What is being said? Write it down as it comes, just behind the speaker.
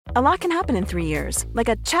A lot can happen in 3 years, like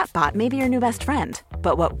a chatbot may be your new best friend.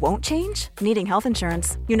 But what won't change? Needing health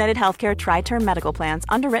insurance. United Healthcare Tri-Term Medical Plans,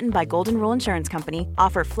 underwritten by Golden Rule Insurance Company,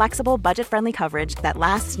 offer flexible, budget-friendly coverage that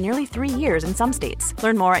lasts nearly 3 years in some states.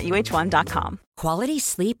 Learn more at uh1.com. Quality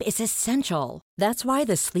sleep is essential. That's why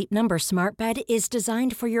the Sleep Number Smart Bed is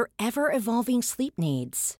designed for your ever-evolving sleep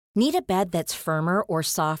needs. Need a bed that's firmer or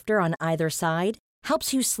softer on either side?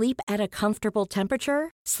 Helps you sleep at a comfortable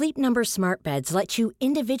temperature? Sleep Number Smart Beds let you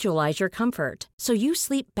individualize your comfort, so you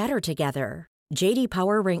sleep better together. J.D.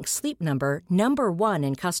 Power ranks Sleep Number number 1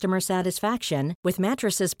 in customer satisfaction with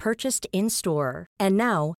mattresses purchased in-store. And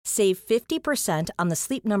now, save 50% on the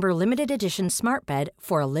Sleep Number Limited Edition Smart Bed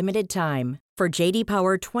for a limited time. For J.D.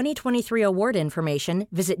 Power 2023 award information,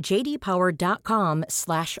 visit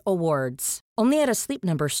jdpower.com/awards. Only at a Sleep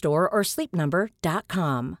Number store or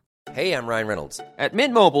sleepnumber.com. Hey, I'm Ryan Reynolds. At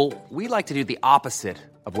Mint Mobile, we like to do the opposite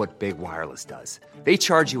of what Big Wireless does. They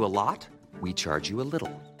charge you a lot, we charge you a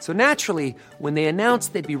little. So naturally, when they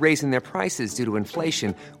announced they'd be raising their prices due to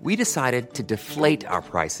inflation, we decided to deflate our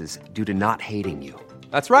prices due to not hating you.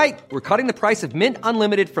 That's right. We're cutting the price of Mint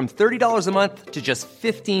Unlimited from $30 a month to just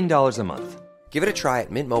 $15 a month. Give it a try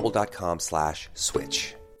at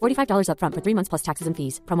mintmobile.com/switch. $45 up front for 3 months plus taxes and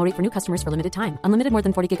fees. Promo rate for new customers for limited time. Unlimited more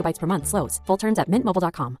than 40 gigabytes per month. Slows full terms at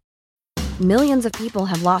mintmobile.com. Millions of people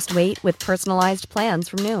have lost weight with personalized plans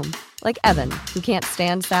from Noom. Like Evan, who can't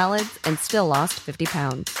stand salads and still lost 50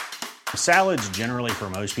 pounds. Salads generally for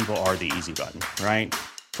most people are the easy button, right?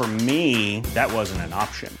 For me, that wasn't an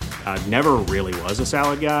option. I never really was a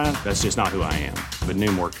salad guy. That's just not who I am. But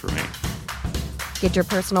Noom worked for me. Get your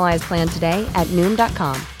personalized plan today at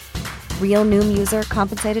Noom.com. Real Noom user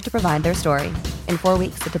compensated to provide their story. In 4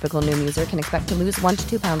 weeks, the typical Noom user can expect to lose 1 to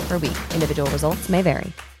 2 pounds per week. Individual results may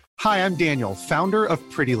vary. Hi, I'm Daniel, founder of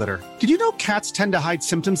Pretty Litter. Did you know cats tend to hide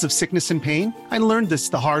symptoms of sickness and pain? I learned this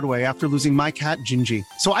the hard way after losing my cat, Gingy.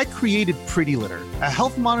 So I created Pretty Litter, a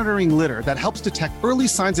health monitoring litter that helps detect early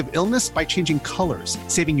signs of illness by changing colors,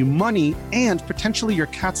 saving you money and potentially your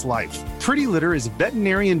cat's life. Pretty Litter is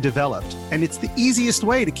veterinarian developed, and it's the easiest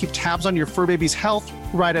way to keep tabs on your fur baby's health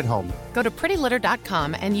right at home. Go to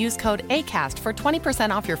prettylitter.com and use code ACAST for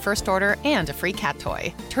 20% off your first order and a free cat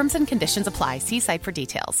toy. Terms and conditions apply. See site for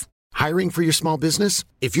details. Hiring for your small business?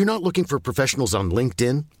 If you're not looking for professionals on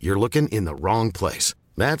LinkedIn, you're looking in the wrong place.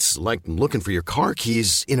 That's like looking for your car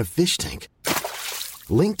keys in a fish tank.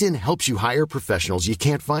 LinkedIn helps you hire professionals you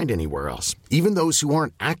can't find anywhere else, even those who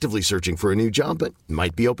aren't actively searching for a new job but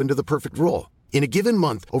might be open to the perfect role. In a given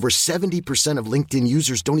month, over 70% of LinkedIn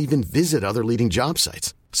users don't even visit other leading job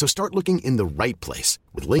sites. So start looking in the right place.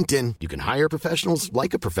 With LinkedIn, you can hire professionals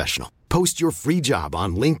like a professional. Post your free job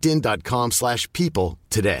on linkedin.com/people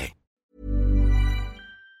today.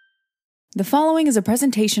 The following is a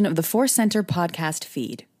presentation of the Force Center podcast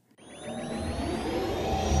feed.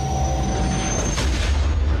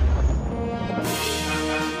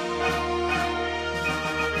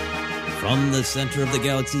 From the center of the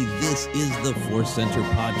galaxy, this is the Force Center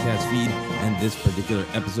podcast feed, and this particular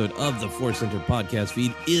episode of the Force Center podcast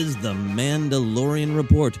feed is the Mandalorian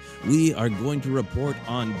Report. We are going to report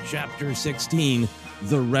on Chapter 16,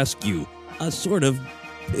 The Rescue, a sort of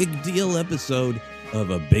big deal episode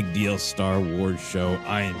of a big deal Star Wars show.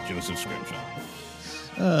 I am Joseph Scrimshaw.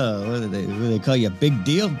 Oh, what do they call you? Big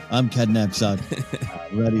deal? I'm Ken Napzok,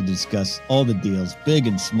 ready to discuss all the deals, big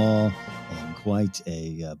and small, and quite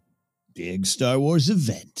a big Star Wars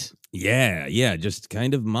event. Yeah, just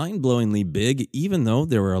kind of mind-blowingly big, even though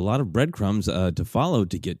there were a lot of breadcrumbs to follow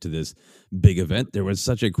to get to this big event. There was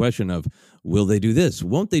such a question of, will they do this?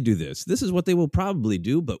 Won't they do this? This is what they will probably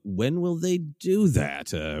do, but when will they do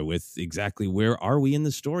that? With exactly where are we in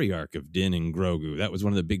the story arc of Din and Grogu? That was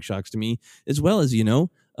one of the big shocks to me, as well as,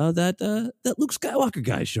 that Luke Skywalker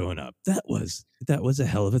guy showing up. That was a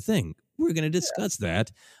hell of a thing. We're going to discuss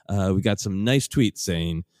that. We got some nice tweets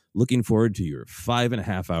saying, looking forward to your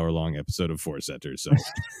 5.5 hour long episode of Force Center. So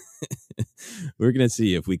we're going to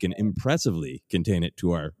see if we can impressively contain it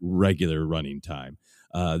to our regular running time.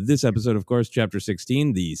 This episode, of course, Chapter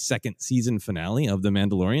 16, the second season finale of The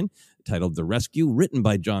Mandalorian, titled The Rescue, written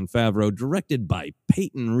by Jon Favreau, directed by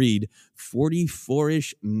Peyton Reed,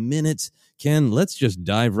 44-ish minutes. Ken, let's just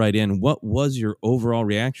dive right in. What was your overall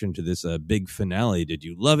reaction to this big finale? Did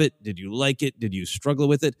you love it? Did you like it? Did you struggle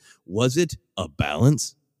with it? Was it a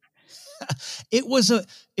balance? It was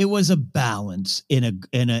a balance in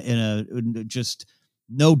a just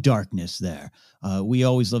no darkness there. We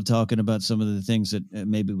always love talking about some of the things that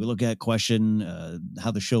maybe we look at, question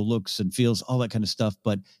how the show looks and feels, all that kind of stuff.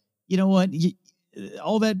 But you know what?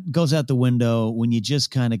 All that goes out the window when you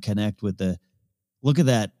just kind of connect with look at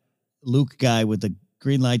that Luke guy with the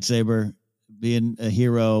green lightsaber, being a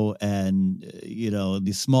hero, and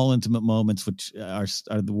these small intimate moments, which are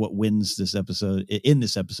what wins this episode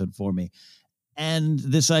for me. And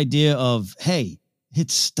this idea of, hey,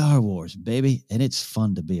 it's Star Wars, baby, and it's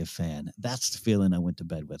fun to be a fan. That's the feeling I went to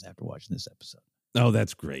bed with after watching this episode. Oh,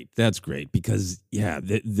 that's great. That's great because,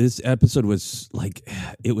 this episode was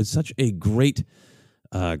it was such a great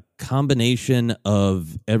combination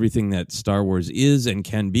of everything that Star Wars is and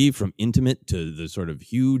can be, from intimate to the sort of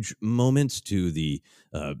huge moments to the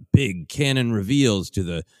big canon reveals to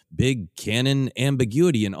the big canon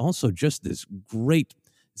ambiguity, and also just this great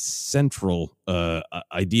central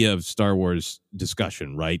idea of Star Wars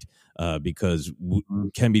discussion, right? Because we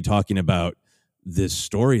can be talking about this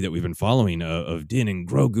story that we've been following of Din and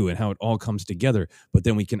Grogu and how it all comes together, but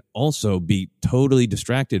then we can also be totally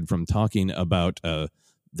distracted from talking about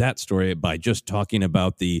that story by just talking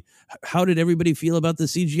about how did everybody feel about the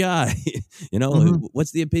CGI?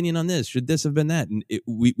 What's the opinion on this? Should this have been that? And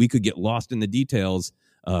we could get lost in the details,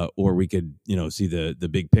 or we could see the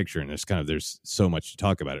big picture, and there's so much to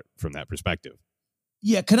talk about it from that perspective.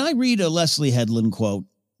 Yeah, can I read a Leslie Headland quote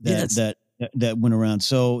that went around?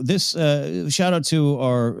 So this shout out to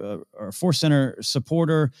our Force Center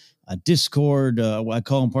supporter, Discord. I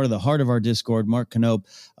call him part of the heart of our Discord. Mark Knope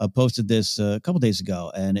posted this a couple days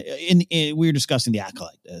ago, and we were discussing the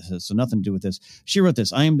Acolyte, so nothing to do with this. She wrote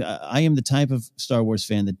this: I am the type of Star Wars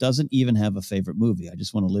fan that doesn't even have a favorite movie. I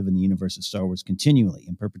just want to live in the universe of Star Wars continually,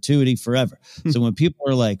 in perpetuity, forever. So when people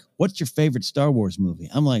are like, "What's your favorite Star Wars movie?"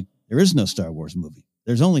 I'm like, there is no Star Wars movie.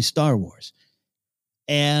 There's only Star Wars.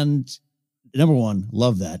 And number one,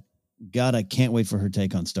 love that. God, I can't wait for her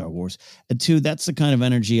take on Star Wars. And two, that's the kind of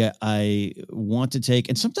energy I want to take,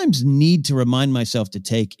 and sometimes need to remind myself to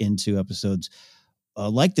take into episodes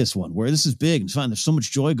like this one, where this is big and fun. There's so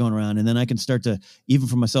much joy going around, and then I can start to, even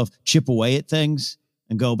for myself, chip away at things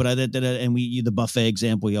and go. But the buffet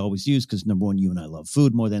example we always use, because number one, you and I love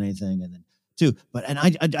food more than anything, and then two.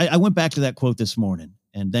 I went back to that quote this morning,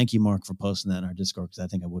 and thank you, Mark, for posting that in our Discord, because I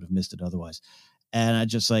think I would have missed it otherwise. And I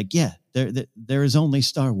just there is only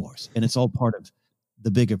Star Wars, and it's all part of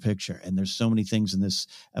the bigger picture. And there's so many things in this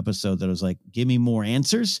episode that I was like, give me more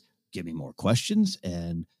answers, give me more questions,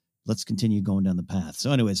 and let's continue going down the path.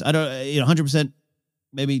 So anyways, I don't, 100%,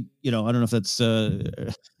 maybe, I don't know if that's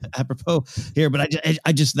apropos here, but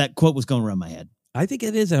I just, that quote was going around my head. I think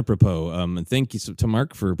it is apropos. And thank you to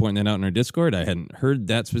Mark for pointing that out in our Discord. I hadn't heard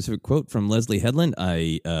that specific quote from Leslie Headland.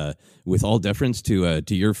 With all deference to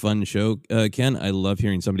your fun show, Ken, I love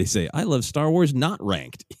hearing somebody say, "I love Star Wars not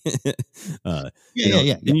ranked."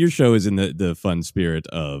 And your show is in the fun spirit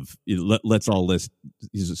of let's all list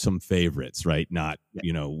some favorites, right? Not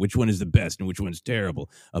which one is the best and which one's terrible.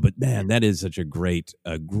 But man, that is such a great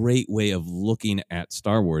way of looking at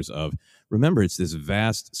Star Wars. Remember, it's this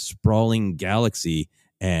vast, sprawling galaxy,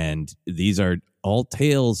 and these are all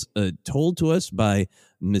tales told to us by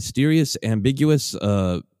mysterious, ambiguous,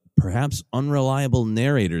 perhaps unreliable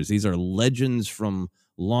narrators. These are legends from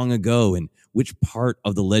long ago, and which part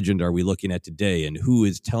of the legend are we looking at today, and who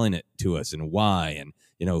is telling it to us, and why, and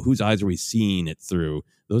whose eyes are we seeing it through?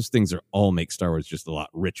 Those things all make Star Wars just a lot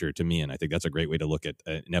richer to me, and I think that's a great way to look at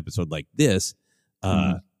an episode like this.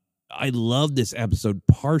 I love this episode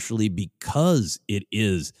partially because it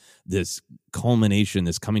is this culmination,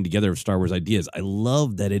 this coming together of Star Wars ideas. I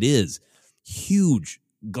love that it is huge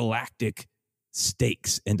galactic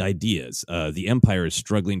stakes and ideas. The Empire is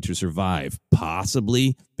struggling to survive.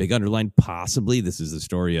 Possibly, big underline, possibly, this is the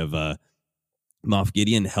story of Moff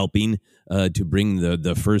Gideon helping to bring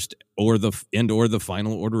the first or the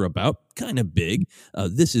final order about. Kind of big.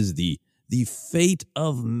 This is the fate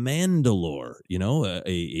of Mandalore,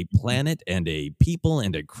 a planet and a people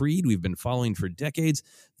and a creed we've been following for decades.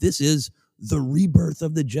 This is the rebirth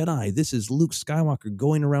of the Jedi. This is Luke Skywalker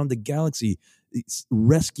going around the galaxy,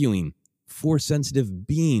 rescuing Force-sensitive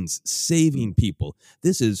beings, saving people.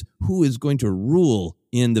 This is who is going to rule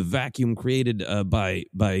in the vacuum created by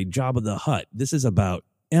Jabba the Hutt. This is about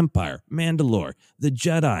Empire, Mandalore, the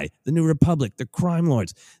Jedi, the New Republic, the Crime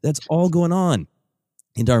Lords. That's all going on.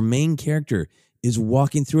 And our main character is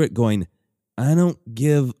walking through it going, I don't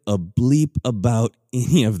give a bleep about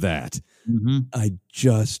any of that. Mm-hmm. I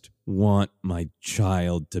just want my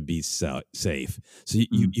child to be safe. So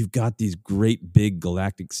you've got these great big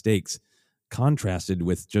galactic stakes contrasted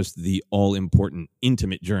with just the all-important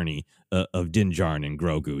intimate journey of Din Djarin and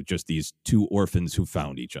Grogu, just these two orphans who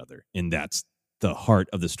found each other. And that's the heart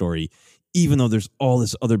of the story, even though there's all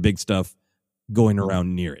this other big stuff going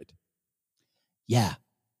around near it. Yeah.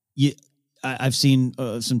 I've seen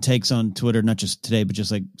some takes on Twitter, not just today, but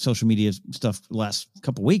just like social media stuff the last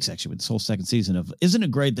couple of weeks, actually, with this whole second season of, isn't it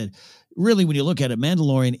great that really, when you look at it,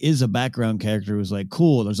 Mandalorian is a background character who's like,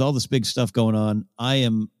 cool, there's all this big stuff going on. I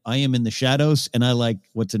am in the shadows, and I like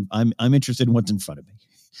I'm interested in what's in front of me.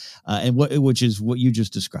 Which is what you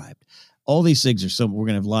just described. All these things are we're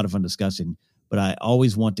going to have a lot of fun discussing, but I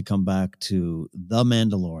always want to come back to the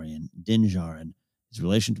Mandalorian, Din Djarin, his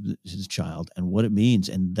relation to his child, and what it means.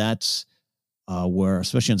 And that's where,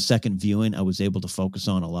 especially on second viewing, I was able to focus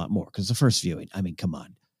on a lot more. Because the first viewing, I mean, come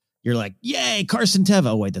on, you're like, yay, Carson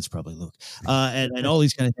Teva. Oh wait, that's probably Luke, and all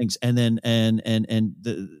these kind of things. And then and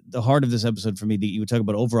the heart of this episode for me, that you would talk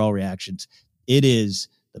about overall reactions. It is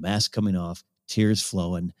the mask coming off, tears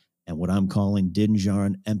flowing, and what I'm calling Din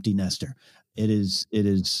Djarin empty nester. It is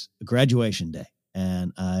a graduation day,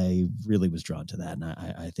 and I really was drawn to that, and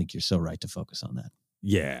I think you're so right to focus on that.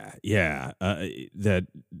 Yeah.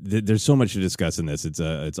 There's so much to discuss in this.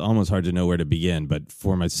 It's almost hard to know where to begin. But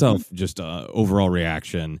for myself, just overall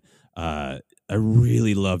reaction, I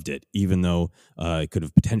really loved it, even though it could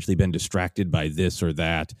have potentially been distracted by this or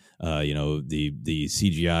that. The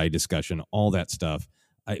CGI discussion, all that stuff.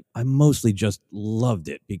 I mostly just loved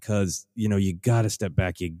it because, you got to step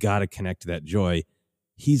back. You got to connect to that joy.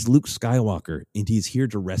 He's Luke Skywalker, and he's here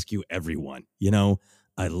to rescue everyone.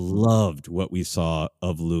 I loved what we saw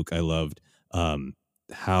of Luke. I loved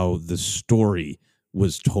how the story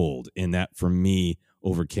was told, and that for me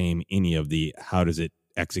overcame any of the how is it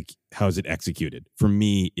executed. For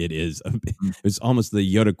me, it's almost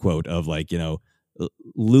the Yoda quote of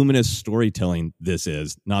luminous storytelling. This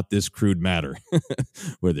is not this crude matter,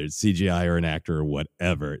 whether it's CGI or an actor or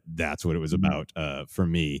whatever. That's what it was about for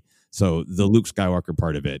me. So the Luke Skywalker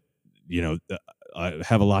part of it, I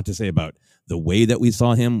have a lot to say about the way that we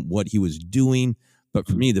saw him, what he was doing. But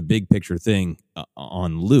for me, the big picture thing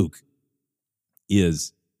on Luke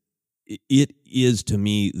is to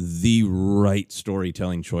me the right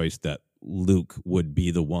storytelling choice that Luke would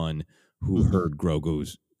be the one who heard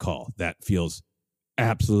Grogu's call. That feels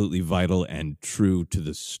absolutely vital and true to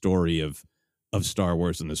the story of Star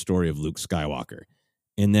Wars and the story of Luke Skywalker.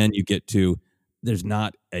 And then you get to, there's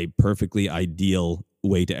not a perfectly ideal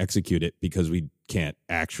way to execute it because we can't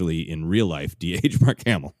actually in real life de-age Mark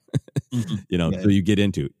Hamill. So you get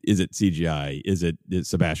into, is it CGI? Is it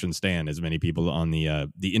Sebastian Stan, as many people on the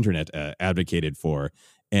internet advocated for?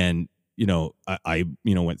 And I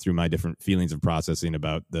went through my different feelings of processing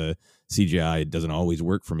about the CGI. It doesn't always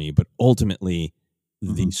work for me, but ultimately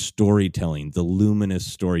the storytelling, the luminous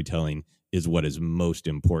storytelling, is what is most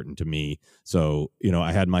important to me. So,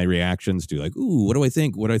 I had my reactions to ooh, what do I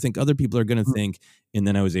think? What do I think other people are going to think? And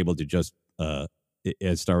then I was able to just,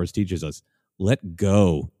 as Star Wars teaches us, let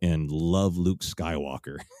go and love Luke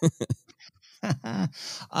Skywalker.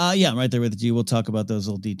 Yeah, I'm right there with you. We'll talk about those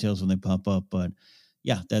little details when they pop up. But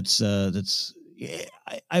yeah, that's.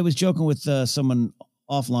 I was joking with someone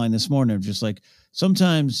offline this morning, just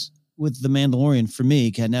sometimes with The Mandalorian, for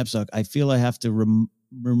me, Cat Knapsack, I feel I have to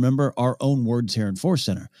remember our own words here in Force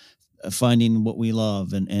Center, finding what we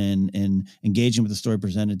love and engaging with the story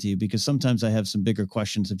presented to you, because sometimes I have some bigger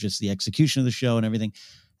questions of just the execution of the show and everything.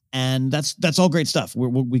 And that's all great stuff.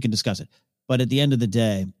 We can discuss it. But at the end of the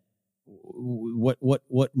day,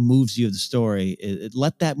 what moves you of the story,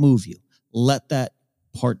 let that move you. Let that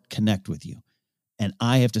part connect with you. And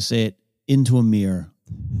I have to say it into a mirror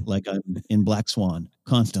like I'm in Black Swan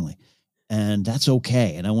constantly. And that's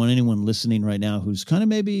okay. And I want anyone listening right now who's kind of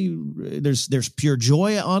maybe there's pure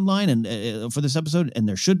joy online and for this episode, and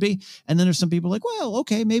there should be. And then there's some people like, well,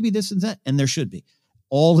 okay, maybe this and that, and there should be.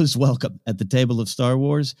 All is welcome at the table of Star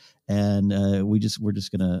Wars, and we're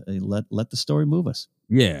just gonna let the story move us.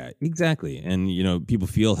 Yeah, exactly. And people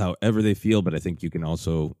feel however they feel, but I think you can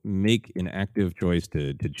also make an active choice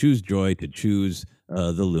to choose joy, to choose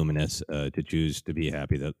the luminous, to choose to be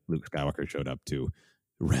happy that Luke Skywalker showed up to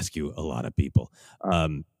rescue a lot of people. A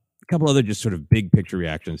couple other just sort of big picture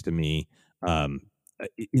reactions to me.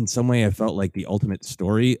 In some way, I felt like the ultimate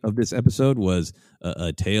story of this episode was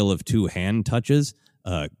a tale of two hand touches.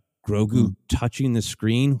 Grogu touching the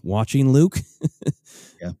screen, watching Luke,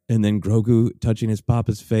 and then Grogu touching his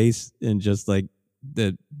papa's face, and just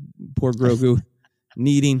the poor Grogu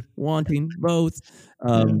wanting both.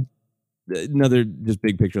 Another just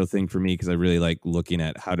big picture thing for me, because I really like looking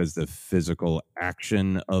at how does the physical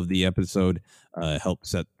action of the episode help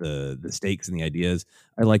set the stakes and the ideas.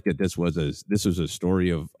 I like that this was a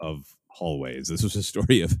story of hallways. This was a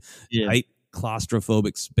story of tight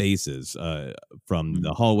claustrophobic spaces, from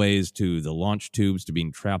the hallways to the launch tubes to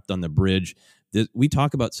being trapped on the bridge. We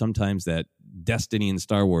talk about sometimes that destiny in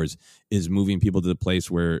Star Wars is moving people to the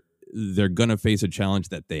place where they're going to face a challenge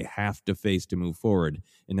that they have to face to move forward.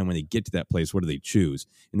 And then when they get to that place, what do they choose?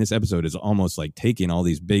 And this episode is almost like taking all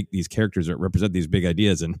these characters that represent these big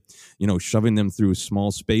ideas and, shoving them through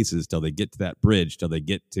small spaces till they get to that bridge, till they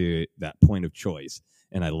get to that point of choice.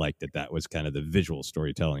 And I liked that was kind of the visual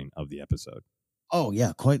storytelling of the episode. Oh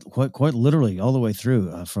yeah, quite literally all the way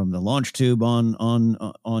through, from the launch tube on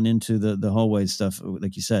into the hallway stuff,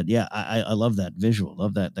 like you said. Yeah, I love that visual,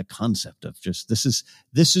 love that the concept of just this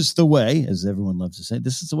is the way, as everyone loves to say,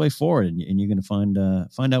 this is the way forward, and you're going to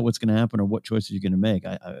find out what's going to happen or what choices you're going to make.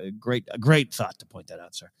 A great thought to point that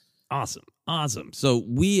out, sir. Awesome. So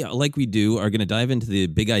we, like we do, are going to dive into the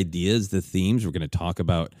big ideas, the themes. We're going to talk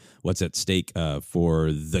about what's at stake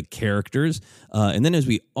for the characters. And then, as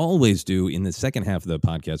we always do in the second half of the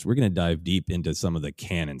podcast, we're going to dive deep into some of the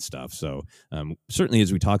canon stuff. So certainly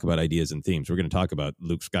as we talk about ideas and themes, we're going to talk about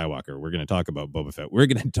Luke Skywalker. We're going to talk about Boba Fett. We're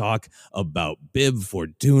going to talk about Bib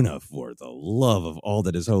Fortuna, for the love of all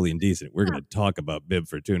that is holy and decent. We're going to talk about Bib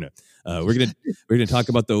Fortuna. We're going to talk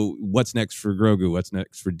about what's next for Grogu, what's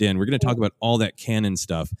next for Din. We're going to talk about all that canon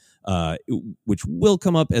stuff, which will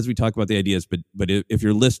come up as we talk about the ideas. But if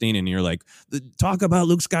you're listening and you're like, talk about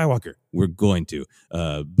Luke Skywalker, we're going to.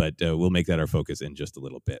 But we'll make that our focus in just a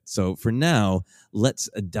little bit. So for now, let's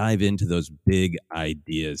dive into those big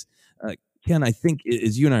ideas. Ken, I think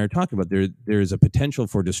as you and I are talking about, there's a potential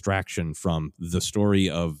for distraction from the story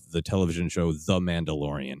of the television show The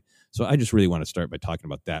Mandalorian. So I just really want to start by talking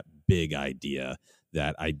about that big idea,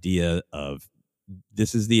 that idea of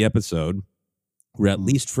this is the episode where, at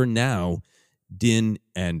least for now, Din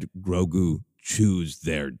and Grogu choose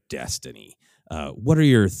their destiny. What are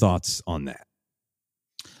your thoughts on that?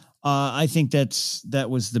 I think that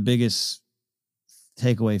was the biggest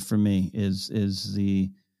takeaway for me is the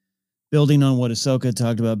building on what Ahsoka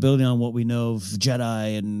talked about, building on what we know of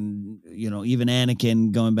Jedi and, even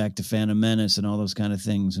Anakin going back to Phantom Menace and all those kind of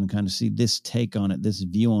things, and kind of see this take on it, this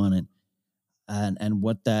view on it, and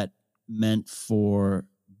what that meant for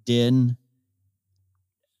Din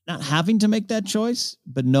not having to make that choice,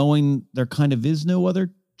 but knowing there kind of is no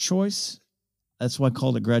other choice. That's why I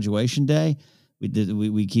called it Graduation Day.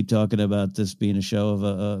 We keep talking about this being a show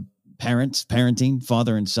of parenting,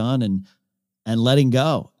 father and son, and letting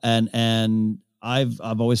go. And I've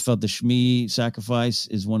always felt the Shmi sacrifice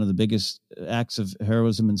is one of the biggest acts of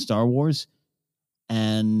heroism in Star Wars.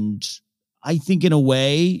 And I think in a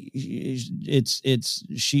way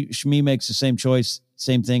Shmi makes the same choice,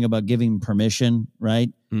 same thing about giving permission, right?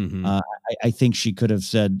 Mm-hmm. I think she could have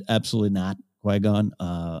said absolutely not, Qui-Gon.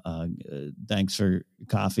 Thanks for your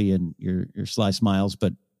coffee and your sly smiles,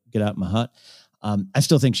 but get out of my hut. I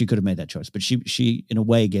still think she could have made that choice, but she in a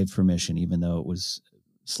way gave permission, even though it was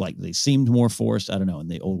slightly seemed more forced. I don't know, in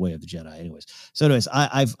the old way of the Jedi. Anyways,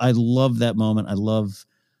 I love that moment. I love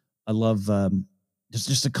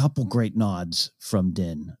just a couple great nods from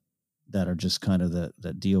Din that are just kind of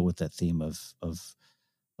that deal with that theme of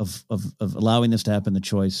allowing this to happen, the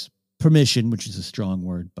choice, permission, which is a strong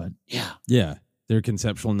word, but yeah. They're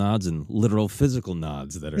conceptual nods and literal physical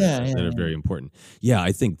nods that are very important. Yeah,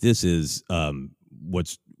 I think this is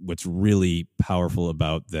what's really powerful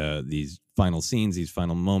about these final scenes, these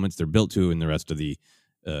final moments. They're built to in the rest of the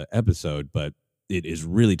episode, but it is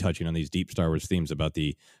really touching on these deep Star Wars themes about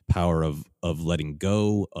the power of letting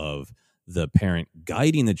go, of the parent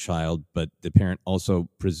guiding the child, but the parent also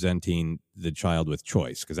presenting the child with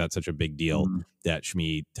choice, because that's such a big deal that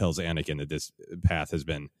Shmi tells Anakin that this path has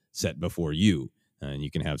been set before you. And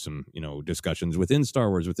you can have some, discussions within Star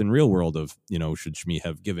Wars, within real world of, should Shmi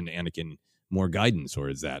have given Anakin more guidance, or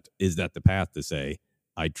is that the path to say,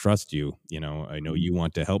 I trust you, I know you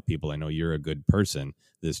want to help people. I know you're a good person.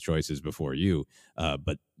 This choice is before you.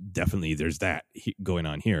 But definitely there's that going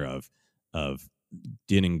on here of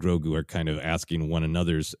Din and Grogu are kind of asking one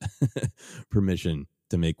another's permission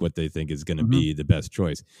to make what they think is going to be the best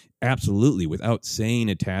choice. Absolutely, without saying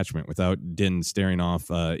attachment, without Din staring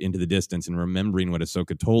off into the distance and remembering what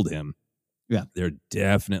Ahsoka told him. Yeah, there are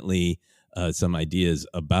definitely some ideas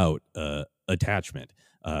about attachment.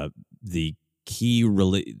 The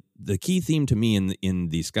key theme to me in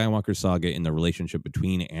the Skywalker saga, in the relationship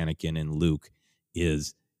between Anakin and Luke,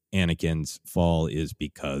 is Anakin's fall is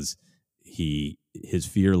because his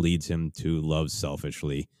fear leads him to love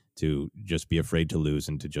selfishly, to just be afraid to lose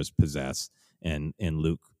and to just possess. And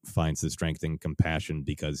Luke finds the strength and compassion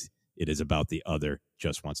because it is about the other,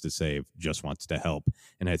 just wants to save, just wants to help.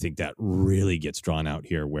 And I think that really gets drawn out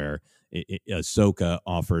here, where Ahsoka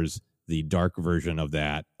offers the dark version of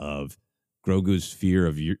that, of Grogu's fear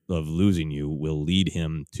of losing you will lead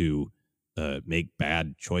him to make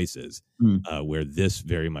bad choices, where this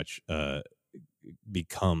very much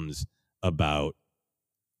becomes about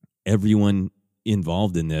everyone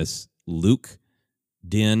involved in this. Luke,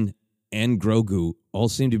 Din, and Grogu all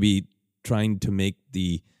seem to be trying to make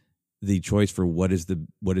the choice for what is the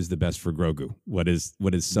best for Grogu, what is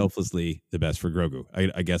selflessly the best for Grogu.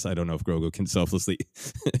 I guess I don't know if Grogu can selflessly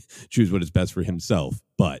choose what is best for himself,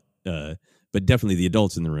 but definitely the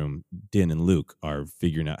adults in the room, Din and Luke, are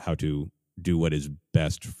figuring out how to do what is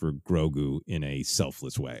best for Grogu in a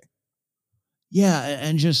selfless way. Yeah,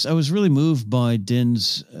 and just I was really moved by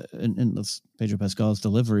Din's and Pedro Pascal's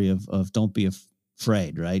delivery of "Don't be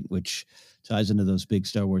afraid," right, which ties into those big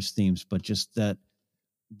Star Wars themes. But just that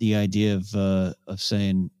the idea of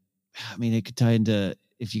saying, I mean, it could tie into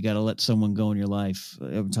if you got to let someone go in your life.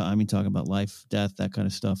 I mean, talking about life, death, that kind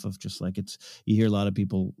of stuff. Of just like you hear a lot of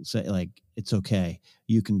people say like, "It's okay,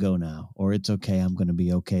 you can go now," or "It's okay, I'm going to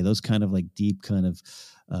be okay." Those kind of like deep kind of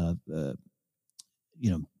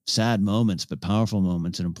sad moments, but powerful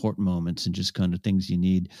moments and important moments, and just kind of things you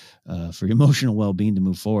need for your emotional well-being to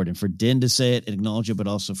move forward. And for Din to say it and acknowledge it, but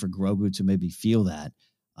also for Grogu to maybe feel that,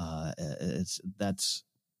 that's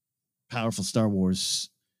powerful Star Wars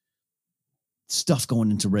stuff going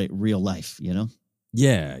into real life, you know?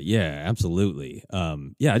 Yeah, absolutely.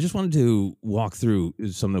 I just wanted to walk through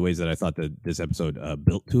some of the ways that I thought that this episode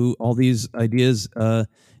built to all these ideas,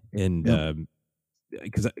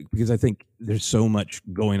 because I think there's so much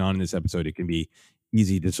going on in this episode, it can be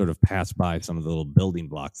easy to sort of pass by some of the little building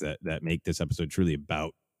blocks that make this episode truly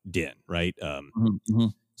about Din, right?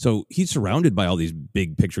 So he's surrounded by all these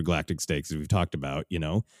big picture galactic stakes, as we've talked about,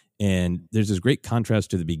 and there's this great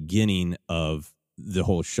contrast to the beginning of the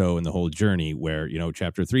whole show and the whole journey where,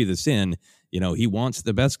 chapter 3, the sin, he wants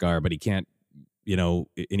the Beskar, but he can't, and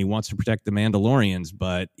he wants to protect the Mandalorians,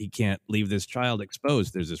 but he can't leave this child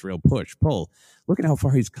exposed. There's this real push, pull. Look at how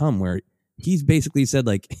far he's come, where he's basically said,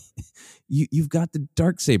 like, you've got the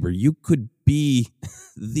Darksaber. You could be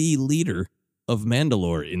the leader of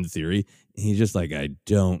Mandalore in theory. And he's just like, I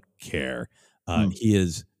don't care. He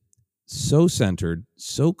is so centered,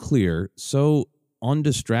 so clear, so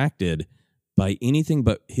undistracted by anything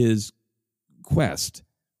but his quest.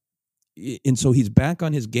 And so he's back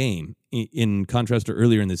on his game in contrast to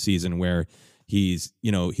earlier in the season where he's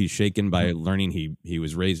shaken by learning he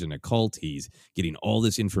was raised in a cult. He's getting all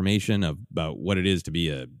this information about what it is to be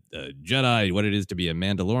a Jedi, what it is to be a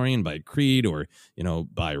Mandalorian by creed or,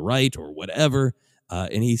 by right or whatever.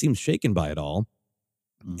 And he seems shaken by it all.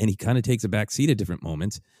 And he kind of takes a back seat at different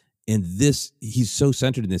moments. And he's so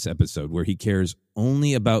centered in this episode where he cares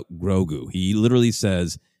only about Grogu. He literally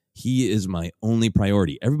says, he is my only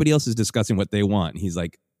priority. Everybody else is discussing what they want. And he's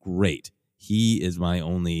like, great. He is my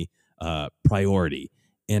only priority.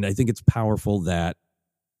 And I think it's powerful that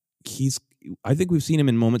I think we've seen him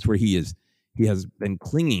in moments where he has been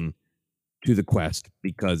clinging to the quest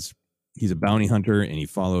because he's a bounty hunter and he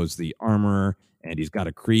follows the armorer and he's got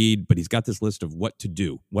a creed, but he's got this list of what to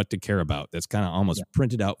do, what to care about. That's kind of almost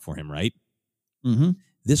printed out for him, right? Mm-hmm.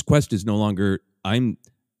 This quest is no longer, I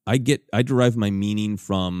derive my meaning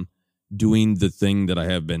from doing the thing that I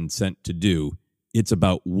have been sent to do. It's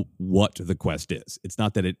about what the quest is. It's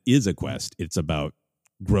not that it is a quest. It's about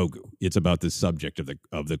Grogu. It's about the subject of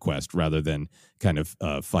the quest rather than kind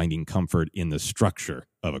of finding comfort in the structure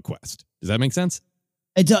of a quest. Does that make sense?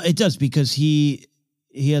 It does, because he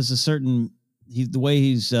has a certain the way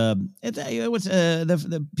he's the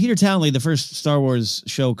Peter Townley, the first Star Wars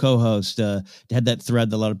show co-host, had that thread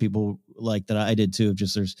that a lot of people like, that I did too. Of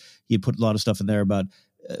just he had put a lot of stuff in there about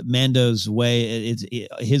Mando's way.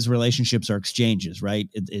 His relationships are exchanges, right?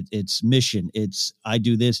 It's mission. It's I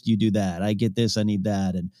do this, you do that. I get this, I need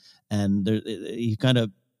that, and he kind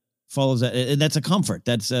of follows that, and that's a comfort.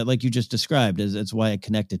 That's like you just described. That's why I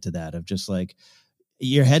connected to that, of just like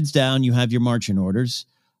your head's down, you have your marching orders.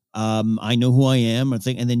 I know who I am, and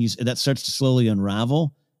then that starts to slowly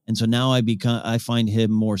unravel. And so now I find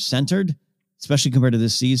him more centered, especially compared to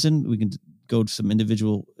this season. We can go to some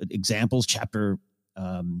individual examples. Chapter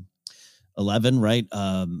 11, right?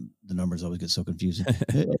 The numbers always get so confusing.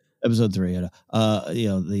 Episode 3,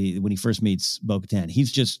 when he first meets Bo-Katan,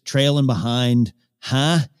 he's just trailing behind.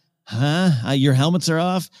 Your helmets are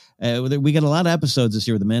off. We got a lot of episodes this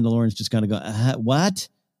year where the Mandalorians just kind of go, what?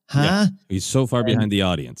 Yeah, he's so far behind the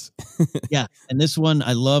audience. Yeah. And this one,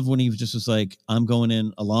 I love when he was like, I'm going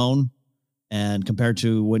in alone. And compared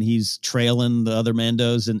to when he's trailing the other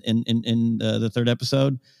Mandos in the third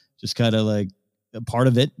episode, just kind of like a part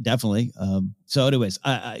of it, definitely. So anyways,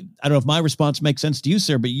 I don't know if my response makes sense to you,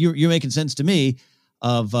 sir, but you're making sense to me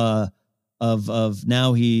of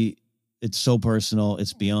now it's so personal.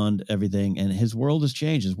 It's beyond everything. And his world has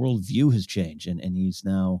changed. His worldview has changed. And he's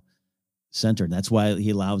now center. And that's why he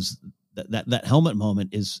allows that helmet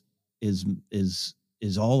moment is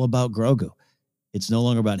all about Grogu. It's no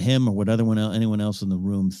longer about him or what anyone else in the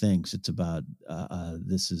room thinks. It's about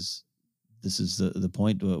this is the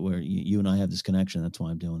point where you and I have this connection. That's why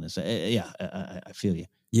I'm doing this. I feel you.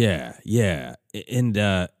 Yeah. And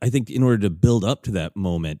I think in order to build up to that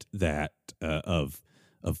moment that of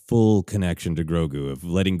full connection to Grogu, of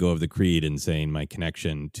letting go of the creed and saying my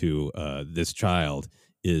connection to this child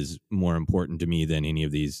is more important to me than any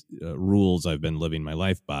of these rules I've been living my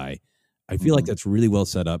life by, I feel like that's really well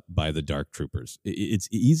set up by the Dark Troopers. It's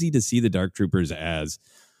easy to see the Dark Troopers as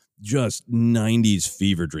just 90s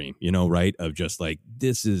fever dream, right? Of just like,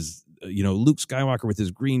 this is, Luke Skywalker with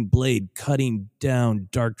his green blade cutting down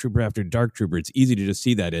Dark Trooper after Dark Trooper. It's easy to just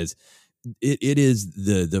see that as it is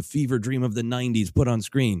the fever dream of the 90s put on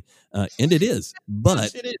screen. And it is,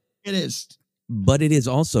 but it is. But it is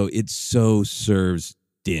also, it so serves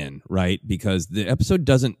Din, right? Because the episode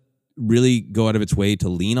doesn't really go out of its way to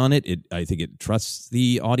lean on it. I think it trusts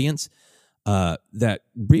the audience. That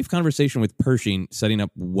brief conversation with Pershing setting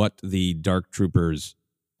up what the Dark Troopers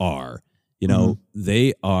are.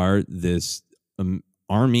 They are this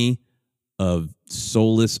army of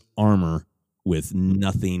soulless armor with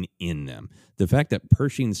nothing in them. The fact that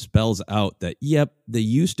Pershing spells out that, yep, they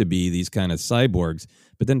used to be these kind of cyborgs,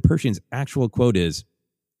 but then Pershing's actual quote is,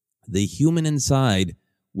 the human inside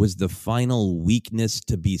was the final weakness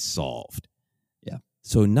to be solved. Yeah.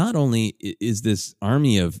 So not only is this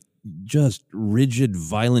army of just rigid,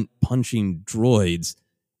 violent, punching droids,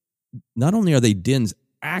 not only are they Din's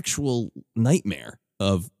actual nightmare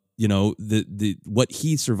of, the what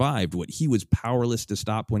he survived, what he was powerless to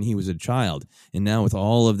stop when he was a child, and now with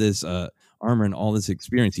all of this armor and all this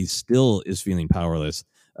experience, he still is feeling powerless,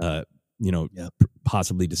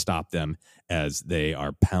 possibly to stop them as they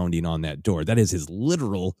are pounding on that door. That is his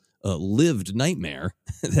literal lived nightmare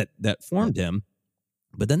that formed him.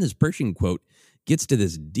 But then this Pershing quote gets to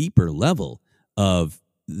this deeper level of,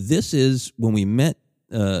 this is when we met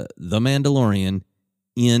the Mandalorian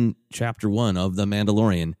in chapter 1 of The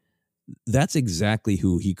Mandalorian. That's exactly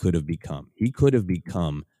who he could have become. He could have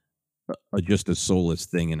become just a soulless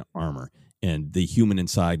thing in armor, and the human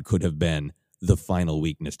inside could have been the final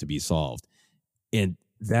weakness to be solved. And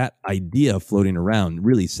that idea floating around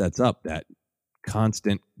really sets up that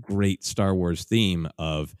constant great Star Wars theme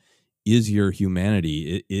of, is your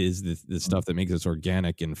humanity, is the stuff that makes us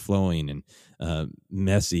organic and flowing and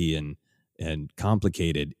messy and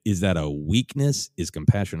complicated, is that a weakness? Is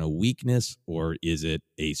compassion a weakness, or is it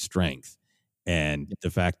a strength? And the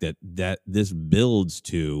fact that this builds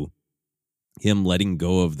to him letting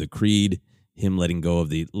go of the creed, him letting go of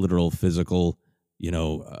the literal physical,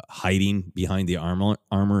 hiding behind the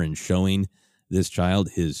armor and showing this child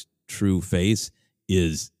his true face,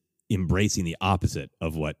 is embracing the opposite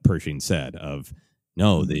of what Pershing said of,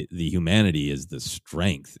 no, the humanity is the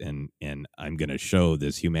strength, and I'm going to show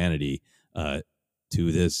this humanity to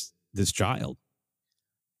this child.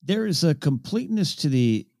 There is a completeness to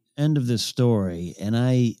the end of this story, and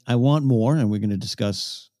I want more, and we're going to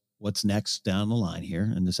discuss what's next down the line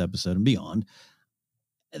here in this episode and beyond.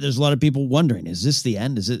 There's a lot of people wondering, is this the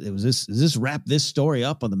end? Does this wrap this story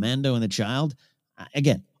up on the Mando and the child?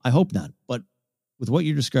 Again, I hope not, but with what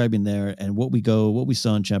you're describing there and what we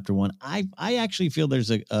saw in chapter 1, I actually feel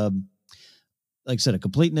there's like I said, a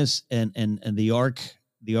completeness and the arc,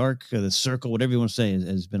 the circle, whatever you want to say,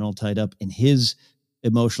 has been all tied up in his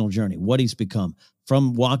emotional journey, what he's become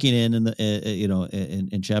from walking in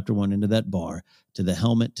in chapter 1 into that bar, to the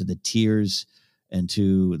helmet, to the tears, and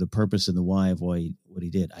to the purpose and the why of what he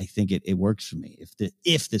did. I think it works for me.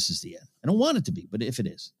 If this is the end, I don't want it to be, but if it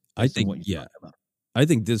is, I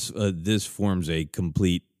think this forms a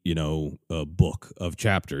complete book of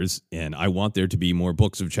chapters, and I want there to be more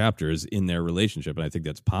books of chapters in their relationship, and I think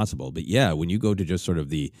that's possible. But yeah, when you go to just sort of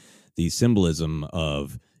the symbolism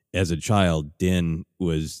of, as a child, Din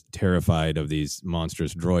was terrified of these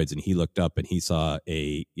monstrous droids, and he looked up and he saw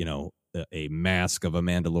a mask of a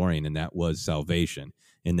Mandalorian, and that was salvation.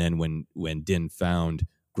 And then when Din found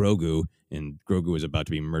Grogu, and Grogu was about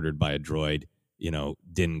to be murdered by a droid,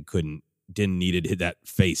 Din needed that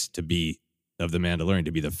face to be of the Mandalorian,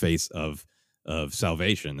 to be the face of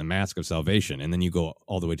salvation, the mask of salvation. And then you go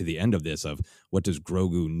all the way to the end of this of, what does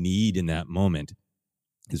Grogu need in that moment,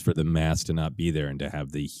 is for the mask to not be there, and to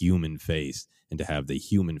have the human face, and to have the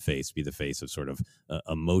human face be the face of sort of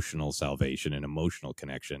emotional salvation and emotional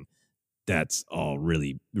connection. That's all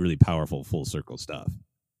really, really powerful full circle stuff.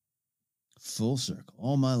 Full circle.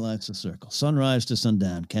 All my life's a circle. Sunrise to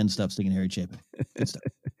sundown. Ken, stop singing Harry Chapin. Good stuff.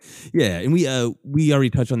 Yeah, and we already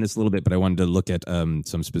touched on this a little bit, but I wanted to look at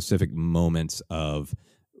some specific moments of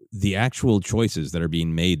the actual choices that are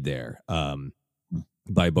being made there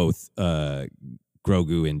by both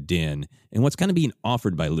Grogu and Din, and what's kind of being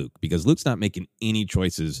offered by Luke, because Luke's not making any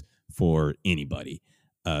choices for anybody.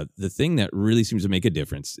 The thing that really seems to make a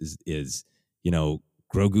difference is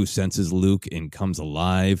Grogu senses Luke and comes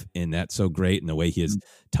alive, and that's so great. And the way he is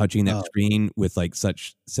touching that screen with like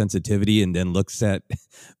such sensitivity, and then looks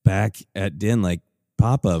back at Din like,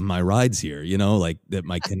 "Papa, my ride's here." Like that,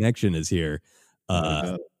 my connection is here.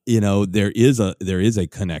 There is a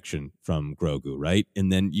connection from Grogu, right?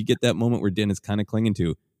 And then you get that moment where Din is kind of clinging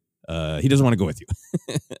to. He doesn't want to go with you.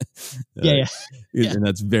 Yeah. And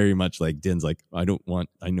that's very much like Din's like, I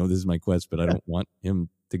know this is my quest, but I don't want him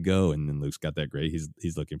to go. And then Luke's got that great.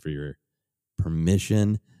 He's looking for your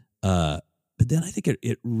permission. But then I think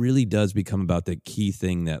it really does become about the key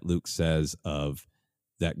thing that Luke says of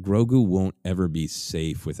that Grogu won't ever be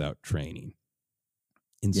safe without training.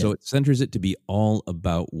 And so it centers it to be all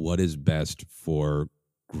about what is best for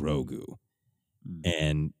Grogu.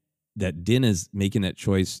 And that Din is making that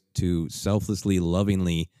choice to selflessly,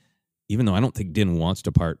 lovingly, even though I don't think Din wants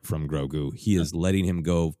to part from Grogu, he is letting him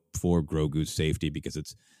go for Grogu's safety because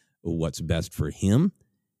it's what's best for him.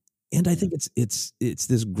 And I think it's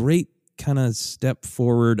this great kind of step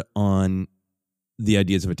forward on the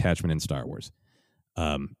ideas of attachment in Star Wars.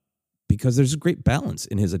 Because there's a great balance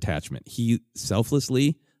in his attachment. He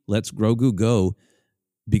selflessly lets Grogu go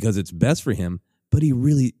because it's best for him, but he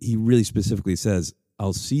really specifically says,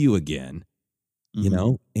 "I'll see you again,"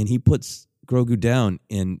 and he puts Grogu down,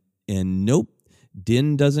 and nope,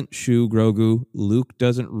 Din doesn't shoo Grogu. Luke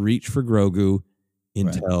doesn't reach for Grogu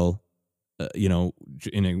until,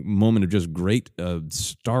 in a moment of just great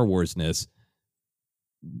Star Wars-ness,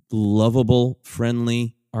 lovable,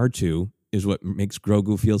 friendly R2 is what makes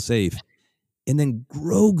Grogu feel safe. And then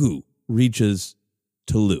Grogu reaches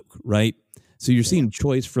to Luke, right? So you're seeing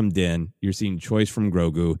choice from Din. You're seeing choice from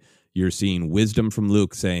Grogu. You're seeing wisdom from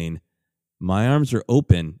Luke saying, my arms are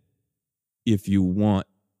open if you want,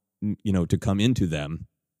 to come into them.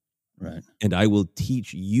 Right. And I will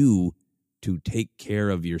teach you to take care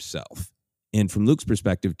of yourself. And from Luke's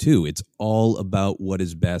perspective, too, it's all about what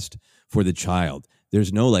is best for the child.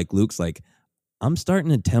 There's no Luke's like, I'm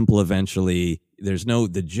starting a temple eventually. There's no,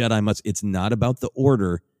 the Jedi must, it's not about the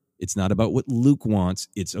order. It's not about what Luke wants.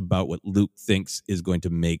 It's about what Luke thinks is going to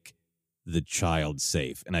make the child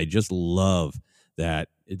safe. And I just love that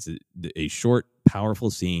it's a short, powerful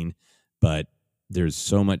scene, but there's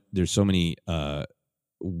so many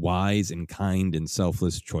wise and kind and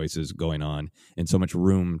selfless choices going on, and so much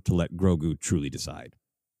room to let Grogu truly decide.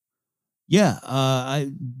 Yeah.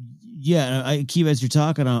 I keep, as you're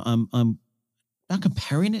talking, I'm not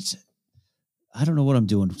comparing it. I don't know what I'm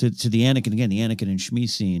doing to the Anakin again, the Anakin and Shmi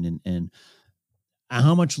scene, and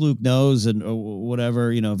how much Luke knows and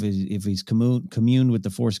whatever, if he's communed with the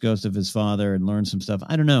Force ghost of his father and learned some stuff.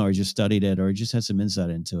 I don't know, or just studied it, or he just has some insight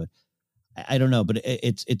into it. I don't know, but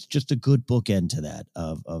it's just a good bookend to that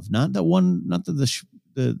of not that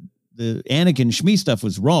the Anakin Shmi stuff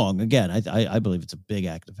was wrong. Again, I believe it's a big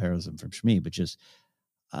act of heroism from Shmi, but just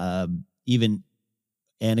even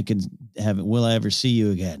Anakin's having, will I ever see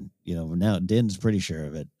you again? Now Din's pretty sure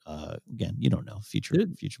of it. Again, you don't know future.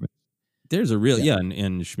 There's a real,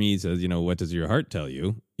 and Shmi says, what does your heart tell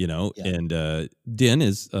you? And Din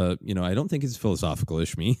is, I don't think he's philosophical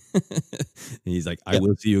as Shmi. And he's like, I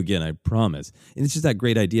will see you again, I promise. And it's just that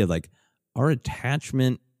great idea of like, our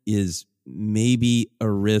attachment is maybe a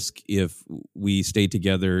risk if we stay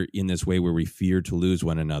together in this way where we fear to lose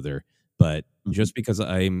one another. But just because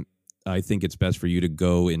I think it's best for you to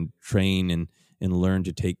go and train and learn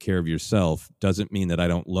to take care of yourself doesn't mean that I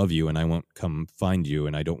don't love you and I won't come find you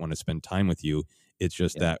and I don't want to spend time with you. It's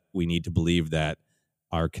just that we need to believe that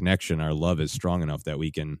our connection, our love is strong enough that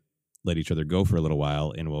we can let each other go for a little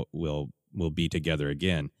while and we'll be together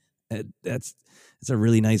again. It's a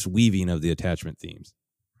really nice weaving of the attachment themes.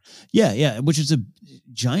 Yeah, which is a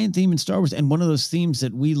giant theme in Star Wars, and one of those themes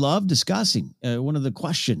that we love discussing. One of the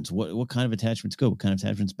questions: what kind of attachments good? What kind of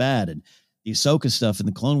attachments bad? And the Ahsoka stuff in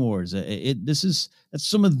the Clone Wars. That's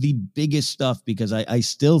some of the biggest stuff, because I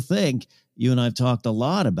still think you and I've talked a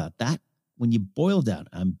lot about that. When you boil down,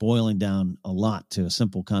 I'm boiling down a lot to a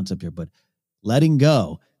simple concept here, but letting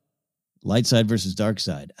go, light side versus dark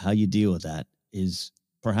side, how you deal with that is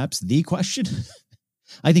perhaps the question.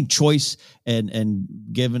 I think choice and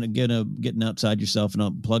getting outside yourself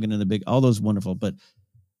and plugging in the big, all those wonderful, but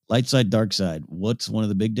light side, dark side, what's one of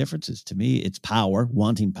the big differences? To me, it's power,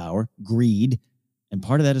 wanting power, greed. And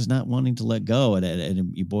part of that is not wanting to let go.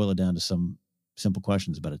 And you boil it down to some simple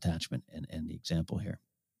questions about attachment and the example here.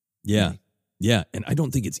 Yeah. Yeah. And I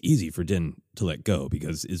don't think it's easy for Din to let go,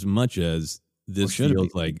 because as much as this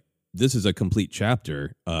feels like this is a complete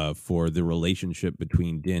chapter for the relationship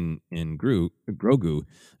between Din and Grogu,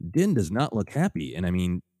 Din does not look happy. And I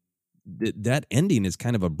mean, that ending is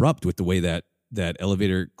kind of abrupt with the way that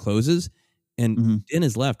elevator closes. And Din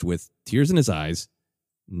is left with tears in his eyes,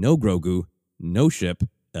 no Grogu, no ship,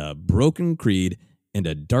 a broken creed, and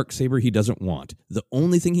a darksaber he doesn't want. The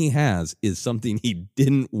only thing he has is something he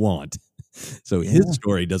didn't want. So his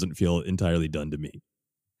story doesn't feel entirely done to me.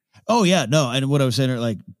 Oh, yeah, no. And what I was saying,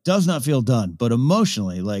 like, does not feel done. But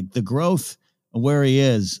emotionally, like, the growth of where he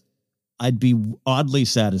is, I'd be oddly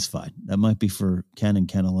satisfied. That might be for Ken and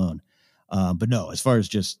Ken alone. But no, as far as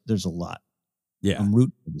just, there's a lot. Yeah. I'm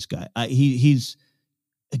rooting for this guy. He's,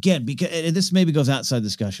 again, because and this maybe goes outside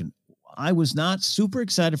discussion. I was not super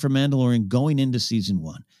excited for Mandalorian going into season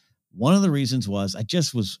 1. One of the reasons was I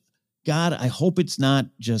just was, God, I hope it's not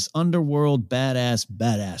just underworld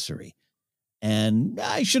badassery. And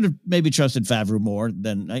I should have maybe trusted Favreau more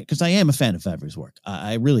than, because I am a fan of Favreau's work.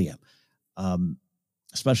 I really am,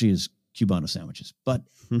 especially his Cubano sandwiches. But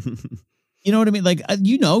you know what I mean? Like,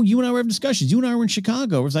 you and I were having discussions. You and I were in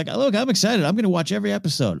Chicago. It was like, look, I'm excited. I'm going to watch every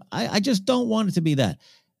episode. I just don't want it to be that.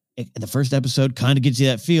 The first episode kind of gives you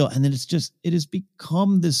that feel. And then it has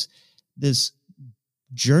become this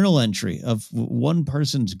journal entry of one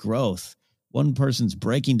person's growth, one person's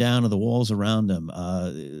breaking down of the walls around them,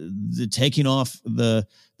 the taking off the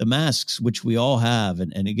masks, which we all have.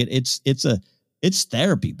 And again, it's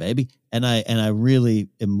therapy, baby. And I really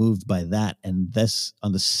am moved by that. And this,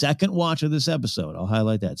 on the second watch of this episode, I'll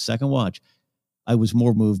highlight that second watch, I was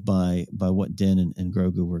more moved by what Din and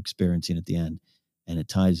Grogu were experiencing at the end. And it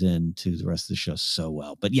ties in to the rest of the show so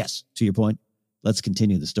well. But yes, to your point, let's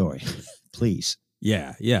continue the story, please.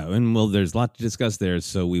 Yeah. And well, there's a lot to discuss there,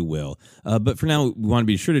 so we will. But for now, we want to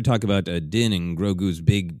be sure to talk about Din and Grogu's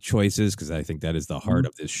big choices, because I think that is the heart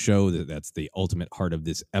of this show. That's the ultimate heart of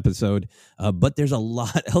this episode. But there's a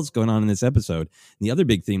lot else going on in this episode. And the other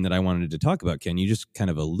big theme that I wanted to talk about, Ken, you just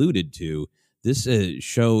kind of alluded to, this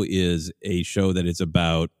show is a show that is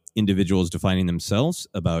about individuals defining themselves,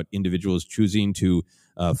 about individuals choosing to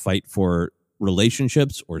fight for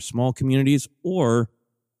relationships or small communities, or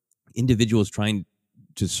individuals trying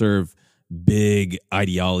to serve big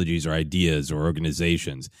ideologies or ideas or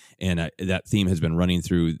organizations. And that theme has been running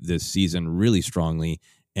through this season really strongly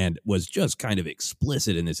and was just kind of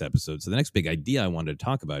explicit in this episode. So the next big idea I wanted to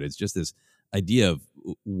talk about is just this idea of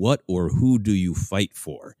what or who do you fight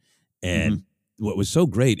for? And what was so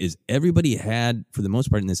great is everybody had, for the most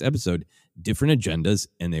part in this episode, different agendas,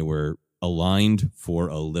 and they were aligned for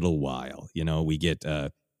a little while. You know, we get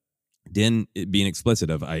Din being explicit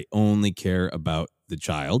of, I only care about the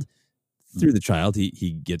child. Through the child,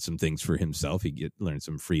 he gets some things for himself. He learns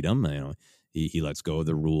some freedom. You know, he lets go of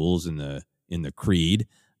the rules in the creed,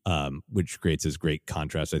 which creates this great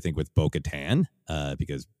contrast, I think, with Bo-Katan,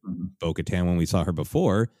 because Bo-Katan, when we saw her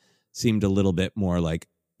before, seemed a little bit more like,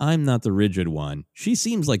 I'm not the rigid one. She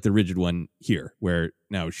seems like the rigid one here, where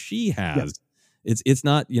now she has, it's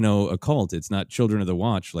not, a cult. It's not Children of the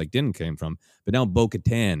Watch like Din came from, but now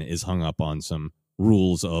Bo-Katan is hung up on some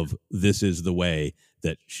rules of this is the way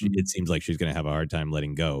that it seems like she's going to have a hard time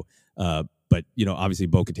letting go. But, obviously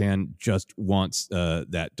Bo-Katan just wants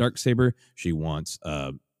that Darksaber. She wants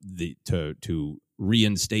to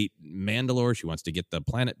reinstate Mandalore. She wants to get the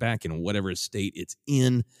planet back in whatever state it's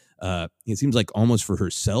in. It seems like almost for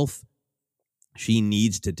herself, she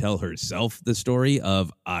needs to tell herself the story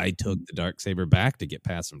of, I took the Darksaber back to get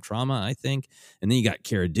past some trauma, I think. And then you got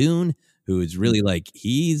Cara Dune, who is really like,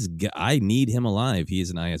 I need him alive. He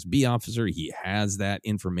is an ISB officer. He has that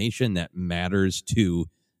information that matters to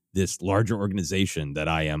this larger organization that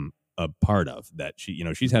I am a part of, that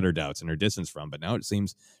she's had her doubts and her distance from, but now it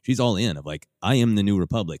seems she's all in of like, I am the new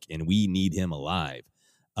Republic and we need him alive.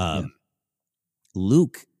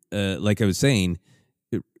 Luke, like I was saying,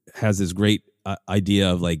 has this great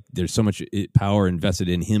idea of like, there's so much power invested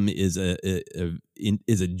in him is a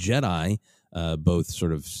Jedi, both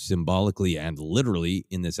sort of symbolically and literally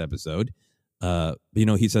in this episode.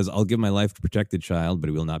 He says, I'll give my life to protect the child, but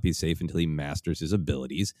he will not be safe until he masters his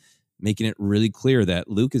abilities, making it really clear that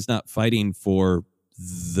Luke is not fighting for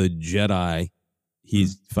the Jedi.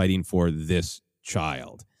 He's fighting for this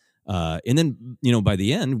child. And then, by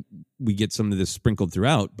the end, we get some of this sprinkled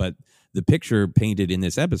throughout, but the picture painted in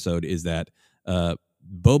this episode is that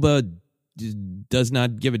Boba does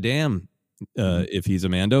not give a damn if he's a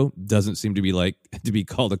Mando, doesn't seem to be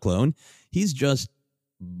called a clone. He's just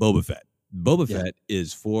Boba Fett. Boba Fett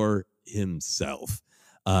is for himself.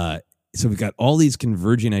 so we've got all these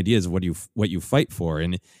converging ideas of what you fight for,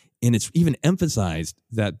 and it's even emphasized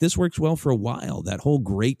that this works well for a while. That whole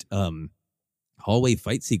great hallway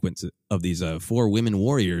fight sequence of these 4 women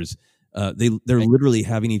warriors, they're literally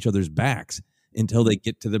having each other's backs until they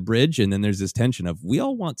get to the bridge, and then there's this tension of we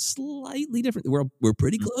all want slightly different. We're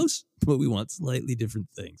pretty close, but we want slightly different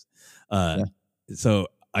things. So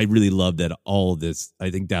I really love that all of this. I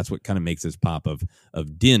think that's what kind of makes this pop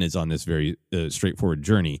of Din is on this very straightforward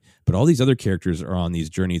journey, but all these other characters are on these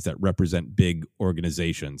journeys that represent big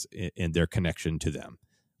organizations and their connection to them.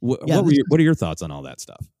 What are your thoughts on all that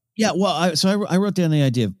stuff? Yeah, well, I wrote down the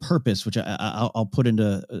idea of purpose, which I'll put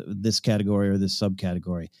into this category or this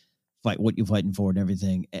subcategory. Fight what you're fighting for and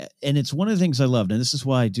everything. And it's one of the things I loved. And this is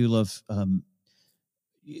why I do love,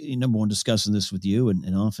 number one, discussing this with you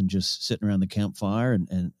and often just sitting around the campfire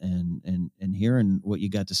and hearing what you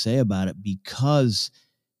got to say about it, because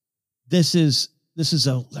there's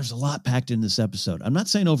a lot packed in this episode. I'm not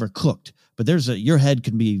saying overcooked, but your head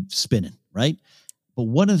can be spinning, right? But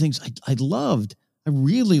one of the things I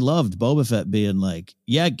really loved Boba Fett being like,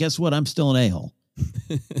 yeah, guess what? I'm still an a-hole.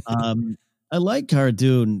 I like Cara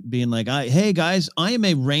Dune being like, hey guys, I am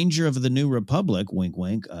a ranger of the New Republic. Wink,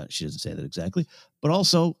 wink. She doesn't say that exactly, but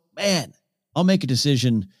also, man, I'll make a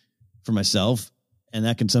decision for myself, and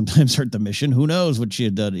that can sometimes hurt the mission. Who knows what she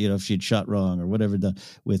had done? If she had shot wrong or whatever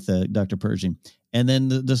with Dr. Pershing. And then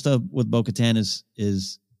the stuff with Bo-Katan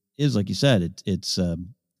is like you said, it's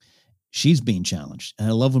she's being challenged, and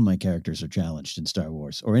I love when my characters are challenged in Star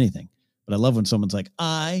Wars or anything. But I love when someone's like,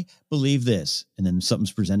 I believe this. And then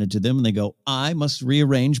something's presented to them and they go, I must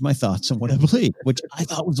rearrange my thoughts on what I believe, which I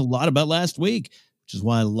thought was a lot about last week, which is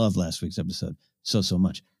why I love last week's episode so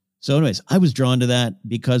much. So anyways, I was drawn to that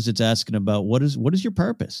because it's asking about what is your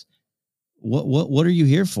purpose? What are you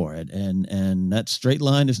here for it? And that straight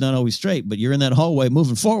line is not always straight, but you're in that hallway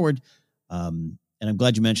moving forward. And I'm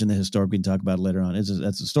glad you mentioned the historic. We can talk about it later on. That's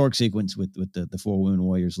a historic sequence with the 4 women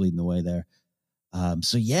warriors leading the way there.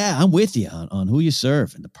 So yeah, I'm with you on who you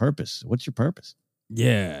serve and the purpose. What's your purpose?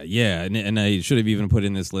 Yeah. And I should have even put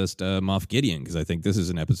in this list Moff Gideon, because I think this is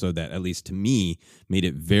an episode that, at least to me, made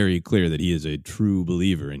it very clear that he is a true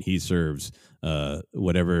believer and he serves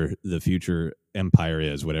whatever the future empire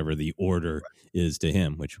is, whatever the order is to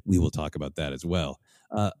him, which we will talk about that as well.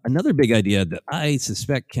 Another big idea that I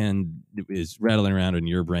suspect is rattling around in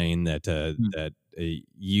your brain that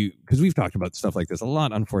you, because we've talked about stuff like this a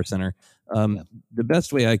lot on Force Center. The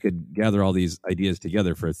best way I could gather all these ideas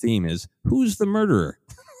together for a theme is, who's the murderer?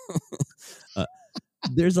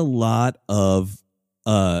 There's a lot of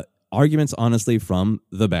arguments, honestly, from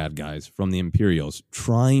the bad guys, from the Imperials,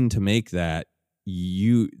 trying to make that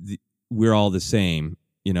we're all the same,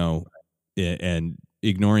 and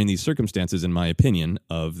ignoring these circumstances, in my opinion,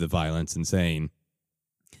 of the violence and saying,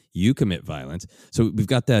 you commit violence. So we've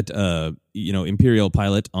got that, Imperial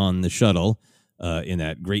pilot on the shuttle in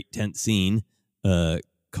that great tense scene,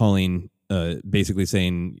 calling, basically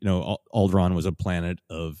saying, Alderaan was a planet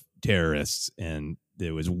of terrorists and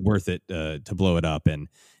it was worth it to blow it up. And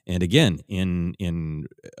again, in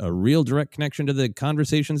a real direct connection to the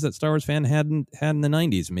conversations that Star Wars fan had in the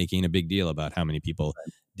 90s, making a big deal about how many people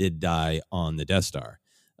did die on the Death Star,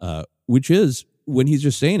 which is, when he's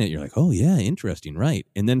just saying it, you're like, oh yeah, interesting, right?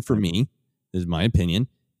 And then for me, this is my opinion,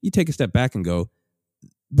 you take a step back and go,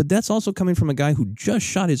 but that's also coming from a guy who just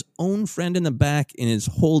shot his own friend in the back and is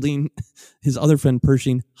holding his other friend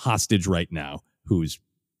Pershing hostage right now, who's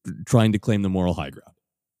trying to claim the moral high ground.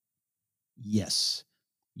 Yes.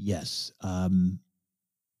 Rattling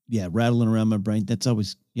around my brain. That's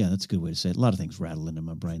always, that's a good way to say it. A lot of things rattling in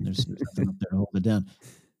my brain. There's nothing up there to hold it down.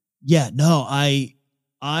 Yeah, no, I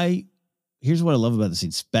here's what I love about the scene,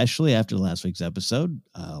 especially after last week's episode.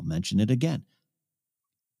 I'll mention it again.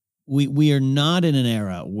 We are not in an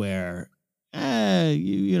era where,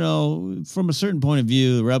 from a certain point of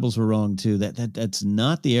view, the rebels were wrong too. That's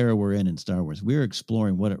not the era we're in Star Wars. We're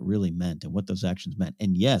exploring what it really meant and what those actions meant.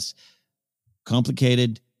 And yes,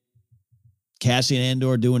 complicated. Cassian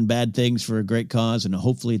Andor doing bad things for a great cause, and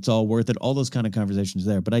hopefully it's all worth it. All those kind of conversations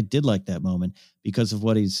there. But I did like that moment because of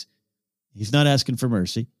what he's not asking for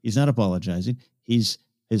mercy. He's not apologizing. His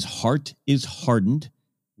heart is hardened,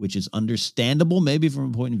 which is understandable maybe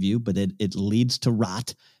from a point of view, but it leads to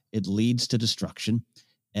rot. It leads to destruction.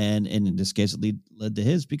 And in this case, it led to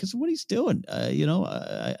his because of what he's doing.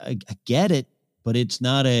 I get it, but it's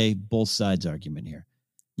not a both sides argument here.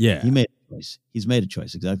 Yeah. He made a choice. He's made a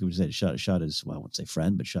choice. Exactly what you said. Shot his, I won't say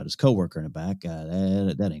friend, but shot his coworker in the back.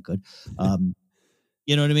 That ain't good.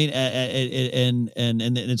 You know what I mean? And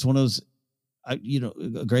it's one of those,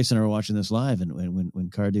 Grace and I were watching this live, and when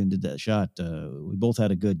Cara Dune did that shot, we both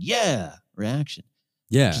had a good reaction.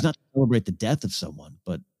 Yeah, she's not to celebrate the death of someone,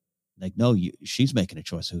 but like, no, she's making a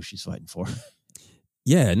choice of who she's fighting for.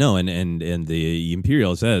 Yeah, no, and the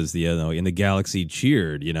Imperial says in the galaxy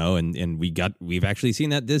cheered, and we've actually seen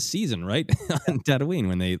that this season, right? On Tatooine,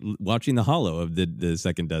 when they watching the holo of the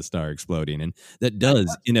second Death Star exploding, and that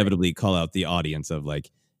does inevitably call out the audience of like,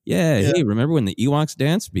 hey, remember when the Ewoks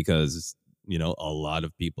danced? Because a lot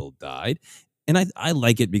of people died, and I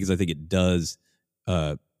like it because I think it does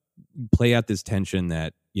play out this tension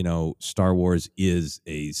that Star Wars is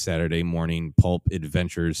a Saturday morning pulp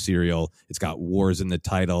adventure serial. It's got wars in the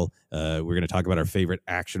title. We're going to talk about our favorite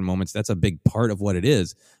action moments. That's a big part of what it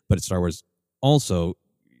is. But Star Wars also,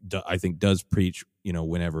 I think, does preach,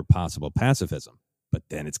 whenever possible, pacifism. But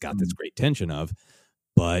then it's got this great tension of,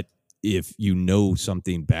 but if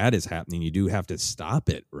something bad is happening, you do have to stop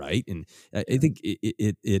it, right? And I think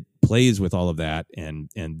it plays with all of that, and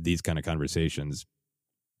these kind of conversations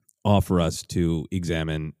offer us to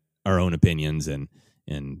examine our own opinions and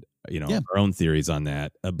our own theories on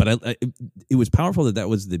that. But it was powerful that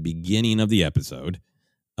was the beginning of the episode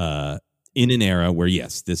in an era where,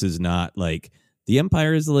 yes, this is not like the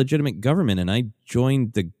Empire is the legitimate government, and I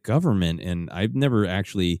joined the government, and I've never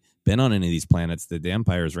actually been on any of these planets that the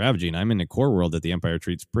Empire is ravaging. I'm in a core world that the Empire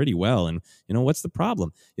treats pretty well, and what's the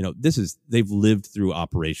problem? They've lived through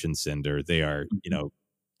Operation Cinder. They are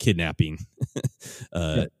kidnapping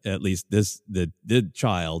at least the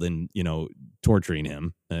child and torturing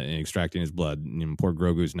him and extracting his blood, and poor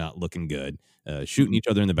Grogu's not looking good, shooting each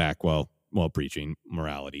other in the back while preaching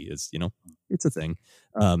morality is it's a thing.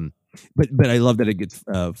 But I love that it gets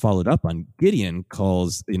followed up on. Gideon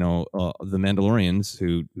calls the Mandalorians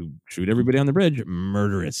who shoot everybody on the bridge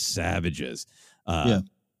murderous savages. But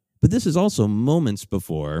this is also moments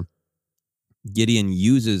before Gideon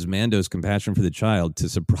uses Mando's compassion for the child to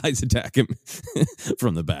surprise attack him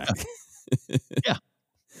from the back. Yeah.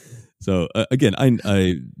 So again,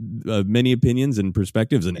 I many opinions and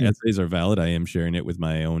perspectives and essays are valid. I am sharing it with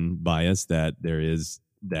my own bias that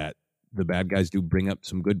the bad guys do bring up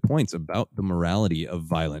some good points about the morality of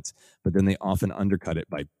violence, but then they often undercut it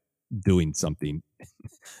by doing something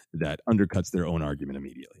that undercuts their own argument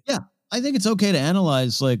immediately. Yeah. I think it's okay to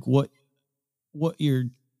analyze like what you're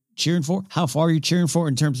cheering for, how far you're cheering for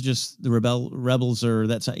in terms of just the rebels or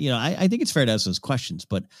that's, I think it's fair to ask those questions,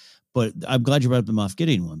 but I'm glad you brought up the Moff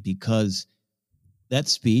Gideon one, because that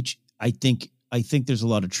speech, I think there's a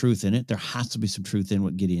lot of truth in it. There has to be some truth in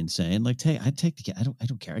what Gideon's saying. Like, hey, I take the kid. I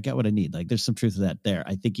don't care. I got what I need. Like, there's some truth of that there.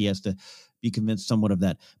 I think he has to be convinced somewhat of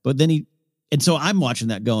that. But then and so I'm watching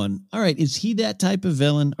that going, all right, is he that type of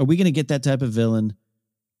villain? Are we going to get that type of villain?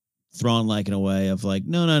 Thrawn like in a way of like,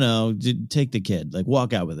 no, take the kid, like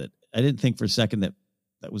walk out with it. I didn't think for a second that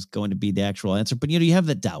was going to be the actual answer, but you have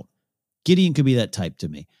that doubt. Gideon could be that type to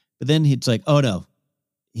me, but then it's like, oh no,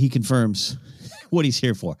 he confirms what he's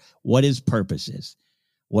here for, what his purpose is,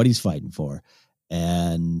 what he's fighting for.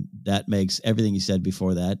 And that makes everything he said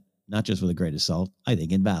before that, not just with a great assault, I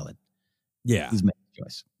think invalid. Yeah. He's made a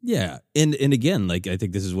choice. Yeah. And again, like, I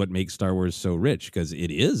think this is what makes Star Wars so rich, because it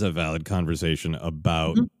is a valid conversation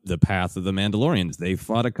about the path of the Mandalorians. They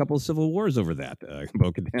fought a couple civil wars over that.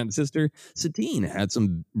 Bo-Katan's sister, Satine, had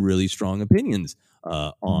some really strong opinions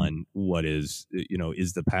on what is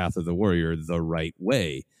the path of the warrior the right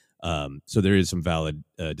way. So there is some valid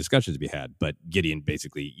discussions to be had, but Gideon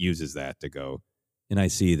basically uses that to go, and I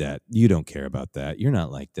see that you don't care about that. You're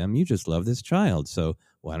not like them. You just love this child. So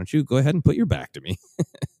why don't you go ahead and put your back to me?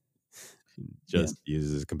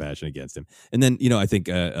 Uses his compassion against him. And then, I think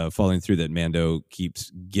following through that, Mando keeps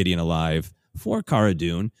Gideon alive for Cara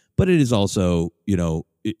Dune, but it is also,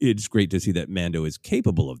 it's great to see that Mando is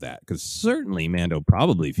capable of that, because certainly Mando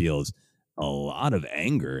probably feels a lot of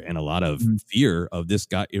anger and a lot of fear of this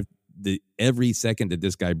guy. If every second that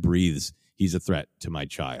this guy breathes, he's a threat to my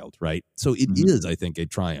child, right? So it is, I think, a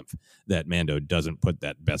triumph that Mando doesn't put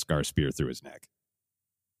that Beskar spear through his neck.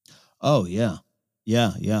 Oh, yeah.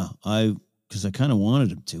 Yeah. Because I kind of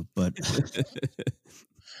wanted him to, but...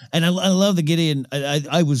 And I love the Gideon.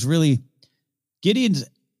 I was really... Gideon's...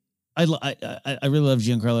 I really love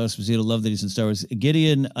Giancarlo Esposito. Love that he's in Star Wars.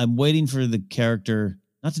 Gideon, I'm waiting for the character,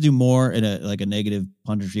 not to do more in a negative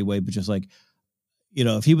punditry way, but just like,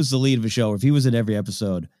 if he was the lead of a show, or if he was in every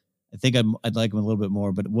episode, I think I'd like him a little bit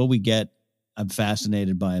more. But what we get, I'm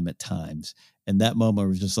fascinated by him at times. And that moment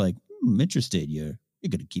was just like, I'm interested. You're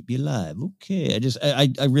going to keep me alive. Okay. I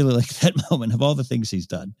really like that moment. Of all the things he's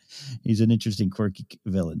done, he's an interesting, quirky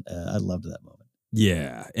villain. I loved that moment.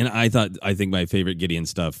 Yeah, and I think my favorite Gideon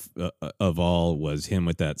stuff of all was him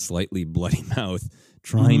with that slightly bloody mouth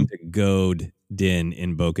trying to goad Din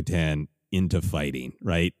in Bo-Katan into fighting,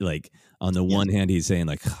 right? Like on the one hand, he's saying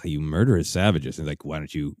like, "You murderous savages," and like, why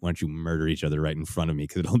don't you murder each other right in front of me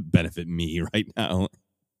because it'll benefit me right now.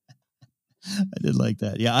 I did like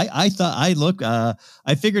that. Yeah, I thought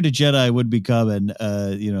I figured a Jedi would be coming.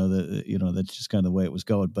 That's just kind of the way it was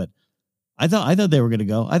going. But I thought they were going to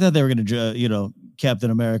go. I thought they were going to, Captain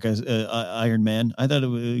America's Iron Man. I thought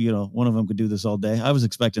one of them could do this all day. I was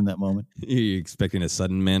expecting that moment. You expecting a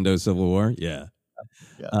sudden Mando Civil War? Yeah.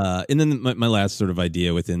 And then my last sort of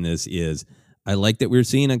idea within this is I like that we're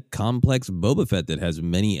seeing a complex Boba Fett that has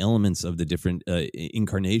many elements of the different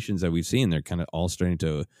incarnations that we've seen. They're kind of all starting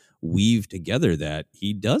to weave together that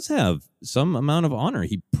he does have some amount of honor.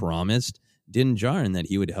 He promised Din Djarin that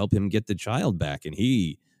he would help him get the child back. And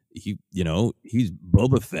he's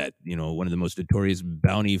Boba Fett, one of the most notorious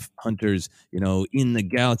bounty hunters, in the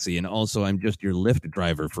galaxy. And also I'm just your Lyft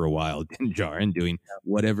driver for a while, Din Djarin, doing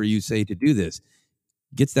whatever you say to do this.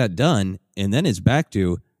 Gets that done. And then it's back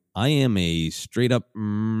to, I am a straight up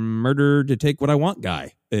murder to take what I want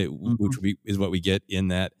guy, which is what we get in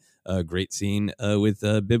that great scene with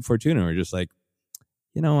Bib Fortuna. We're just like,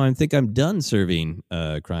 I think I'm done serving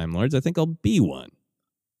crime lords. I think I'll be one.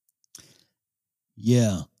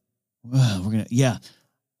 Yeah. Well,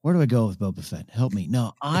 where do I go with Boba Fett? Help me.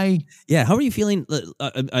 No, how are you feeling?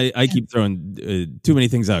 I keep throwing too many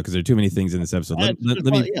things out because there are too many things in this episode. Let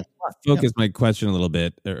me focus my question a little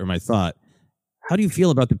bit, or my thought. How do you feel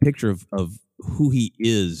about the picture of who he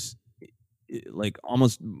is, like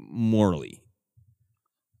almost morally?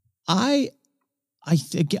 I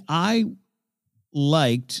think I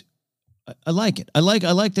like it. I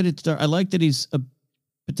like that it's dark. I like that he's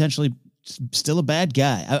potentially still a bad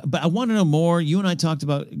guy. But I want to know more. You and I talked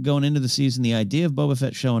about going into the season, the idea of Boba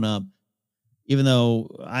Fett showing up, even though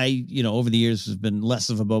I, over the years have been less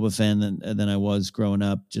of a Boba fan than I was growing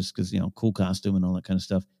up, just because, cool costume and all that kind of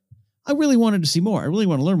stuff. I really wanted to see more. I really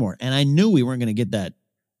want to learn more. And I knew we weren't going to get that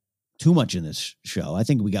too much in this show. I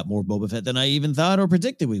think we got more Boba Fett than I even thought or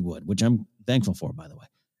predicted we would, which I'm thankful for, by the way.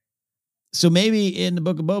 So maybe in the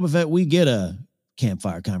Book of Boba Fett, we get a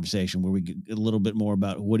campfire conversation where we get a little bit more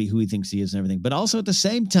about who he thinks he is and everything. But also at the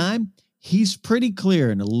same time, he's pretty clear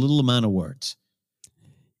in a little amount of words.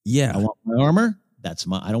 Yeah. I want my armor.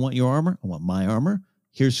 I don't want your armor. I want my armor.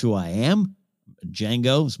 Here's who I am.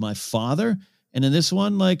 Jango is my father. And in this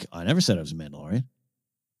one, I never said I was a Mandalorian.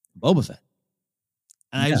 Boba Fett.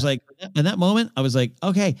 And I was like, in that moment, I was like,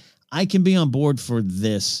 okay, I can be on board for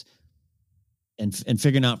this and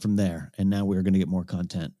figuring out from there. And now we're going to get more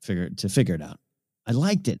content to figure it out. I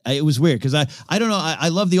liked it. It was weird because I don't know. I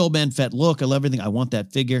love the old man Fett look. I love everything. I want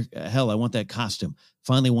that figure. Hell, I want that costume.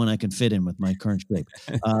 Finally, one I can fit in with my current shape.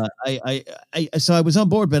 So I was on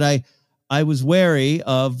board, but I was wary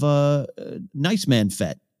of Nice Man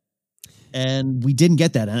Fett. And we didn't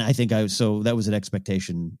get that. And I think so that was an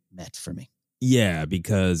expectation met for me. Yeah,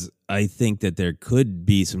 because I think that there could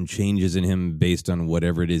be some changes in him based on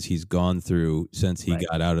whatever it is he's gone through since he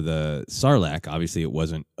got out of the Sarlacc. Obviously, it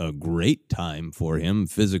wasn't a great time for him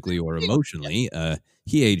physically or emotionally.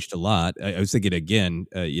 He aged a lot. I was thinking again,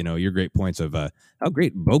 your great points of how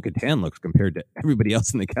great Bo-Katan looks compared to everybody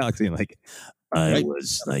else in the galaxy. And I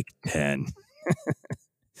was 10.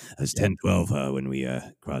 I was 10, 12 when we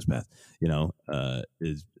crossed paths,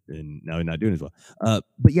 and now he's not doing as well.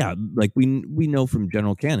 But yeah, we know from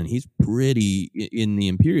general canon, he's pretty, in the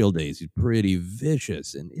Imperial days, he's pretty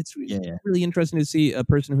vicious. And it's really interesting to see a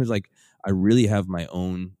person who's like, I really have my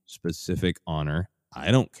own specific honor. I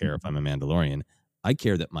don't care if I'm a Mandalorian. I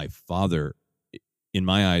care that my father, in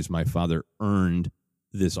my eyes, my father earned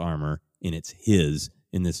this armor and it's his.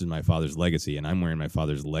 And this is my father's legacy, and I'm wearing my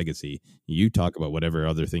father's legacy. You talk about whatever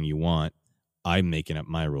other thing you want. I'm making up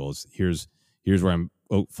my rules. Here's where I'm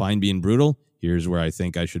fine being brutal. Here's where I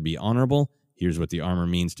think I should be honorable. Here's what the armor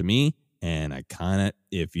means to me. And I kind of,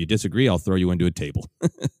 if you disagree, I'll throw you into a table.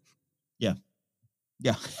 Yeah.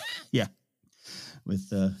 With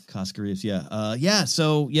Coscarius, yeah.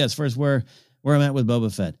 So as far as where I'm at with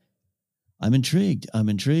Boba Fett, I'm intrigued.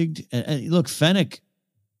 And look, Fennec.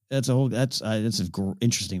 That's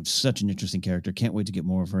interesting. Such an interesting character. Can't wait to get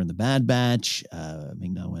more of her in the Bad Batch.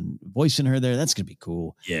 Ming-Na voicing her there. That's gonna be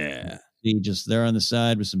cool. Yeah. See, just there on the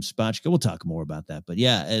side with some spotchka. We'll talk more about that. But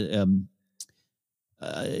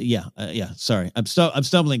sorry, I'm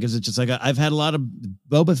stumbling because it's just I've had a lot of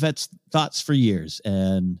Boba Fett's thoughts for years,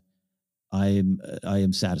 and I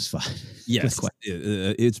am satisfied. Yes,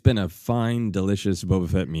 it's been a fine, delicious Boba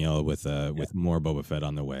Fett meal with more Boba Fett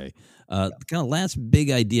on the way. Kind of last big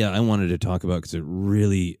idea I wanted to talk about because it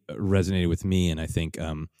really resonated with me, and I think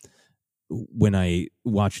when I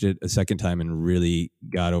watched it a second time and really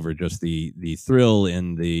got over just the thrill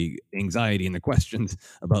and the anxiety and the questions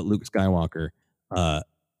about Luke Skywalker, I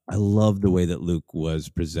love the way that Luke was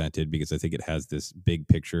presented because I think it has this big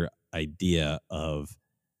picture idea of.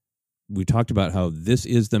 We talked about how this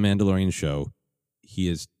is the Mandalorian show. He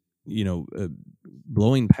is,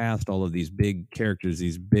 blowing past all of these big characters,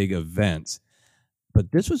 these big events.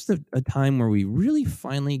 But this was a time where we really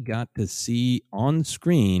finally got to see on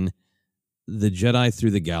screen the Jedi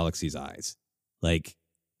through the galaxy's eyes. Like,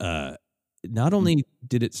 not only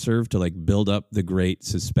did it serve to like build up the great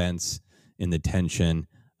suspense and the tension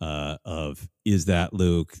of is that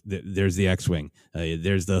Luke? There's the X-wing.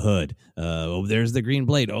 There's the hood. Oh, there's the green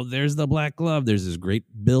blade. Oh, there's the black glove. There's this great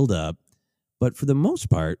build-up. But for the most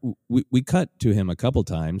part, we cut to him a couple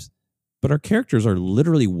times, but our characters are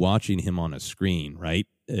literally watching him on a screen, right?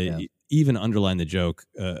 Even underline the joke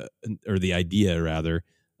or the idea, rather,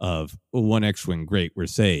 of one X-wing, great, we're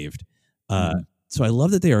saved. So I love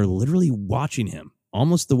that they are literally watching him,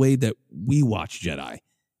 almost the way that we watch Jedi.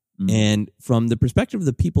 And from the perspective of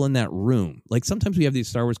the people in that room, like sometimes we have these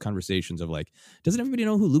Star Wars conversations of like, doesn't everybody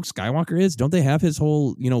know who Luke Skywalker is? Don't they have his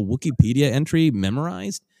whole, Wikipedia entry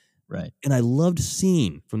memorized? Right. And I loved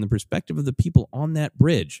seeing from the perspective of the people on that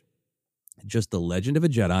bridge, just the legend of a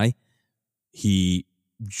Jedi. He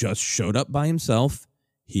just showed up by himself.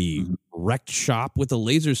 He wrecked shop with a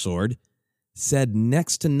laser sword, said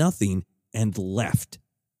next to nothing, and left.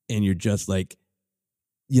 And you're just like,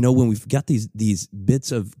 when we've got these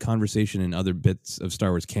bits of conversation and other bits of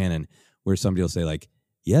Star Wars canon where somebody will say like,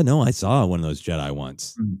 yeah, no, I saw one of those Jedi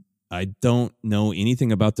once. I don't know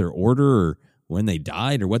anything about their order or when they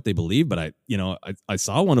died or what they believe, but I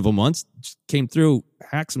saw one of them once, just came through,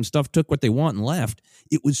 hacked some stuff, took what they want and left.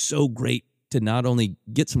 It was so great to not only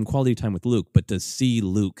get some quality time with Luke, but to see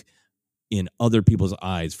Luke in other people's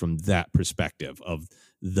eyes from that perspective of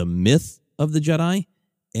the myth of the Jedi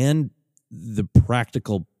and the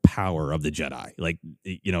practical power of the Jedi. Like,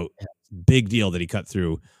 big deal that he cut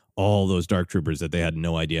through all those dark troopers that they had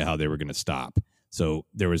no idea how they were going to stop. So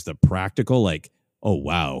there was the practical, like, oh,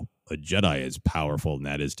 wow, a Jedi is powerful and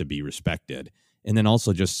that is to be respected. And then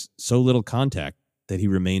also just so little contact that he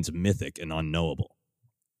remains mythic and unknowable.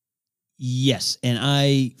 Yes. And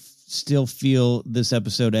I still feel this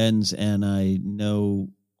episode ends and I know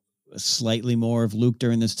slightly more of Luke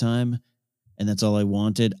during this time. And that's all I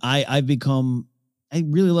wanted. I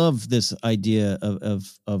really love this idea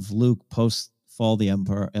of Luke post fall the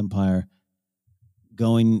Empire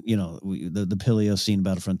going, the Pilio scene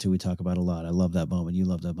Battlefront 2 we talk about a lot. I love that moment. You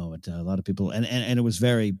love that moment. A lot of people, and it was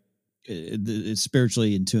very it's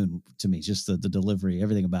spiritually in tune to me. Just the delivery,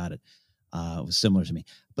 everything about it was similar to me.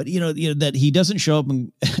 But that he doesn't show up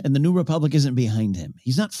and the New Republic isn't behind him.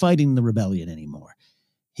 He's not fighting the rebellion anymore.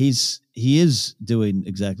 He is doing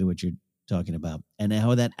exactly what you're talking about, and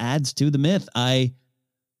how that adds to the myth.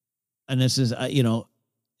 This is Heir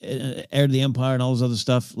to the Empire and all this other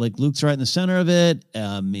stuff. Like Luke's right in the center of it.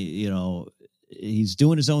 He's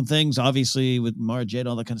doing his own things, obviously with Mara Jade,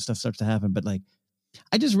 all that kind of stuff starts to happen. But like,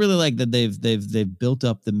 I just really like that they've built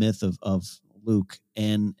up the myth of Luke,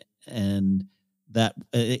 and that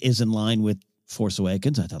is in line with Force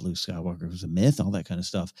Awakens. I thought Luke Skywalker was a myth, all that kind of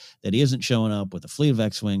stuff. That he isn't showing up with a fleet of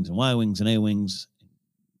X-wings and Y-wings and A-wings.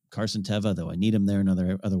 Carson Teva, though I need him there in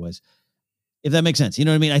other ways. If that makes sense, you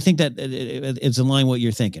know what I mean? I think that it's in line with what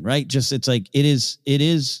you're thinking, right? Just it's like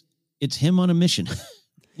it's him on a mission,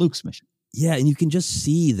 Luke's mission. Yeah, and you can just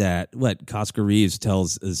see that what Coscar Reeves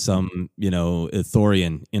tells some,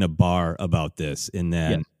 Ithorian in a bar about this, and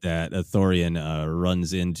then that Ithorian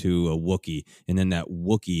runs into a Wookiee, and then that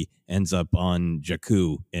Wookiee ends up on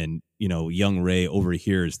Jakku, and young Rey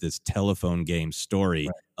overhears this telephone game story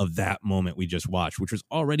of that moment we just watched, which was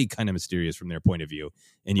already kind of mysterious from their point of view,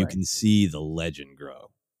 and you can see the legend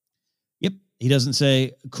grow. Yep. He doesn't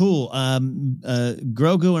say, cool,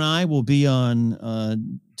 Grogu and I will be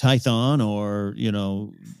on Tython or,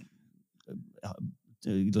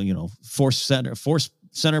 Force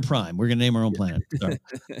Center Prime. We're going to name our own planet.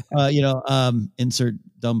 Insert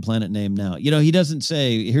dumb planet name now. He doesn't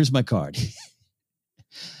say, here's my card.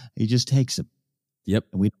 He just takes it. Yep.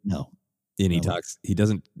 And we don't know. And he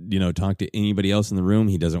doesn't, talk to anybody else in the room.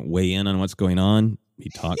 He doesn't weigh in on what's going on. He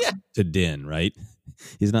talks to Din, right?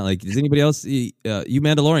 He's not like, does anybody else, you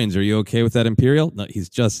Mandalorians, are you okay with that Imperial? No, he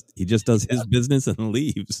just does his business and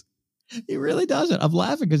leaves. He really doesn't. I'm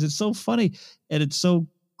laughing because it's so funny and it's so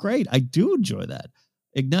great. I do enjoy that.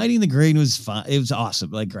 Igniting the grain was fun. It was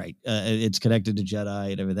awesome. Like, great. It's connected to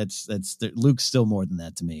Jedi and everything. Luke's still more than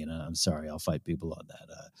that to me. And I'm sorry, I'll fight people on that.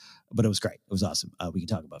 But it was great. It was awesome. We can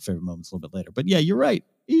talk about favorite moments a little bit later. But yeah, you're right.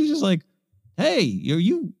 He's just like, hey, are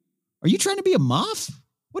you trying to be a Moff?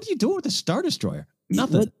 What are you doing with the Star Destroyer?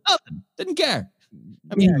 Nothing. Didn't care.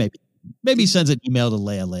 I mean, maybe he sends an email to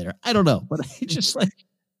Leia later. I don't know. But I just like,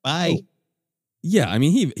 bye. Oh. Yeah, I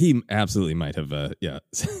mean, he absolutely might have,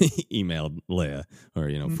 emailed Leia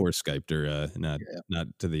or Force Skyped her, not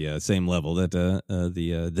to the same level that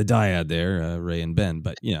the dyad there, Rey and Ben,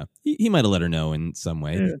 but he might have let her know in some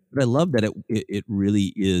way. Yeah. But I love that it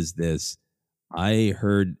really is this. I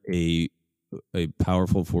heard a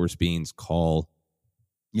powerful Force beings call,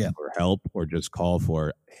 for help or just call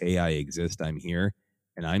for, hey, I exist, I'm here,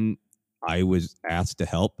 and I was asked to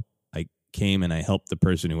help. I came and I helped the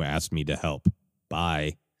person who asked me to help.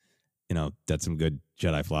 Bye. That's some good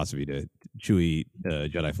Jedi philosophy Chewie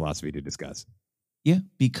Jedi philosophy to discuss. Yeah,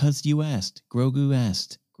 because you asked. Grogu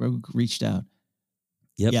asked. Grogu reached out.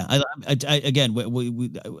 Yep. Yeah. I again, we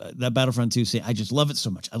that Battlefront 2 scene, I just love it so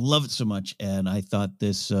much. I love it so much, and I thought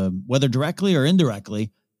this, whether directly or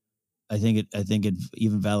indirectly, I think it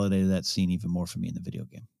even validated that scene even more for me in the video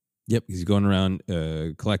game. Yep, he's going around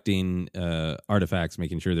collecting artifacts,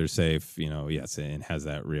 making sure they're safe. Yes, and has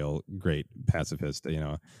that real great pacifist.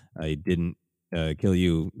 I didn't kill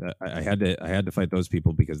you. I had to fight those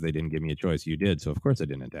people because they didn't give me a choice. You did, so of course I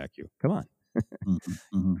didn't attack you. Come on,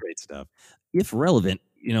 Great stuff. If relevant,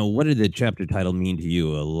 what did the chapter title mean to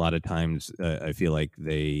you? A lot of times, I feel like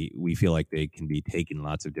we feel like they can be taken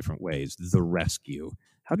lots of different ways. The Rescue.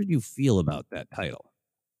 How did you feel about that title?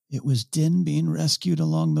 It was Din being rescued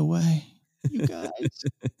along the way. You guys.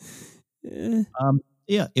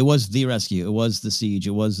 Yeah, it was the rescue. It was the siege.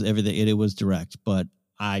 It was everything. It was direct. But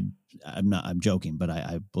I'm joking, but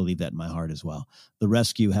I believe that in my heart as well. The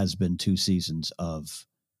rescue has been 2 seasons of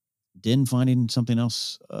Din finding something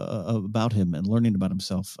else about him and learning about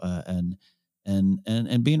himself and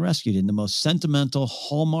being rescued in the most sentimental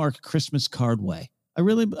Hallmark Christmas card way. I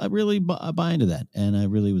really buy into that, and I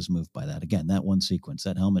really was moved by that. Again, that one sequence,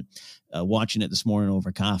 that helmet, watching it this morning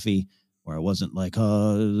over coffee, where I wasn't like,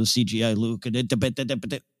 oh, the CGI Luke,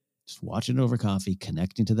 just watching it over coffee,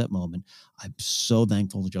 connecting to that moment. I'm so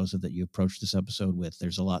thankful, Joseph, that you approached this episode with,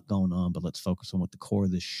 there's a lot going on, but let's focus on what the core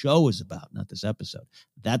of this show is about, not this episode.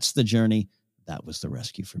 That's the journey. That was the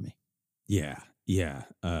rescue for me. Yeah.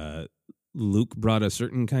 Luke brought a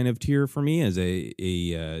certain kind of tear for me as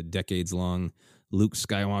a decades-long Luke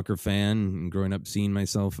Skywalker fan, growing up seeing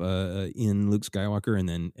myself in Luke Skywalker, and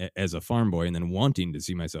then as a farm boy, and then wanting to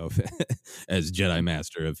see myself as Jedi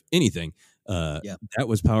Master of anything. That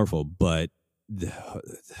was powerful, but the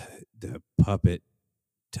puppet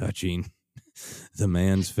touching the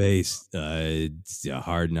man's face, it's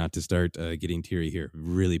hard not to start getting teary here.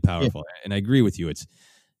 Really powerful, and I agree with you. It's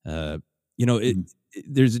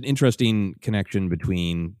there's an interesting connection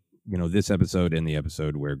between this episode and the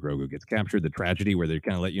episode where Grogu gets captured, the tragedy where they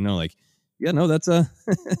kind of let you know, like, that's a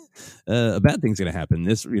bad thing's going to happen.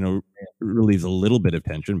 This, relieves a little bit of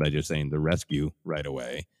tension by just saying the rescue right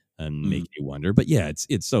away and make you wonder. But yeah,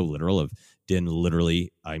 it's so literal of Din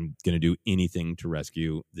literally, I'm going to do anything to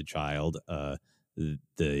rescue the child.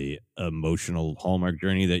 The emotional Hallmark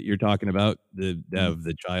journey that you're talking about, of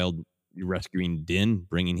the child rescuing Din,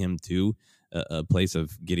 bringing him to a place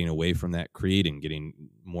of getting away from that creed and getting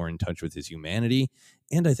more in touch with his humanity.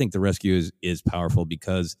 And I think the rescue is powerful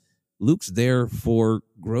because Luke's there for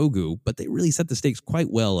Grogu, but they really set the stakes quite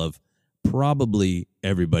well of probably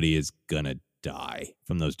everybody is going to die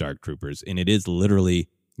from those dark troopers. And it is literally,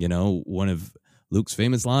 one of Luke's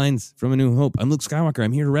famous lines from A New Hope. I'm Luke Skywalker.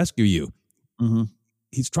 I'm here to rescue you. Mm-hmm.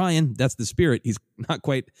 He's trying. That's the spirit. He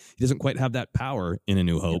doesn't quite have that power in A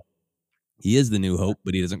New Hope. He is the New Hope,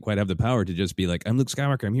 but he doesn't quite have the power to just be like, I'm Luke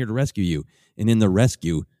Skywalker, I'm here to rescue you. And in the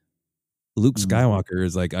rescue, Luke Skywalker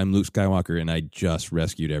is like, I'm Luke Skywalker, and I just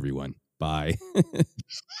rescued everyone. Bye.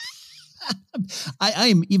 I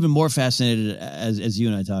am even more fascinated as you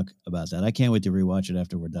and I talk about that. I can't wait to rewatch it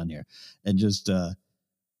after we're done here. And just,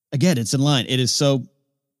 again, it's in line. It is so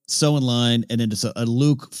in line, and it is a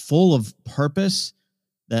Luke full of purpose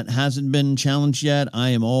that hasn't been challenged yet.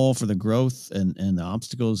 I am all for the growth and the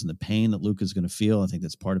obstacles and the pain that Luke is going to feel. I think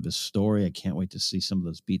that's part of his story. I can't wait to see some of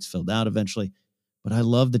those beats filled out eventually. But I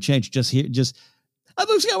love the change. I'm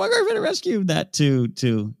Luke Skywalker, I'm going to rescue that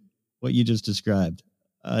to what you just described.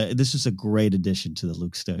 This is a great addition to the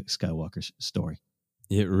Luke Skywalker story.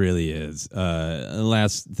 It really is.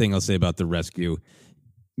 Last thing I'll say about the rescue.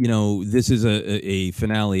 this is a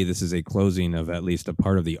finale. This is a closing of at least a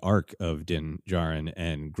part of the arc of Din Djarin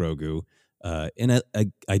and Grogu. And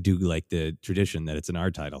I do like the tradition that it's an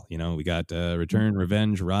R title. We got Return,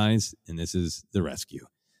 Revenge, Rise, and this is The Rescue.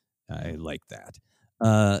 I like that.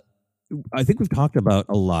 I think we've talked about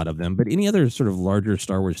a lot of them, but any other sort of larger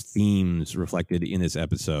Star Wars themes reflected in this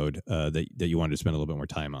episode that you wanted to spend a little bit more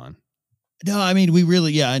time on? No, I mean, we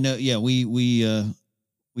really, I know. Yeah, we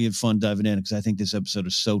had fun diving in because I think this episode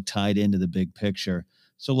is so tied into the big picture.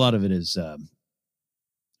 So a lot of it is, a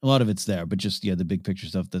lot of it's there, but just, the big picture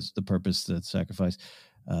stuff, that's the purpose, the sacrifice,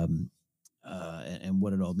 and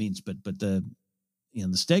what it all means. But the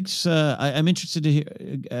stakes, I'm interested to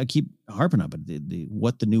hear, keep harping up it.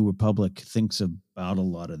 What the New Republic thinks about a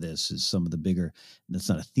lot of this is some of the bigger, that's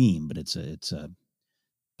not a theme, but it's a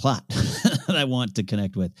plot that I want to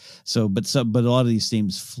connect with. But a lot of these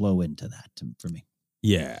themes flow into that for me.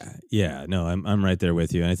 Yeah. No, I'm right there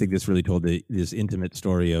with you. And I think this really told this intimate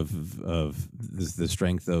story of the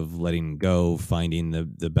strength of letting go, finding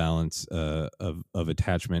the balance of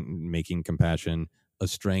attachment, and making compassion a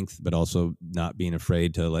strength, but also not being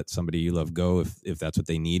afraid to let somebody you love go if that's what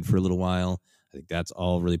they need for a little while. I think that's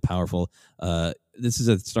all really powerful. This is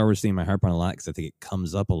a Star Wars theme I harp on a lot because I think it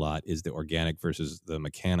comes up a lot, is the organic versus the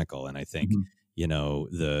mechanical. And I think,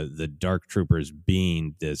 the Dark Troopers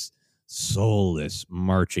being this soulless,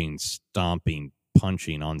 marching, stomping,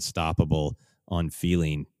 punching, unstoppable,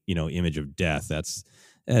 unfeeling, image of death.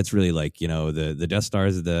 That's really like, the Death Star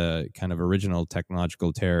is the kind of original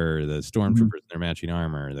technological terror, the stormtroopers in their matching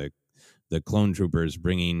armor, the clone troopers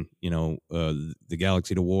bringing, the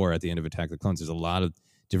galaxy to war at the end of Attack of the Clones. There's a lot of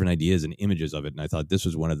different ideas and images of it. And I thought this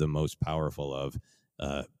was one of the most powerful of,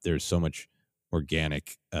 there's so much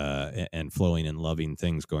organic and flowing and loving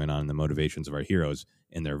things going on in the motivations of our heroes,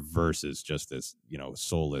 and their versus just this,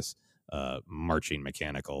 soulless, marching,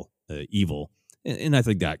 mechanical evil. And I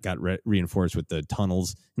think that got reinforced with the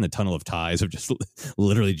tunnels and the tunnel of ties of just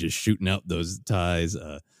literally just shooting out those ties.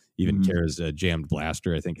 Even Kara's jammed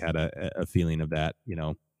blaster, I think, had a feeling of that,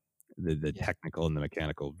 the technical and the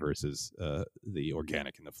mechanical versus the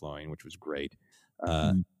organic and the flowing, which was great.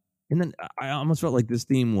 And then I almost felt like this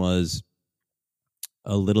theme was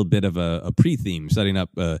a little bit of a pre-theme, setting up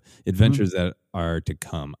adventures that are to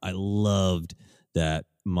come. I loved that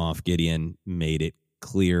Moff Gideon made it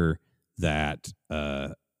clear that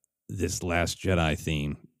this Last Jedi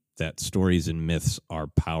theme, that stories and myths are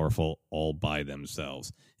powerful all by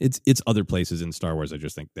themselves. It's other places in Star Wars, I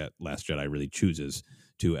just think that Last Jedi really chooses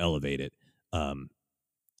to elevate it. But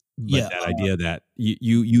that idea that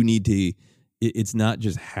you need to, it's not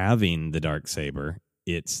just having the Darksaber,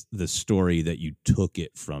 it's the story that you took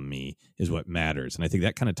it from me is what matters. And I think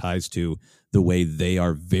that kind of ties to the way they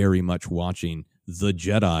are very much watching the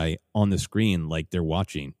Jedi on the screen like they're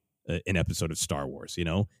watching an episode of Star Wars.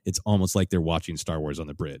 It's almost like they're watching Star Wars on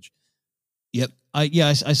the bridge. Yep.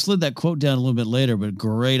 I slid that quote down a little bit later, but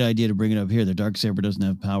great idea to bring it up here. The Darksaber doesn't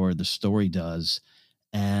have power. The story does.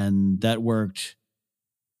 And that worked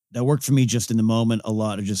for me just in the moment. A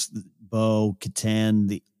lot of just Bo, Katan,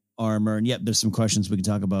 the armor. And there's some questions we can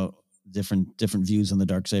talk about, different views on the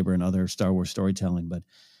Darksaber and other Star Wars storytelling. But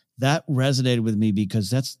that resonated with me because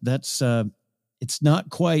that's it's not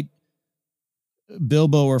quite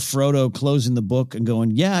Bilbo or Frodo closing the book and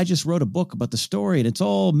going, I just wrote a book about the story and it's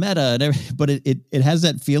all meta and everything, but it has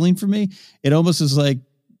that feeling for me. It almost is like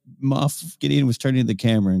Moff Gideon was turning to the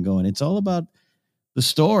camera and going, it's all about the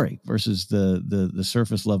story versus the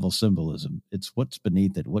surface level symbolism. It's what's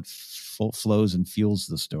beneath it, what flows and fuels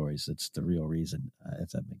the stories. That's the real reason, if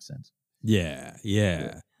that makes sense. Yeah.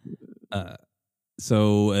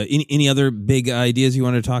 So any other big ideas you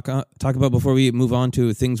want to talk about before we move on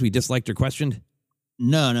to things we disliked or questioned?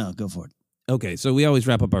 No, go for it. Okay, so we always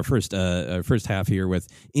wrap up our first half here with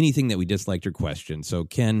anything that we disliked or questioned. So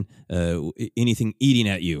Ken, anything eating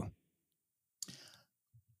at you?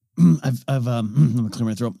 I've let me clear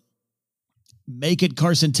my throat. Make it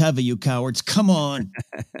Carson Teva, you cowards! Come on.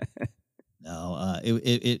 No,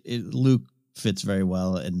 Luke fits very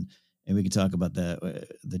well, and we can talk about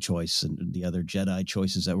the choice and the other Jedi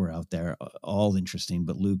choices that were out there. All interesting,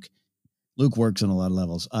 but Luke works on a lot of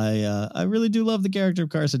levels. I really do love the character of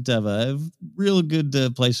Carson Teva. I have real good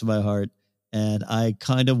place in my heart. And I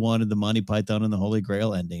kind of wanted the Monty Python and the Holy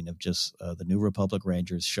Grail ending of just the New Republic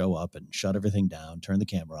Rangers show up and shut everything down, turn the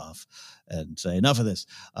camera off, and say, enough of this.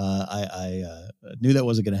 I knew that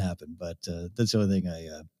wasn't going to happen, but that's the only thing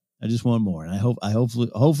I just want more. And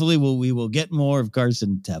hopefully we will get more of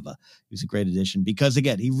Carson Teva. He's a great addition because,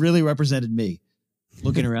 again, he really represented me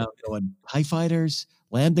looking around going, TIE fighters,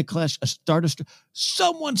 Lambda Clash, a Star Destroyer.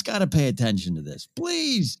 Someone's got to pay attention to this.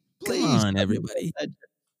 Please. Come on, everybody.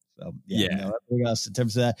 So, everything else in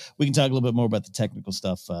terms of that, we can talk a little bit more about the technical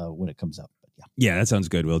stuff when it comes up. But yeah, that sounds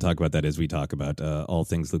good. We'll talk about that as we talk about all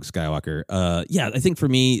things Luke Skywalker. I think for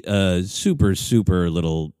me, super, super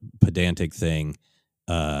little pedantic thing.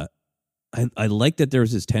 I like that there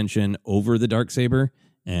was this tension over the Darksaber,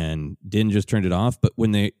 and Din just turned it off. But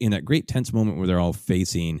when they, in that great tense moment where they're all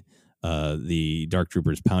facing the Dark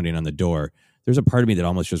Troopers pounding on the door, there's a part of me that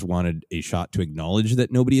almost just wanted a shot to acknowledge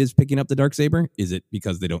that nobody is picking up the Darksaber. Is it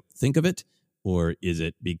because they don't think of it? Or is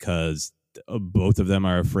it because both of them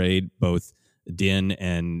are afraid, both Din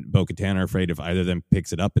and Bo-Katan are afraid if either of them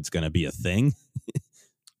picks it up, it's going to be a thing?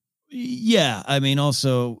 Yeah, I mean,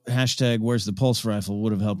 also, hashtag where's the pulse rifle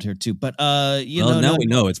would have helped here too. But, we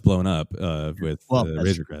know it's blown up with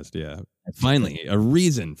Razor Crest. Yeah. Finally, a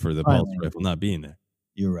reason for the pulse rifle not being there.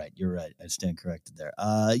 You're right. I stand corrected there.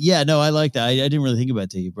 I like that. I didn't really think about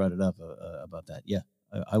it till you brought it up about that. Yeah,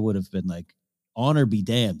 I would have been like, honor be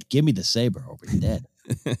damned. Give me the saber or we're dead.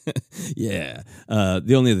 Yeah.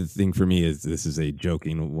 The only other thing for me is this is a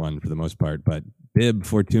joking one for the most part, but Bib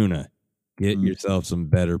Fortuna, get yourself some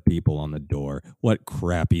better people on the door. What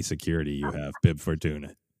crappy security you have, Bib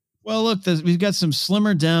Fortuna. Well, look, we've got some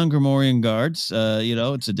slimmer down Gamorrean guards.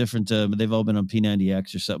 It's a different, they've all been on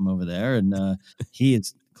P90X or something over there. And he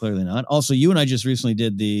is clearly not. Also, you and I just recently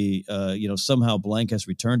did the, somehow Blank has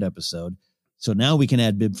returned episode. So now we can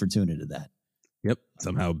add Bib Fortuna to that. Yep.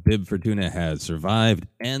 Somehow Bib Fortuna has survived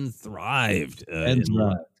and thrived.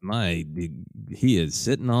 He is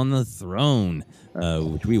sitting on the throne,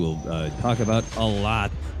 which we will talk about a lot.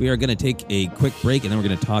 We are going to take a quick break, and then we're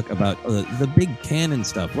going to talk about the big canon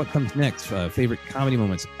stuff. What comes next? Favorite comedy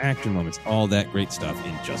moments, action moments, all that great stuff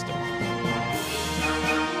in just a moment.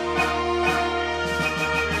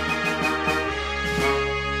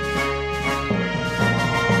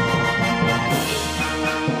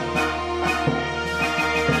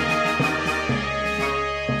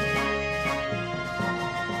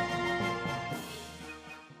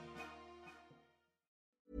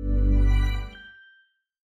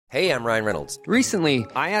 Hey, I'm Ryan Reynolds. Recently,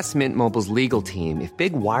 I asked Mint Mobile's legal team if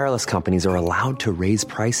big wireless companies are allowed to raise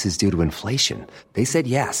prices due to inflation. They said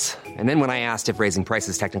yes. And then when I asked if raising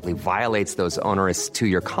prices technically violates those onerous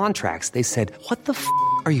 2-year contracts, they said, "What the f***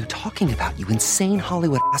 are you talking about, you insane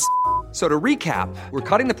Hollywood ass?" So to recap, we're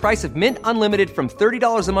cutting the price of Mint Unlimited from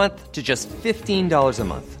 $30 a month to just $15 a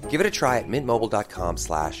month. Give it a try at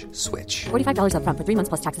mintmobile.com/switch. $45 up front for 3 months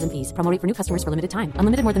plus taxes and fees. Promo rate for new customers for limited time.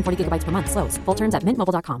 Unlimited more than 40 gigabytes per month. Slows full terms at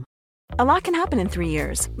mintmobile.com. A lot can happen in 3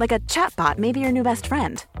 years, like a chatbot may be your new best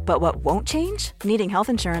friend. But what won't change? Needing health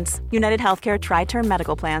insurance. United Healthcare Tri-Term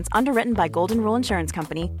Medical Plans, underwritten by Golden Rule Insurance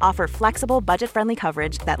Company, offer flexible, budget-friendly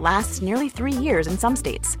coverage that lasts nearly 3 years in some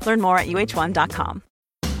states. Learn more at uh1.com.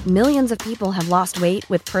 Millions of people have lost weight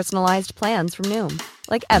with personalized plans from Noom.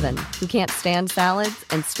 Like Evan, who can't stand salads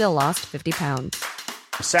and still lost 50 pounds.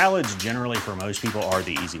 Salads generally for most people are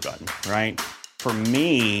the easy button, right? For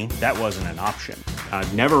me, that wasn't an option. I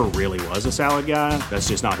never really was a salad guy. That's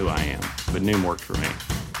just not who I am. But Noom worked for me.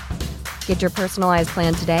 Get your personalized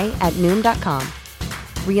plan today at Noom.com.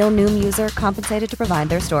 Real Noom user compensated to provide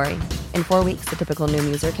their story. In 4 weeks, the typical Noom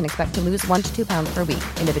user can expect to lose 1 to 2 pounds per week.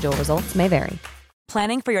 Individual results may vary.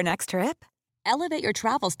 Planning for your next trip? Elevate your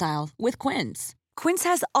travel style with Quince. Quince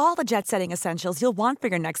has all the jet-setting essentials you'll want for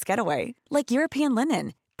your next getaway, like European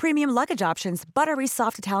linen, premium luggage options, buttery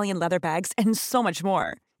soft Italian leather bags, and so much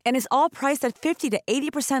more. And is all priced at 50 to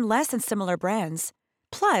 80% less than similar brands.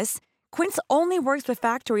 Plus, Quince only works with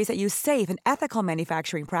factories that use safe and ethical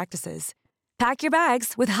manufacturing practices. Pack your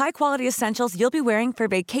bags with high-quality essentials you'll be wearing for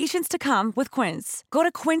vacations to come with Quince. Go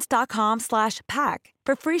to quince.com/pack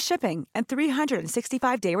for free shipping and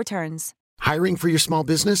 365-day returns. Hiring for your small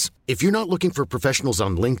business? If you're not looking for professionals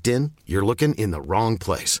on LinkedIn, you're looking in the wrong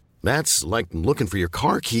place. That's like looking for your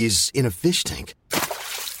car keys in a fish tank.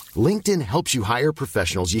 LinkedIn helps you hire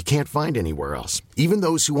professionals you can't find anywhere else, even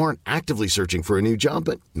those who aren't actively searching for a new job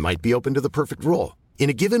but might be open to the perfect role. In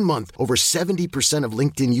a given month, over 70% of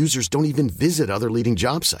LinkedIn users don't even visit other leading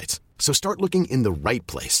job sites. So start looking in the right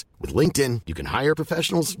place. With LinkedIn, you can hire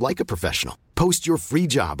professionals like a professional. Post your free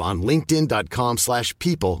job on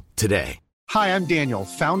linkedin.com/people today. Hi, I'm Daniel,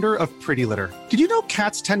 founder of Pretty Litter. Did you know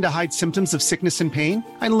cats tend to hide symptoms of sickness and pain?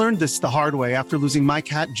 I learned this the hard way after losing my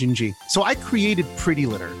cat, Gingy. So I created Pretty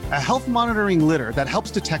Litter, a health monitoring litter that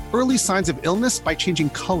helps detect early signs of illness by changing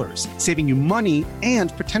colors, saving you money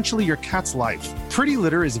and potentially your cat's life. Pretty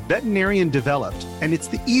Litter is veterinarian developed, and it's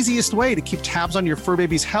the easiest way to keep tabs on your fur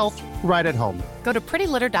baby's health right at home. Go to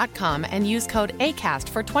prettylitter.com and use code ACAST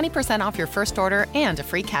for 20% off your first order and a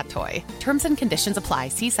free cat toy. Terms and conditions apply.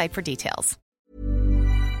 See site for details.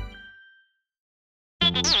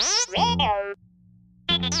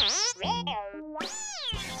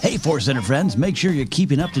 Hey, Force Center friends, make sure you're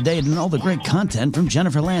keeping up to date on all the great content from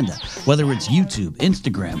Jennifer Landa. Whether it's YouTube,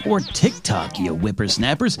 Instagram, or TikTok, you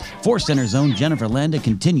whippersnappers, Force Center's own Jennifer Landa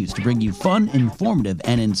continues to bring you fun, informative,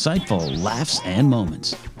 and insightful laughs and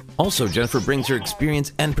moments. Also, Jennifer brings her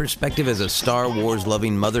experience and perspective as a Star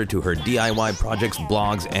Wars-loving mother to her DIY projects,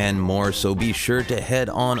 blogs, and more. So be sure to head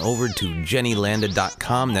on over to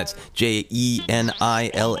JennyLanda.com. That's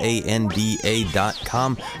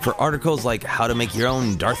JENILANDA.com for articles like how to make your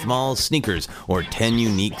own Darth Maul sneakers or 10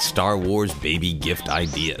 unique Star Wars baby gift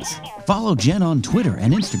ideas. Follow Jen on Twitter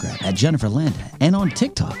and Instagram at Jennifer Landa and on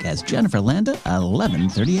TikTok as Jennifer Landa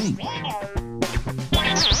 1138.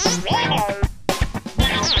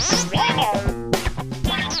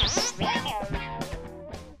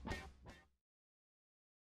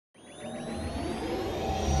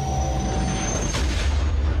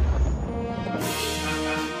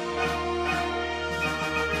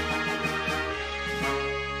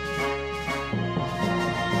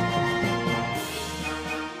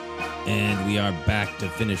 And we are back to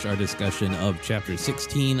finish our discussion of Chapter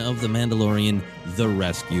 16 of The Mandalorian, The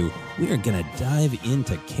Rescue. We are going to dive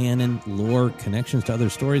into canon, lore, connections to other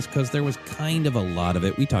stories, because there was kind of a lot of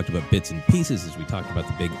it. We talked about bits and pieces as we talked about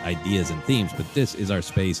the big ideas and themes, but this is our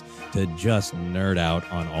space to just nerd out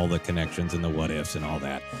on all the connections and the what-ifs and all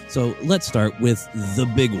that. So let's start with the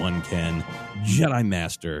big one, Ken. Jedi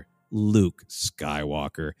Master Luke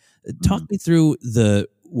Skywalker. Talk me through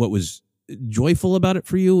what was joyful about it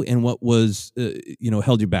for you and what was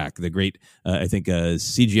held you back, the great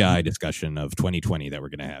CGI discussion of 2020 that we're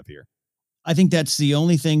going to have here. I think that's the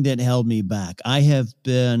only thing that held me back. I have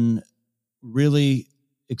been really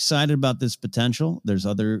excited about this potential. There's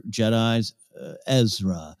other Jedis,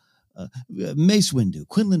 Ezra, Mace Windu,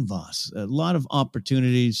 Quinlan Vos, a lot of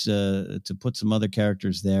opportunities to put some other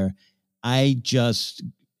characters there.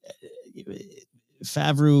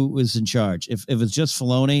 Favreau was in charge. If it was just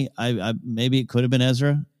Filoni, I maybe it could have been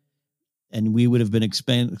Ezra, and we would have been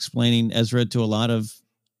explaining Ezra to a lot of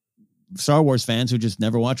Star Wars fans who just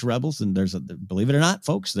never watch Rebels. And believe it or not,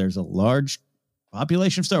 folks, there's a large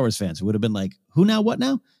population of Star Wars fans who would have been like, who now, what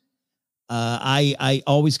now? I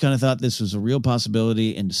always kind of thought this was a real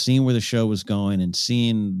possibility, and seeing where the show was going and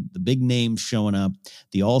seeing the big names showing up,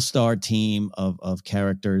 the all-star team of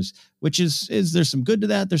characters, which is there's some good to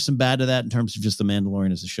that. There's some bad to that in terms of just The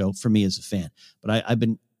Mandalorian as a show for me as a fan, but I've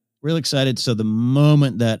been really excited. So the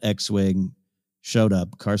moment that X-Wing showed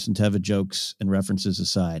up, Carson Teva jokes and references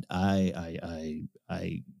aside,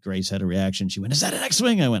 Grace had a reaction. She went, "Is that an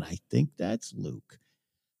X-Wing?" I went, "I think that's Luke."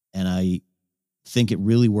 And I think it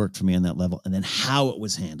really worked for me on that level. And then how it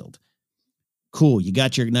was handled. Cool. You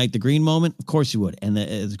got your Ignite the Green moment. Of course you would. And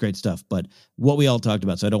it's great stuff. But what we all talked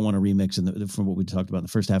about, so I don't want to remix from what we talked about in the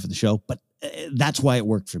first half of the show, but that's why it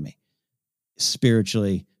worked for me.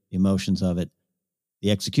 Spiritually, the emotions of it, the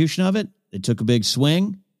execution of it, it took a big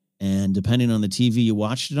swing. And depending on the TV you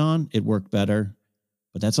watched it on, it worked better.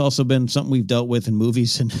 But that's also been something we've dealt with in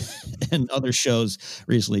movies and other shows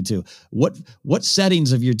recently too. What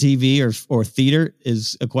settings of your TV or theater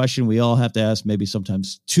is a question we all have to ask, maybe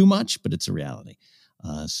sometimes too much, but it's a reality.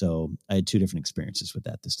 So I had two different experiences with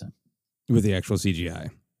that this time. With the actual CGI.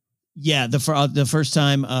 Yeah, the first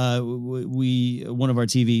time one of our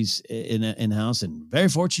TVs in house, and very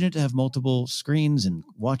fortunate to have multiple screens and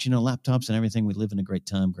watching on laptops and everything. We live in a great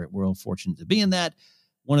time, great world, fortunate to be in that.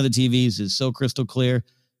 One of the TVs is so crystal clear.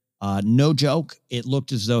 No joke. It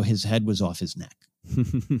looked as though his head was off his neck.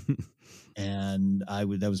 And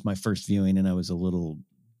that was my first viewing, and I was a little,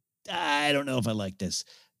 I don't know if I like this.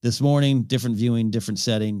 This morning, different viewing, different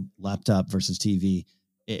setting, laptop versus TV.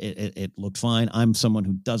 It looked fine. I'm someone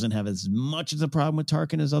who doesn't have as much of a problem with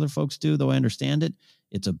Tarkin as other folks do, though I understand it.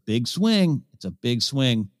 It's a big swing.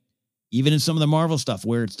 Even in some of the Marvel stuff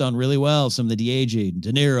where it's done really well, some of the de-aging,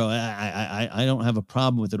 De Niro, I don't have a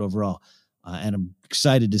problem with it overall. And I'm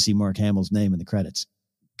excited to see Mark Hamill's name in the credits.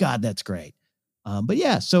 God, that's great. But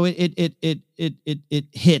yeah, so it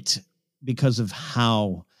hit because of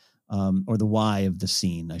how, or the why of the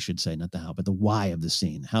scene, I should say, not the how, but the why of the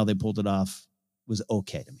scene. How they pulled it off was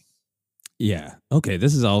okay to me. Yeah. Okay.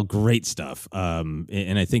 This is all great stuff.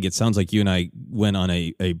 And I think it sounds like you and I went on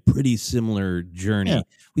a pretty similar journey. Yeah.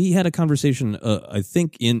 We had a conversation, I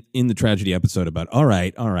think in the tragedy episode about, all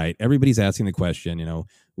right. Everybody's asking the question,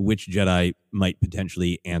 which Jedi might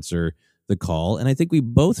potentially answer the call. And I think we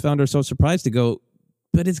both found ourselves surprised to go,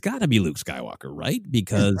 but it's got to be Luke Skywalker, right?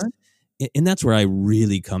 Because, and that's where I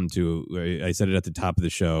really come to, I said it at the top of the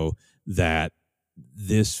show, that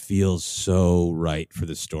this feels so right for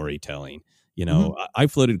the storytelling. You know, I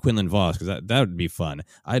floated Quinlan Vos because that would be fun.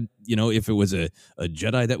 If it was a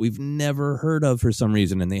Jedi that we've never heard of for some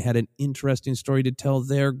reason and they had an interesting story to tell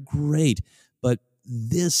there, great. But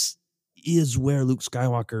this is where Luke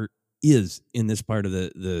Skywalker is in this part of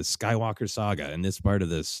the Skywalker saga and this part of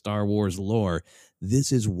the Star Wars lore.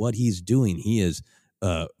 This is what he's doing. He is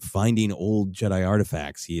finding old Jedi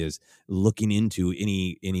artifacts. He is looking into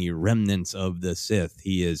any remnants of the Sith.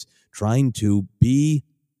 He is trying to be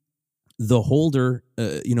the holder,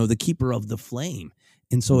 the keeper of the flame.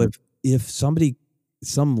 And so if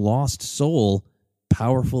some lost soul,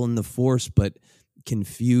 powerful in the Force, but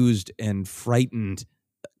confused and frightened,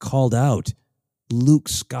 called out, Luke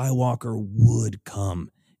Skywalker would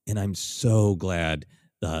come. And I'm so glad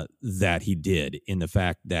that he did, in the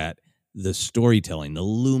fact that the storytelling, the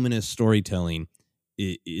luminous storytelling,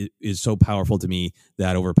 is so powerful to me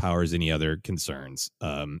that overpowers any other concerns,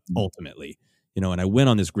 ultimately. And I went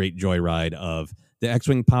on this great joyride of the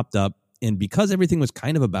X-Wing popped up, and because everything was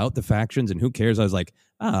kind of about the factions and who cares, I was like,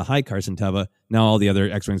 hi, Carson Teva. Now all the other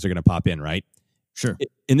X-Wings are going to pop in, right? Sure.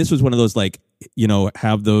 And this was one of those,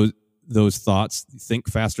 have those thoughts, think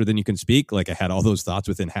faster than you can speak. Like I had all those thoughts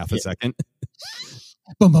within half a second.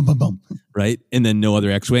 Boom, boom, boom, boom. Right? And then no other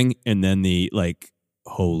X-Wing. And then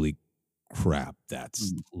holy crap,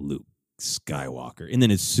 that's Luke Skywalker. And then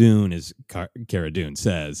as soon as Cara Dune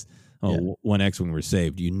says, one X-Wing were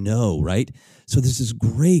saved, right? So there's this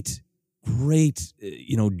great,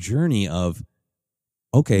 journey of,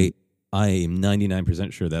 okay, I am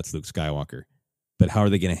 99% sure that's Luke Skywalker, but how are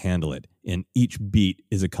they going to handle it? And each beat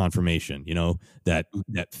is a confirmation, that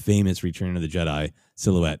famous Return of the Jedi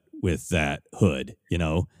silhouette with that hood,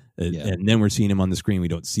 and then we're seeing him on the screen. We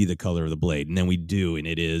don't see the color of the blade, and then we do, and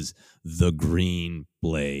it is the green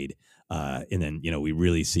blade. And then, we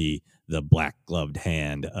really see the black gloved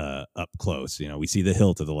hand up close. We see the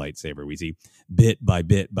hilt of the lightsaber. We see bit by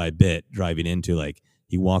bit by bit driving into,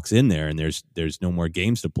 he walks in there and there's no more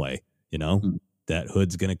games to play. That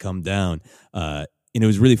hood's going to come down. And it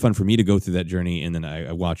was really fun for me to go through that journey. And then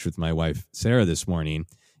I watched with my wife, Sarah, this morning.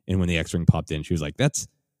 And when the X-Wing popped in, she was like, that's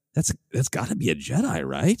got to be a Jedi,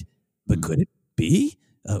 right? But could it be?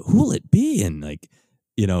 Who will it be? And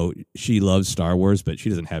she loves Star Wars, but she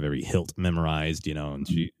doesn't have every hilt memorized, and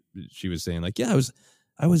she was saying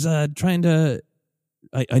I was trying to,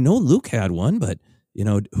 I know Luke had one, but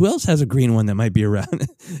who else has a green one that might be around,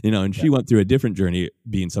 and she went through a different journey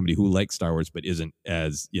being somebody who likes Star Wars, but isn't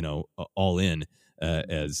as, all in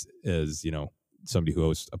as somebody who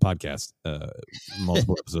hosts a podcast,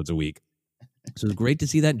 multiple episodes a week. So it's great to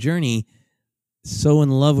see that journey. So in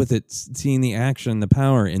love with it, seeing the action, the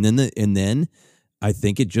power, and then I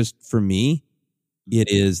think it just, for me, it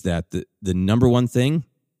is that the number one thing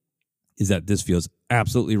is that this feels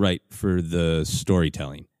absolutely right for the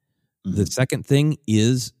storytelling. Mm-hmm. The second thing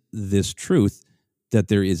is this truth that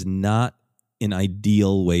there is not an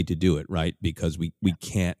ideal way to do it, right? Because we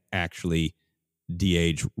can't actually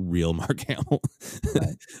de-age real Mark Hamill.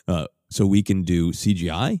 Right. So we can do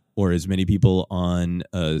CGI, or as many people on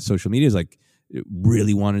social media is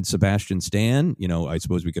really wanted Sebastian Stan. I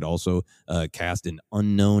suppose we could also cast an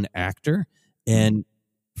unknown actor. And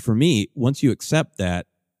for me, once you accept that,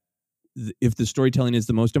 if the storytelling is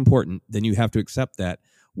the most important, then you have to accept that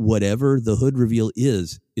whatever the hood reveal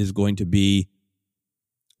is going to be,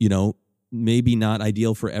 maybe not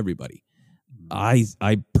ideal for everybody. I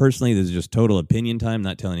personally, this is just total opinion time,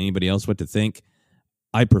 not telling anybody else what to think.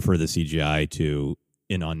 I prefer the CGI to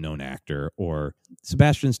an unknown actor. Or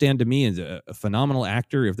Sebastian Stan, to me, is a phenomenal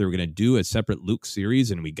actor. If they were going to do a separate Luke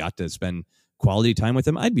series and we got to spend quality time with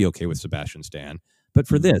him, I'd be okay with Sebastian Stan. But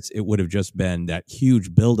for this, it would have just been that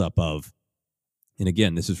huge buildup of, and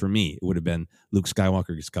again, this is for me, it would have been Luke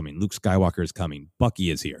Skywalker is coming. Luke Skywalker is coming. Bucky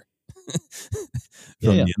is here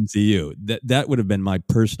from the MCU. That would have been my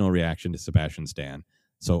personal reaction to Sebastian Stan.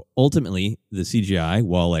 So ultimately, the CGI,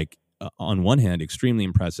 while on one hand, extremely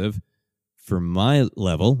impressive for my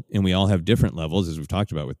level, and we all have different levels, as we've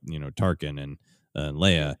talked about with, Tarkin and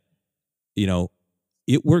Leia,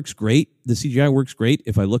 it works great. The CGI works great.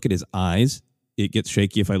 If I look at his eyes, it gets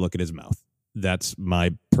shaky if I look at his mouth. That's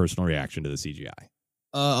my personal reaction to the CGI.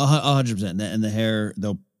 100%. And the hair,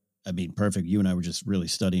 though, I mean, perfect. You and I were just really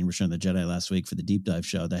studying Return of the Jedi last week for the deep dive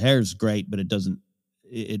show. The hair's great, but it doesn't,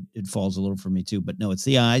 it falls a little for me too. But no, it's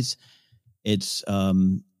the eyes. It's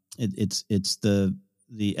the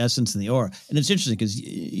essence and the aura. And it's interesting because,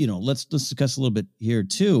 let's discuss a little bit here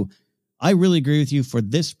too. I really agree with you for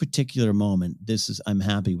this particular moment. I'm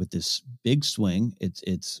happy with this big swing.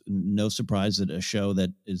 It's no surprise that a show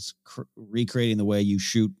that is recreating the way you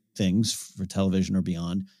shoot things for television or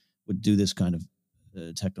beyond would do this kind of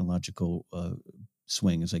technological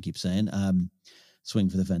swing, as I keep saying, swing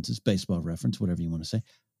for the fences, baseball reference, whatever you want to say.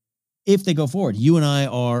 If they go forward, you and I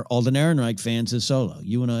are Alden Ehrenreich fans as Solo.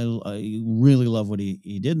 You and I really love what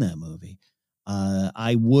he did in that movie.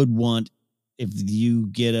 I would want, if you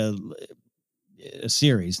get a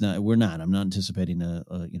series, now we're not. I'm not anticipating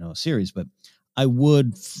a series, but I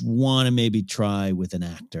would want to maybe try with an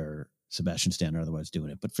actor, Sebastian Stan, or otherwise doing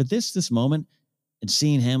it. But for this moment, and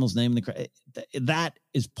seeing Hamill's name in the credit, that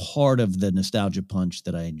is part of the nostalgia punch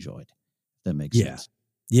that I enjoyed. If that makes sense.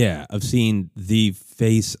 Yeah, of seeing the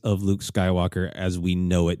face of Luke Skywalker as we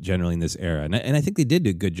know it generally in this era. And I think they did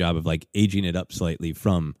a good job of like aging it up slightly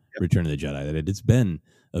from Return of the Jedi, that it's been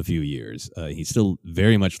a few years. He still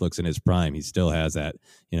very much looks in his prime. He still has that,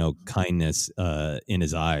 kindness in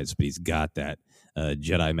his eyes, but he's got that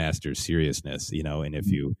Jedi Master seriousness, and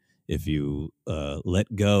if you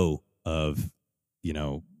let go of,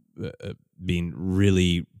 being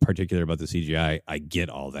really particular about the CGI, I get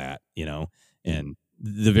all that, and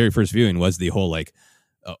the very first viewing was the whole like,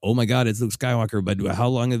 oh my God, it's Luke Skywalker, but how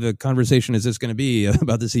long of the conversation is this going to be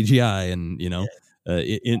about the CGI? And,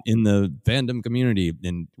 in the fandom community.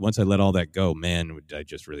 And once I let all that go, man, I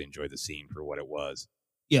just really enjoyed the scene for what it was.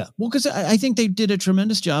 Yeah. Well, because I think they did a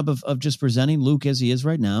tremendous job of just presenting Luke as he is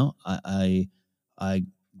right now. I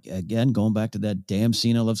again, going back to that damn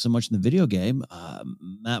scene I love so much in the video game,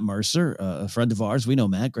 Matt Mercer, a friend of ours, we know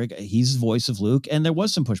Matt, Greg, he's the voice of Luke, and there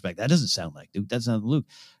was some pushback. That doesn't sound like Luke. That's not Luke.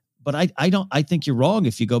 But I think you're wrong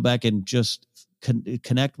if you go back and just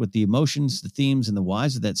connect with the emotions, the themes, and the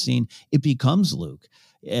whys of that scene. It becomes Luke,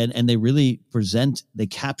 and they really they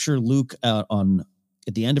capture Luke out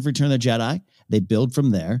at the end of Return of the Jedi. They build from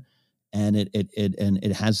there, and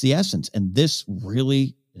it has the essence. And this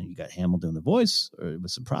really. And you got Hamill doing the voice or with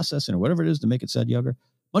some processing or whatever it is to make it sound younger,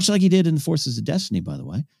 much like he did in Forces of Destiny, by the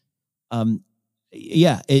way.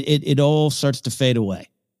 It all starts to fade away.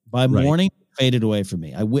 By morning, it faded away from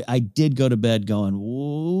me. I did go to bed going,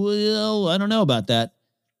 well, I don't know about that.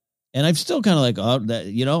 And I'm still kind of like, I'm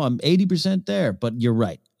 80% there, but you're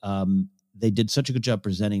right. They did such a good job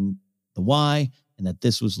presenting the why and that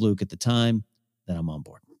this was Luke at the time that I'm on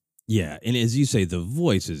board. Yeah. And as you say, the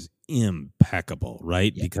voice is impeccable,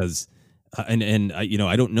 right? Yeah. Because I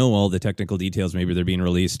don't know all the technical details. Maybe they're being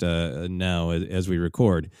released now as we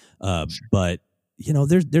record. But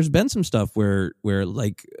there's been some stuff where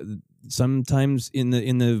like sometimes in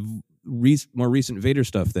the more recent Vader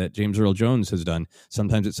stuff that James Earl Jones has done,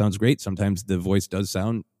 sometimes it sounds great. Sometimes the voice does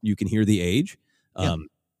sound, you can hear the age.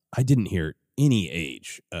 I didn't hear any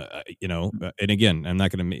age, and again, I'm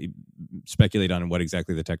not going to speculate on what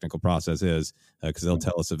exactly the technical process is because they'll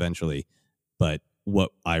tell us eventually. But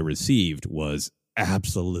what I received was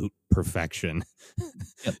absolute perfection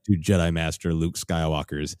to Jedi Master Luke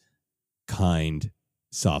Skywalker's kind,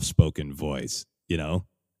 soft-spoken voice.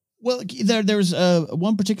 Well, there's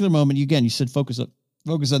one particular moment. You said focus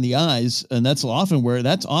on the eyes, and that's often where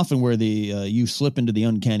the you slip into the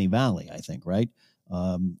uncanny valley. I think, right?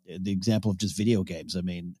 The example of just video games. I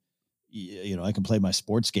mean, I can play my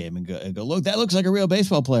sports game and go, look, that looks like a real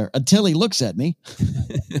baseball player until he looks at me.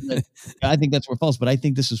 I think that's where it falls, but I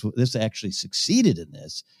think this actually succeeded in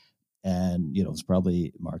this. And, it's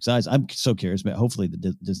probably Mark's eyes. I'm so curious, but hopefully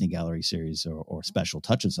the Disney Gallery series or special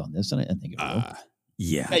touches on this. And I think it will.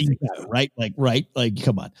 Yeah. You got it, right? Like,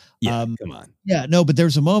 come on. Yeah, come on. Yeah, no, but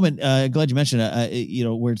there's a moment, glad you mentioned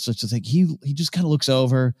it, where it's such a thing. He just kind of looks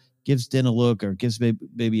over, gives Din a look, or gives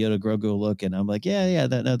Baby Yoda Grogu a look, and I'm like,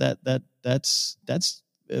 that's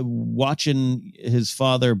watching his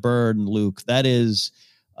father burn Luke. That is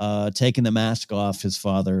taking the mask off his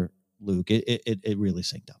father, Luke. It really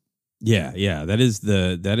synced up. Yeah. That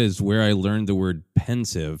is where I learned the word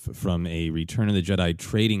pensive from a Return of the Jedi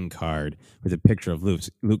trading card with a picture of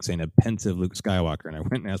Luke saying a pensive Luke Skywalker, and I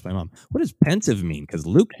went and asked my mom, what does pensive mean? Because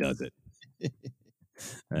Luke does it.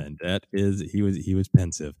 And that is he was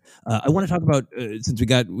pensive. I want to talk about since we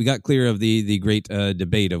got clear of the great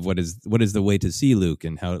debate of what is the way to see Luke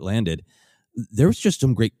and how it landed. There was just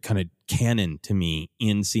some great kind of canon to me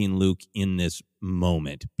in seeing Luke in this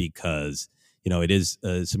moment because it is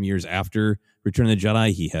some years after Return of the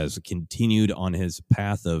Jedi. He has continued on his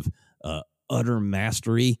path of utter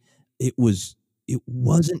mastery. It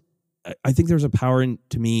wasn't. I think there's a power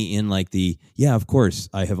to me in like of course,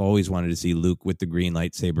 I have always wanted to see Luke with the green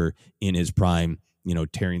lightsaber in his prime,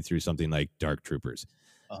 tearing through something like Dark Troopers.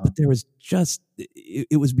 But there was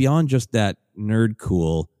it was beyond just that nerd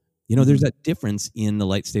cool. there's that difference in the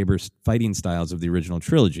lightsaber fighting styles of the original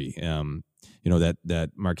trilogy. That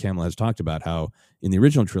Mark Hamill has talked about how in the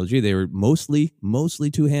original trilogy they were mostly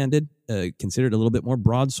two-handed, considered a little bit more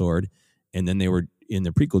broadsword, and then they were in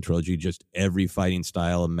the prequel trilogy just every fighting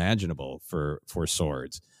style imaginable for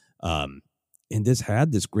swords. And this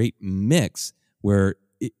had this great mix where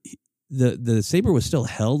the saber was still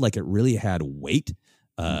held like it really had weight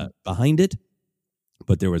behind it,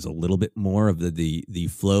 but there was a little bit more of the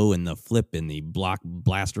flow and the flip and the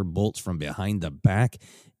blaster bolts from behind the back.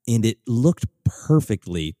 And it looked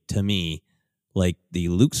perfectly to me like the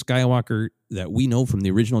Luke Skywalker that we know from the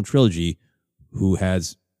original trilogy, who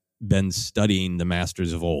has been studying the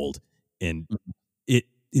masters of old. And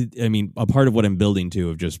a part of what I'm building to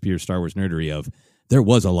of just pure Star Wars nerdery of there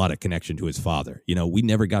was a lot of connection to his father. We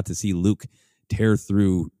never got to see Luke tear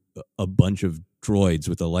through a bunch of droids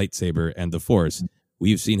with a lightsaber and the Force.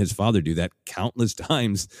 We've seen his father do that countless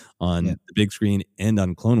times on the big screen and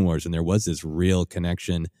on Clone Wars, and there was this real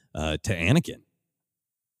connection to Anakin.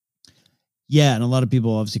 Yeah, and a lot of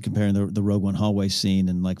people obviously comparing the Rogue One hallway scene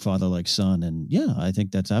and like father, like son, and yeah, I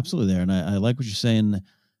think that's absolutely there. And I like what you're saying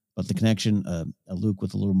about the connection. Luke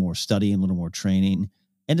with a little more study and a little more training.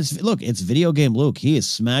 And it's video game Luke. He is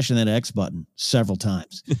smashing that X button several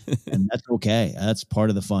times, and that's okay. That's part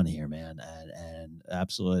of the fun here, man. And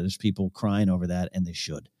absolutely, there's people crying over that, and they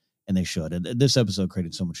should. And this episode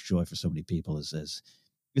created so much joy for so many people. Is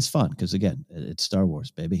it's fun because again, it's Star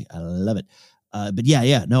Wars, baby. I love it. But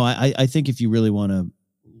yeah. No, I think if you really want to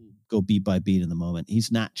go beat by beat in the moment, he's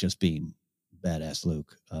not just being badass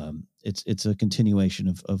Luke. It's a continuation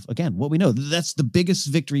of again what we know. That's the biggest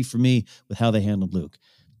victory for me with how they handled Luke.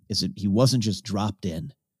 Is that he wasn't just dropped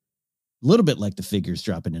in, a little bit like the figures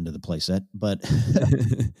dropping into the playset, but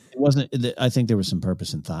it wasn't. I think there was some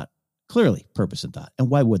purpose and thought. Clearly, purpose and thought. And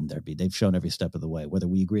why wouldn't there be? They've shown every step of the way, whether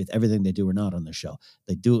we agree with everything they do or not on the show.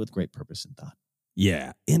 They do it with great purpose and thought.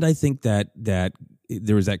 Yeah, and I think that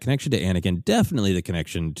there was that connection to Anakin, definitely the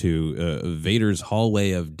connection to Vader's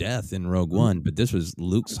hallway of death in Rogue One, but this was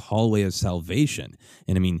Luke's hallway of salvation.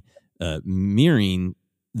 And I mean, mirroring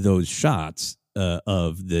those shots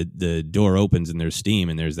of the door opens and there's steam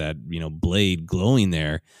and there's that blade glowing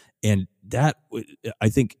there, and that I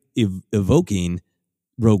think evoking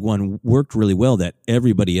Rogue One worked really well. That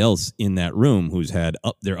everybody else in that room who's had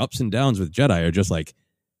their ups and downs with Jedi are just like,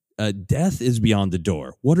 death is beyond the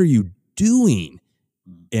door. What are you doing?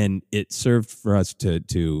 And it served for us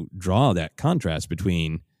to draw that contrast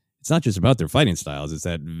between, it's not just about their fighting styles, it's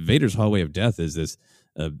that Vader's hallway of death is this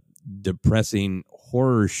depressing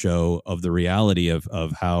horror show of the reality of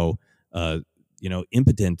how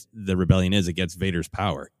impotent the rebellion is against Vader's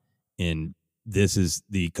power. And this is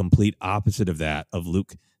the complete opposite of that, of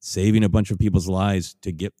Luke saving a bunch of people's lives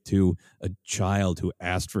to get to a child who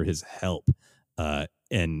asked for his help.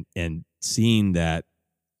 And seeing that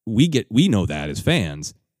we know that as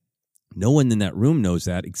fans. No one in that room knows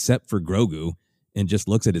that except for Grogu, and just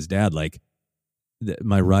looks at his dad like,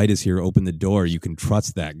 my ride is here, open the door, you can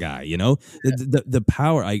trust that guy. The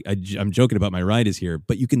power. I'm joking about my ride is here,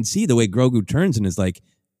 but you can see the way Grogu turns and is like,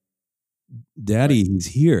 Daddy, he's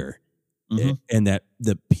here. Mm-hmm. And that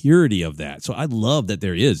the purity of that. So I love that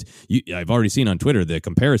there is. I've already seen on Twitter the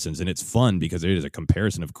comparisons, and it's fun because there is a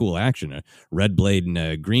comparison of cool action: a red blade and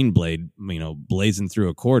a green blade, blazing through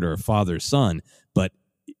a corridor, father son, but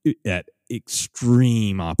at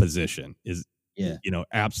extreme opposition is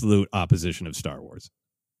absolute opposition of Star Wars.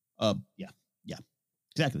 Yeah,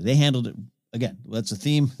 exactly. They handled it again. That's a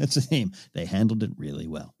theme. They handled it really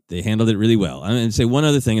well. I'm going to say one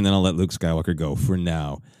other thing, and then I'll let Luke Skywalker go for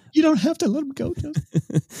now. You don't have to let him go,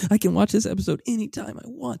 Jeff. I can watch this episode anytime I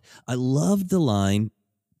want. I love the line,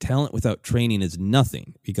 talent without training is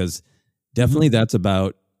nothing, because definitely that's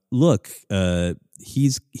about, look,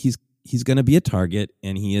 he's going to be a target,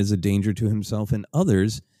 and he is a danger to himself and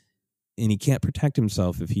others, and he can't protect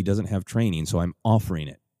himself if he doesn't have training, so I'm offering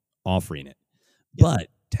it. Yep. But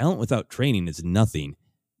talent without training is nothing.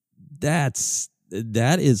 That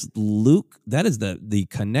is Luke. That is the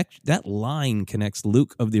connect. That line connects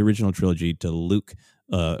Luke of the original trilogy to Luke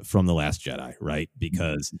from The Last Jedi, right?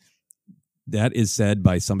 Because that is said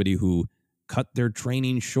by somebody who cut their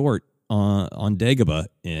training short on Dagobah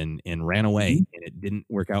and ran away, and it didn't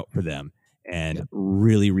work out for them, and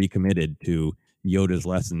really recommitted to Yoda's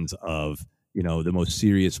lessons of the most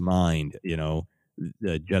serious mind.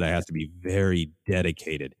 The Jedi has to be very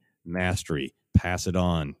dedicated, mastery, pass it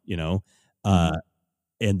on.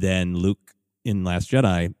 And then Luke in Last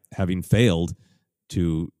Jedi, having failed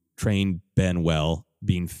to train Ben well,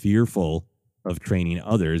 being fearful of training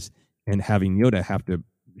others, and having Yoda have to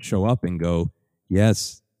show up and go,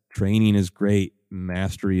 yes, training is great,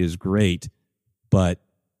 mastery is great, but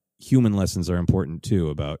human lessons are important too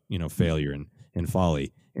about, failure and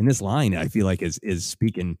folly. And this line, I feel like, is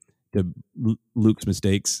speaking to Luke's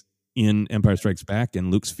mistakes in Empire Strikes Back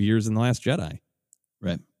and Luke's fears in The Last Jedi.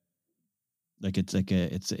 Right. Like it's at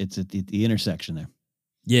the intersection there.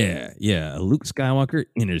 Yeah. A Luke Skywalker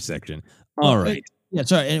intersection. All right. Yeah.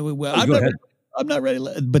 Sorry. Anyway, I'm not ready.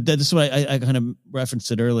 But this is what I kind of referenced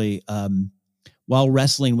it early. While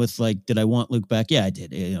wrestling with, like, did I want Luke back? Yeah, I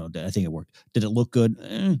did. I think it worked. Did it look good?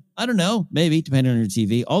 I don't know. Maybe, depending on your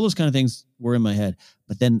TV. All those kind of things were in my head.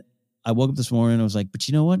 But then I woke up this morning and I was like, but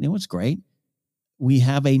you know what? You know what's great? We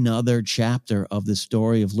have another chapter of the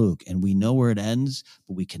story of Luke, and we know where it ends,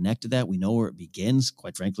 but we connect to that. We know where it begins.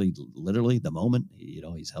 Quite frankly, literally the moment,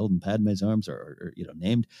 he's held in Padme's arms or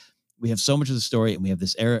named. We have so much of the story, and we have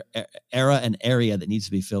this era and area that needs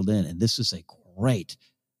to be filled in. And this is a great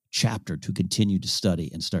chapter to continue to study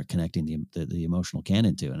and start connecting the emotional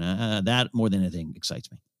canon to. And that, more than anything,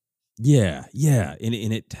 excites me. Yeah. And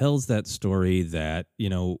it tells that story that,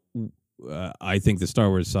 I think the Star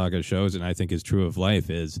Wars saga shows, and I think is true of life,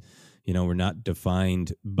 is, we're not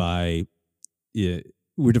defined by,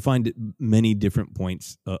 we're defined at many different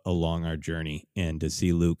points along our journey. And to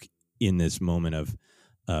see Luke in this moment of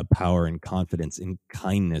power and confidence and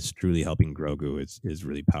kindness truly helping Grogu is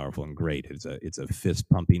really powerful and great. It's a fist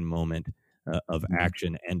pumping moment of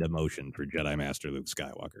action and emotion for Jedi Master Luke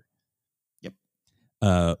Skywalker. Yep.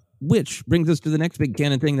 Which brings us to the next big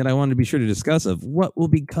canon thing that I wanted to be sure to discuss, of what will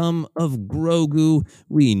become of Grogu.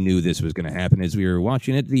 We knew this was going to happen as we were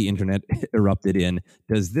watching it. The internet erupted in,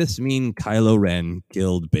 does this mean Kylo Ren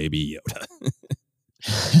killed Baby Yoda?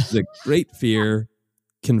 It's a great fear,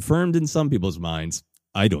 confirmed in some people's minds.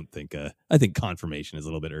 I don't think. I think confirmation is a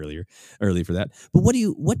little bit early for that. But what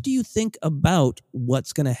do you think about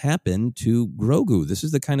what's going to happen to Grogu? This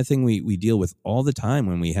is the kind of thing we deal with all the time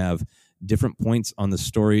when we have different points on the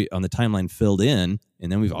story, on the timeline filled in,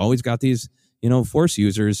 and then we've always got these, Force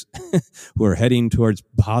users who are heading towards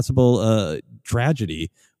possible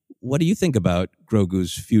tragedy. What do you think about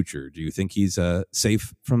Grogu's future? Do you think he's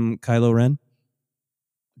safe from Kylo Ren?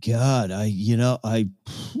 God, I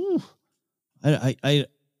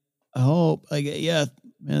hope. Yeah,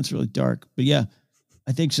 man, it's really dark, but yeah,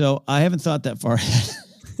 I think so. I haven't thought that far ahead.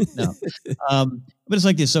 No, but it's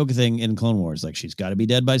like the Ahsoka thing in Clone Wars. Like, she's got to be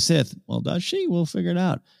dead by Sith. Well, does she? We'll figure it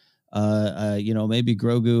out. Maybe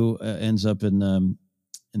Grogu ends up in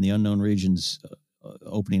the unknown regions,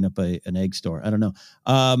 opening up an egg store. I don't know.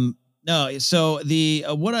 No. So the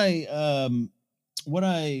what I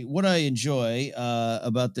enjoy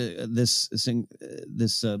about this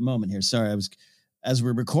moment here. Sorry, I was, as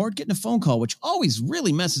we record, getting a phone call, which always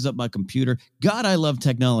really messes up my computer. God, I love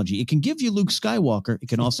technology. It can give you Luke Skywalker. It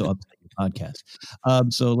can also update your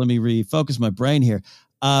podcast. So let me refocus my brain here.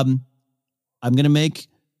 I'm going to make,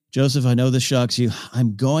 Joseph, I know this shocks you,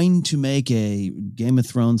 I'm going to make a Game of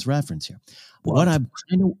Thrones reference here. What I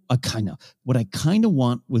kind of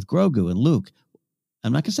want with Grogu and Luke,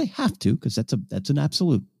 I'm not going to say have to, because that's an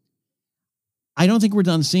absolute. I don't think we're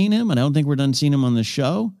done seeing him, and I don't think we're done seeing him on the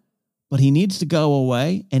show, but he needs to go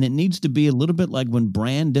away, and it needs to be a little bit like when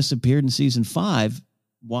Bran disappeared in season 5.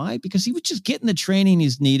 Why? Because he was just getting the training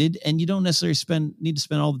he's needed, and you don't necessarily need to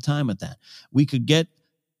spend all the time with that.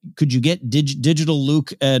 Could you get digital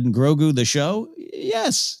Luke and Grogu the show?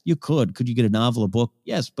 Yes, you could. Could you get a novel, a book?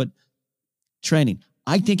 Yes, but training.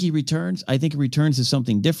 I think he returns. I think he returns to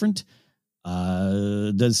something different.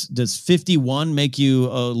 Does 51 make you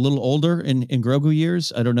a little older in Grogu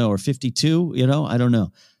years? I don't know. Or 52, I don't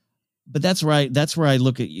know. But that's where I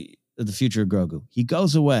look at the future of Grogu. He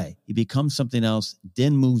goes away. He becomes something else.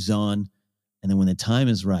 Din moves on. And then when the time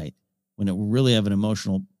is right, when it will really have an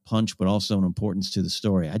emotional punch, but also an importance to the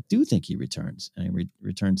story, I do think he returns, and he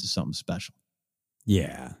returns to something special.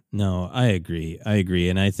 Yeah, no, I agree.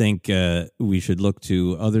 And I think we should look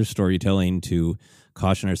to other storytelling to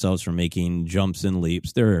caution ourselves from making jumps and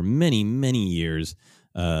leaps. There are many, many years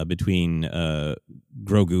between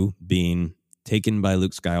Grogu being taken by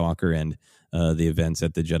Luke Skywalker and the events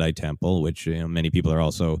at the Jedi Temple, which many people are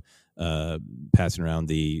also passing around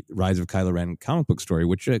the Rise of Kylo Ren comic book story,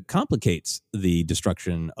 which complicates the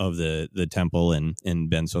destruction of the temple and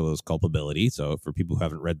Ben Solo's culpability. So for people who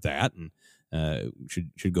haven't read that, and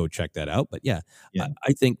should go check that out. But yeah.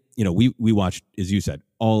 I think we watched, as you said,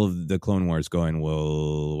 all of the Clone Wars going,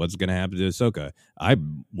 well, what's going to happen to Ahsoka? I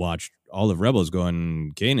watched all of Rebels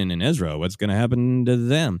going, Kanan and Ezra, what's going to happen to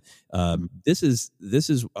them? This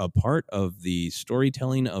is a part of the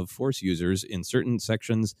storytelling of Force users in certain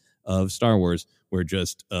sections of Star Wars where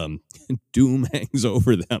just doom hangs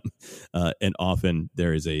over them. And often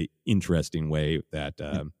there is a interesting way that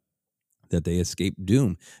that they escape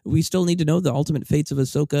doom. We still need to know the ultimate fates of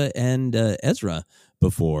Ahsoka and Ezra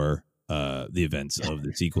before the events of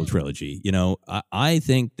the sequel trilogy. You know, I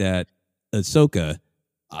think that Ahsoka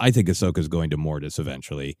is going to Mortis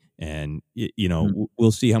eventually, and you know,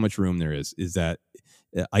 we'll see how much room there is. Is that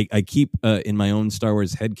I keep in my own Star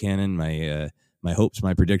Wars headcanon, my hopes,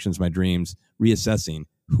 my predictions, my dreams, reassessing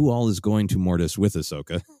who all is going to Mortis with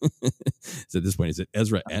Ahsoka. So at this point, is it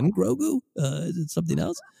Ezra and Grogu? Is it something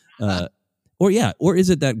else? Or is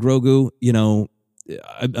it that Grogu, you know,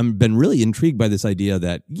 I've been really intrigued by this idea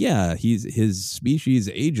that, yeah, his species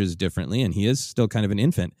ages differently and he is still kind of an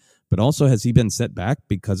infant, but also has he been set back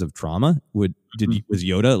because of trauma? Was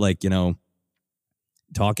Yoda, like, you know,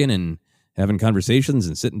 talking and having conversations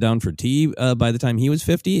and sitting down for tea by the time he was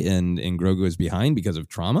 50 and Grogu is behind because of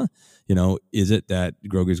trauma? You know, is it that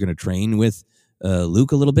Grogu is going to train with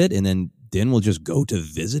Luke a little bit and then Din will just go to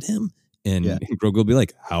visit him? And Grogu will be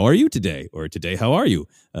like, how are you today? Or today, how are you?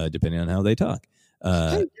 Depending on how they talk.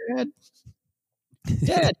 Hey,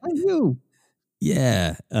 Dad, how are you?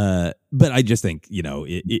 Yeah. But I just think, you know,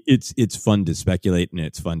 it's fun to speculate and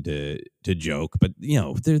it's fun to joke. But, you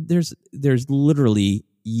know, there's literally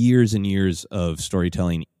years and years of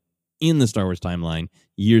storytelling in the Star Wars timeline,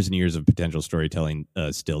 years and years of potential storytelling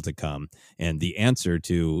still to come. And the answer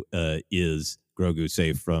to is Grogu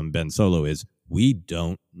safe from Ben Solo is, we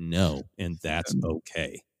don't know, and that's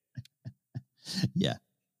okay. Yeah.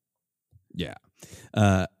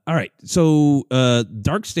 All right. So,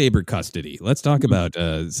 Darksaber custody. Let's talk about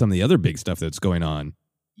some of the other big stuff that's going on.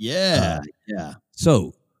 Yeah.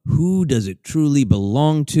 So, who does it truly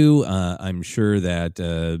belong to? I'm sure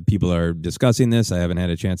that people are discussing this. I haven't had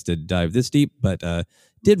a chance to dive this deep, but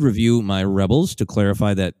did review my Rebels to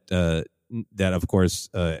clarify that of course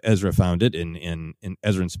Ezra found it in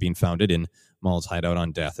Ezra and Sabine found it in Maul's hideout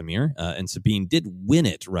on Dathomir, and Sabine did win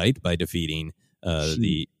it, right, by defeating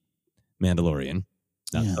the Mandalorian,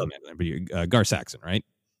 not the Mandalorian, but Gar Saxon, right?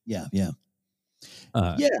 Yeah.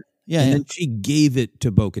 And then she gave it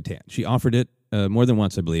to Bo-Katan. She offered it more than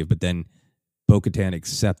once, I believe, but then Bo-Katan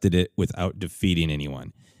accepted it without defeating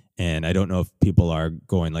anyone. And I don't know if people are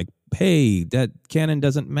going like, hey, that canon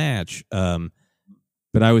doesn't match.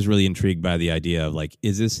 But I was really intrigued by the idea of like,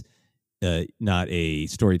 is this not a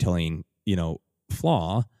storytelling, you know,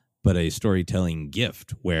 flaw, but a storytelling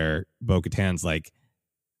gift where Bo-Katan's like,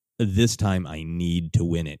 this time I need to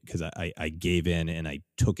win it because I gave in and I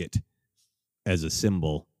took it as a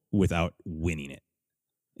symbol without winning it.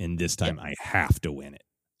 And this time I have to win it.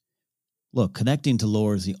 Look, connecting to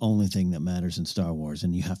lore is the only thing that matters in Star Wars,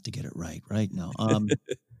 and you have to get it right now.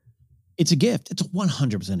 It's a gift. It's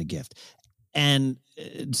 100% a gift. And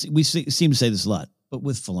we seem to say this a lot, but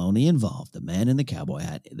with Filoni involved, the man in the cowboy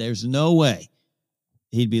hat, there's no way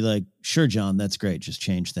he'd be like, sure, John, that's great. Just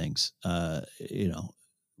change things. You know,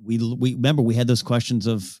 we remember we had those questions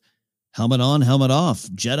of helmet on, helmet off,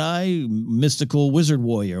 Jedi, mystical wizard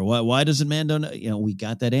warrior. Why doesn't Mando know? You know, we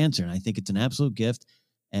got that answer. And I think it's an absolute gift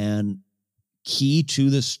and key to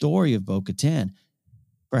the story of Bo-Katan.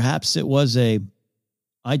 Perhaps it was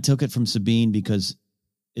I took it from Sabine because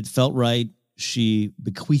it felt right. She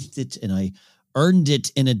bequeathed it and I earned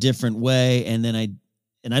it in a different way. And then I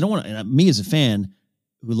don't want to, me as a fan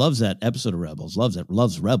who loves that episode of Rebels,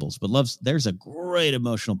 loves Rebels, but there's a great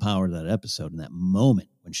emotional power to that episode and that moment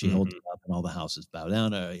when she holds it up and all the houses bow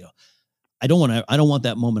down. You know, I don't want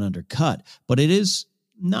that moment undercut, but it is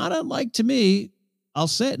not unlike, to me, I'll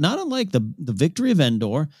say it, not unlike the victory of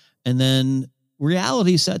Endor, and then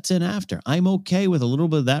reality sets in after. I'm okay with a little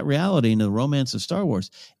bit of that reality in the romance of Star Wars.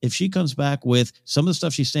 If she comes back with some of the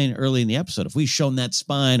stuff she's saying early in the episode, if we've shown that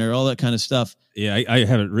spine or all that kind of stuff. Yeah, I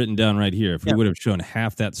have it written down right here. If we would have shown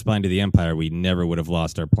half that spine to the Empire, we never would have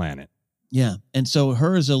lost our planet. Yeah. And so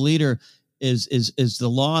her as a leader is the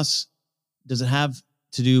loss, does it have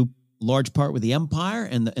to do large part with the Empire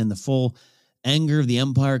and the full anger of the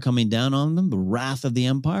Empire coming down on them, the wrath of the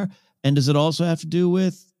Empire? And does it also have to do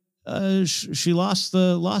with she lost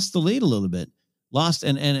the lead a little bit,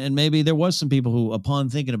 and maybe there was some people who, upon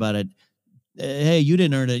thinking about it, hey, you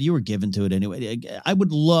didn't earn it, you were given to it anyway. I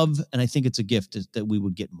would love, and I think it's a gift, that we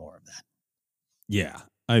would get more of that. Yeah,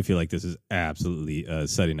 I feel like this is absolutely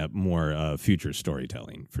setting up more future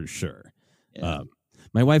storytelling for sure. Yeah.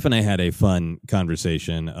 My wife and I had a fun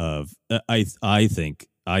conversation of I think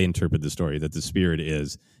I interpret the story that the spirit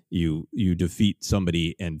is you defeat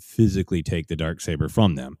somebody and physically take the Darksaber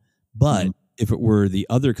from them. But if it were the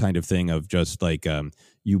other kind of thing of just like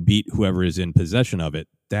you beat whoever is in possession of it,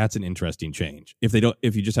 That's an interesting change. If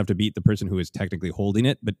you just have to beat the person who is technically holding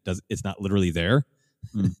it, but it's not literally there,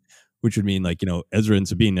 which would mean like, Ezra and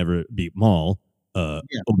Sabine never beat Maul.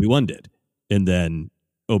 Obi-Wan did. And then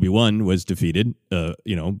Obi-Wan was defeated,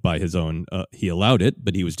 by his own, he allowed it,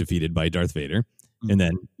 but he was defeated by Darth Vader. And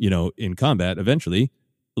then, in combat, eventually,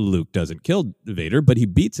 Luke doesn't kill Vader, but he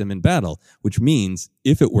beats him in battle, which means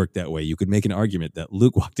if it worked that way, you could make an argument that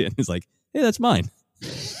Luke walked in and is like, hey, that's mine.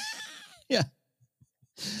 Yeah.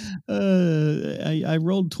 I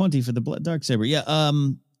rolled 20 for the Darksaber. Yeah.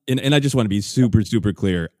 And I just want to be super, super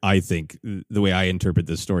clear. I think the way I interpret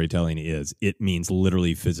this storytelling is it means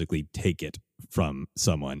literally physically take it from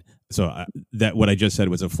someone. So that what I just said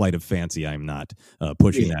was a flight of fancy. I'm not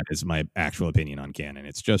pushing that as my actual opinion on canon.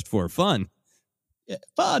 It's just for fun. Yeah,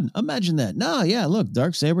 fun. Imagine that. No, yeah, look,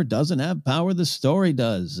 Darksaber doesn't have power. The story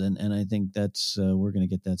does. And I think that's we're going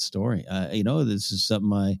to get that story. This is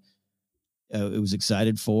something I was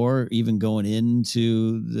excited for, even going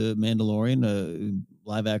into the Mandalorian.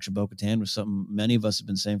 Live action Bo-Katan was something many of us have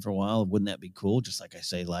been saying for a while. Wouldn't that be cool? Just like I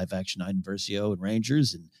say, live action Iden Versio and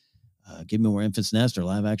Rangers, and give me more Enfys Nest or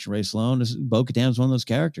live action Rey Sloane. Bo-Katan is one of those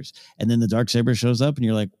characters. And then the Darksaber shows up, and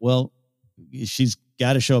you're like, well, she's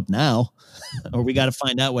got to show up now, or we got to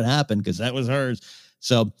find out what happened because that was hers.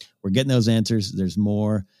 So we're getting those answers. There's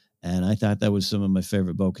more. And I thought that was some of my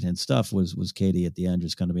favorite Bo-Katan stuff was Katie at the end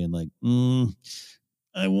just kind of being like,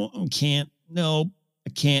 I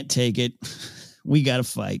can't take it. We got to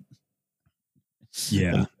fight.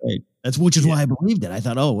 Yeah. That's which is why I believed it. I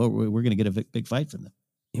thought, we're going to get a big fight from them.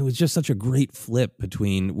 It was just such a great flip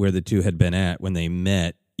between where the two had been at when they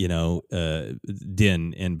met,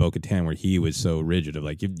 Din and Bo-Katan, where he was so rigid of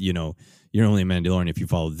like, you're only a Mandalorian if you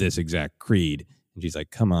follow this exact creed. And she's like,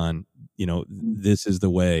 come on, this is the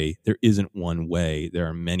way. There isn't one way. There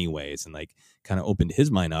are many ways. And like kind of opened his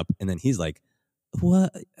mind up. And then he's like,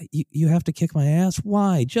 what? You have to kick my ass?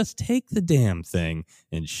 Why? Just take the damn thing.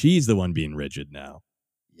 And she's the one being rigid now.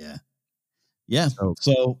 Yeah. Yeah.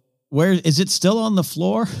 So where is it still on the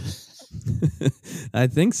floor? I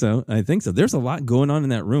think so. There's a lot going on in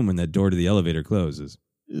that room when that door to the elevator closes.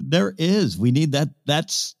 There is. We need that.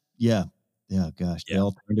 That's yeah. Yeah. Gosh. Yeah. They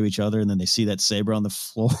all turn to each other and then they see that saber on the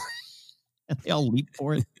floor and they all leap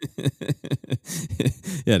for it.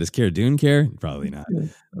 Yeah. Does Cara Dune care? Probably not.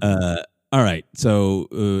 All right.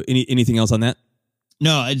 So anything else on that?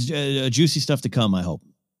 No, it's juicy stuff to come, I hope.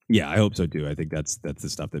 Yeah, I hope so too. I think that's the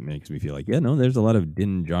stuff that makes me feel like, there's a lot of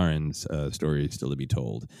Din Djarin's stories still to be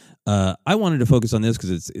told. I wanted to focus on this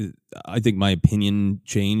because I think my opinion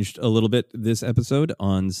changed a little bit this episode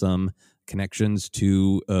on some connections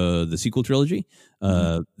to the sequel trilogy.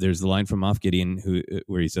 There's the line from Moff Gideon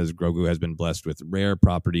where he says Grogu has been blessed with rare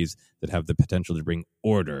properties that have the potential to bring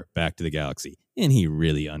order back to the galaxy. And he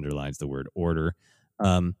really underlines the word order.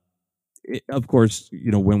 Of course,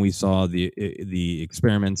 when we saw the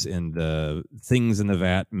experiments and the things in the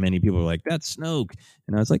vat, many people were like, that's Snoke.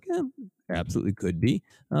 And I was like, absolutely could be.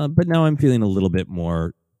 But now I'm feeling a little bit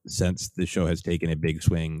more, since the show has taken a big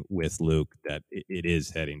swing with Luke, that it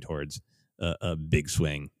is heading towards a big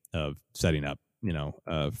swing of setting up,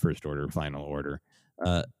 first order, final order.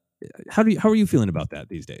 How are you feeling about that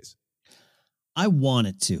these days? I want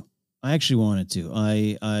it to. I actually want it to.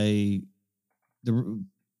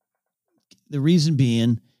 The reason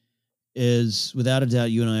being is, without a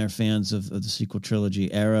doubt, you and I are fans of the sequel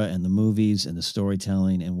trilogy era and the movies and the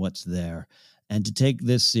storytelling and what's there. And to take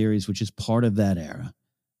this series, which is part of that era,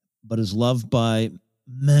 but is loved by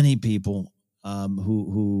many people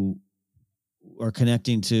who are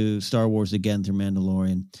connecting to Star Wars again through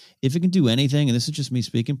Mandalorian. If it can do anything, and this is just me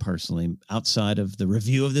speaking personally, outside of the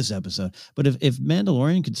review of this episode, but if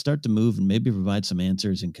Mandalorian could start to move and maybe provide some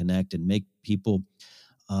answers and connect and make people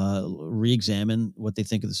re-examine what they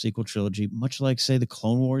think of the sequel trilogy, much like, say, the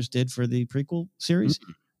Clone Wars did for the prequel series,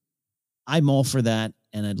 I'm all for that,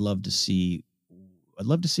 and I'd love to see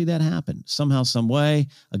that happen somehow, some way.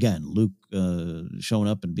 Again, Luke showing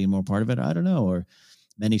up and being more part of it, I don't know, or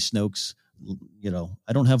many Snokes.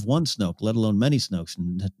 I don't have one Snoke, let alone many Snokes,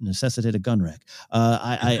 and necessitate a gun rack.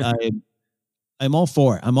 I'm all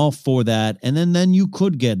for it. I'm all for that. And then you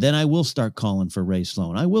could then I will start calling for Rey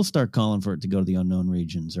Sloane. I will start calling for it to go to the unknown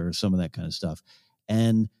regions or some of that kind of stuff.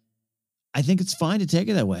 And I think it's fine to take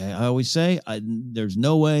it that way. I always say there's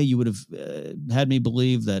no way you would have had me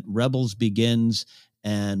believe that Rebels begins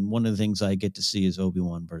and one of the things I get to see is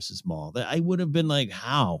Obi-Wan versus Maul. I would have been like,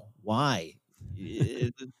 how? Why?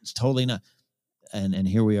 It's totally not. And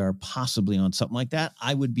here we are possibly on something like that.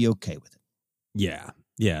 I would be okay with it.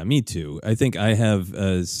 Yeah, me too. I think I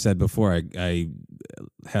have said before, I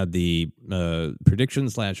had the prediction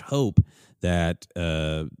 / hope that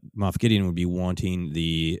Moff Gideon would be wanting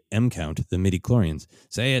the M count, the midichlorians,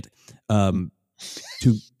 say it,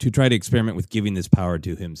 to try to experiment with giving this power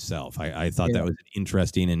to himself. I thought that was an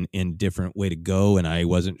interesting and different way to go, and I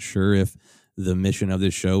wasn't sure if the mission of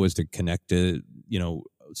this show was to connect to,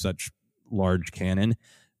 such large canon.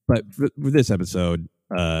 But for this episode,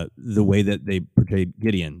 the way that they portrayed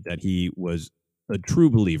Gideon, that he was a true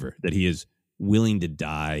believer, that he is willing to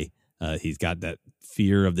die. He's got that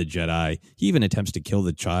fear of the Jedi. He even attempts to kill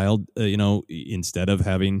the child, instead of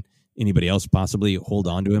having anybody else possibly hold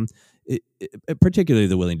on to him. Particularly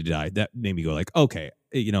the willing to die. That made me go like, okay,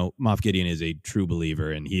 Moff Gideon is a true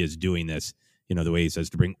believer, and he is doing this, the way he says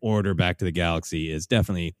to bring order back to the galaxy is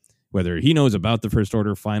definitely, whether he knows about the First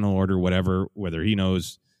Order, Final Order, whatever, whether he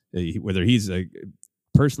knows, whether he's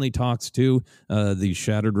personally talks to the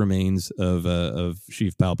shattered remains of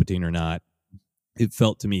Sheev Palpatine or not. It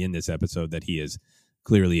felt to me in this episode that he is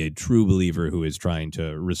clearly a true believer who is trying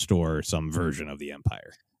to restore some version of the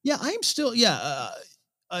Empire. Yeah, I'm still,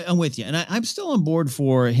 I'm with you. And I'm still on board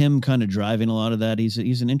for him kind of driving a lot of that.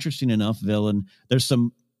 He's an interesting enough villain. There's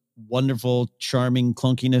some wonderful, charming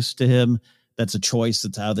clunkiness to him. That's a choice.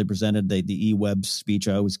 That's how they presented the E-Web speech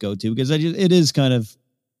I always go to, because it is kind of,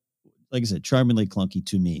 like I said, charmingly clunky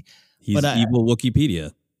to me. He's evil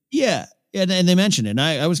Wikipedia. Yeah. And they mentioned it. And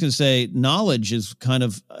I was going to say knowledge is kind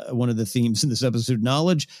of one of the themes in this episode,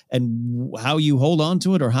 knowledge and how you hold on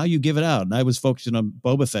to it or how you give it out. And I was focusing on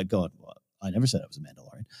Boba Fett going, well, I never said I was a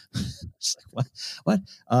Mandalorian. It's like, what?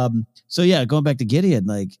 So yeah, going back to Gideon,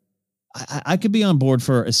 like I could be on board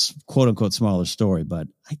for a quote unquote smaller story, but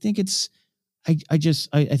I think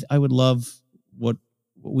I would love what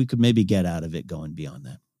we could maybe get out of it going beyond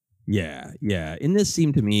that. Yeah. And this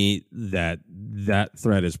seemed to me that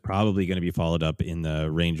thread is probably going to be followed up in the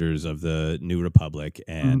Rangers of the New Republic.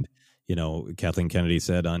 And, Kathleen Kennedy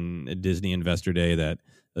said on Disney Investor Day that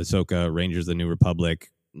Ahsoka, Rangers of the New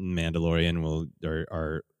Republic, Mandalorian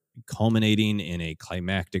are culminating in a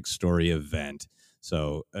climactic story event.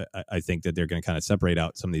 So I think that they're going to kind of separate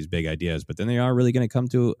out some of these big ideas, but then they are really going to come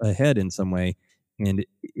to a head in some way. And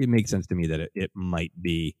it makes sense to me that it might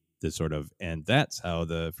be the sort of, and that's how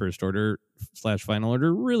the First Order / Final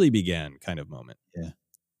Order really began kind of moment.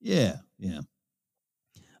 Yeah.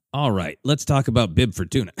 All right, let's talk about Bib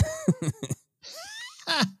Fortuna.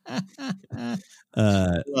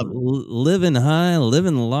 Living high,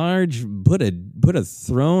 living large, put a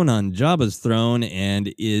throne on Jabba's throne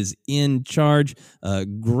and is in charge.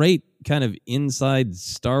 Great kind of inside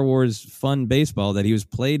Star Wars fun baseball that he was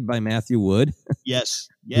played by Matthew Wood. Yes.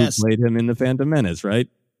 Who played him in The Phantom Menace, right?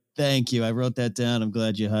 Thank you. I wrote that down. I'm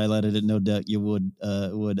glad you highlighted it. No doubt you would.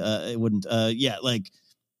 It wouldn't.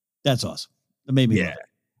 That's awesome. It made me. Yeah.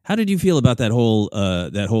 How did you feel about that whole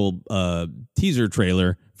teaser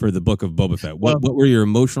trailer for the Book of Boba Fett? What were your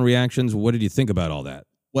emotional reactions? What did you think about all that?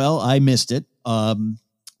 Well, I missed it. When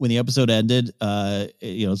the episode ended,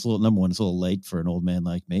 it's a little late for an old man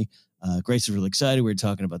like me. Grace was really excited. We were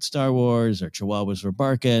talking about Star Wars. Our chihuahuas were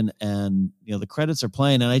barking, and the credits are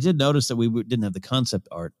playing. And I did notice that we didn't have the concept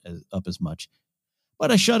art up as much, but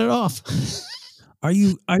I shut it off. Are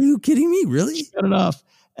you kidding me? Really? Shut it off,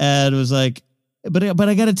 and it was like, but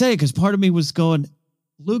I got to tell you, because part of me was going,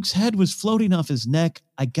 Luke's head was floating off his neck.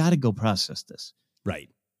 I got to go process this. Right.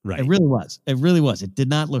 It really was. It did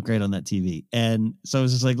not look great on that TV. And so I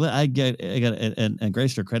was just like, I got, and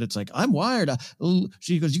Grace, her credits, like, I'm wired.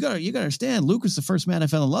 She goes, you got to understand, Luke was the first man I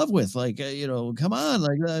fell in love with. Like, come on,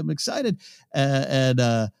 like, I'm excited.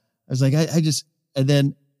 I was like, and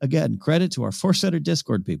then again, credit to our Force-Center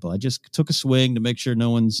Discord people. I just took a swing to make sure no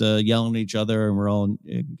one's yelling at each other and we're all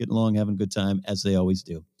getting along, having a good time, as they always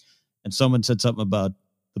do. And someone said something about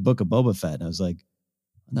the Book of Boba Fett. And I was like,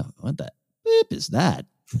 no, what the beep is that?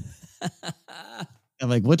 I'm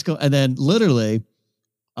like, what's going? And then literally,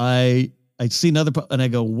 I see another, and I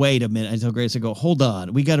go, wait a minute. I tell Grace, I go, hold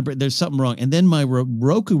on, there's something wrong. And then my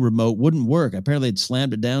Roku remote wouldn't work. Apparently, it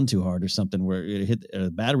slammed it down too hard or something, where it hit the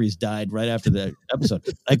batteries died right after the episode.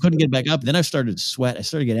 I couldn't get back up. Then I started to sweat. I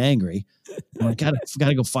started to get angry. I'm like,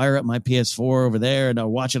 gotta go fire up my PS4 over there, and I'll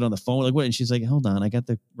watch it on the phone. Like, what? And she's like, hold on, I got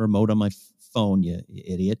the remote on my phone, you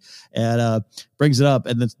idiot, and brings it up,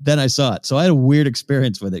 and then I saw it. So I had a weird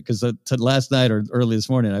experience with it, because last night or early this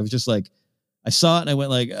morning, I was just like, I saw it and I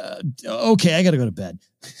went like, okay, I got to go to bed.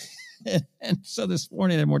 And so this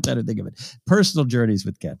morning I had more time to think of it. Personal journeys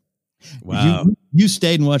with Ken. Wow. You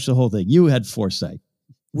stayed and watched the whole thing. You had foresight.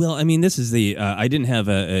 Well, I mean, this is the I didn't have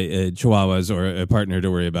a Chihuahuas or a partner to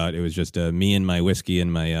worry about. It was just me and my whiskey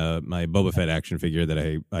and my Boba Fett action figure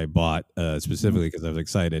that I bought specifically because I was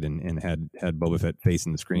excited and had Boba Fett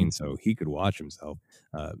facing the screen so he could watch himself.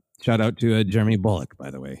 Shout out to Jeremy Bulloch, by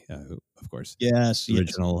the way, who, of course,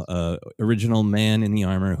 original man in the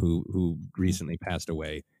armor who recently passed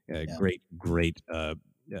away. Great.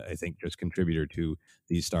 I think just contributor to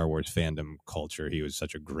the Star Wars fandom culture. He was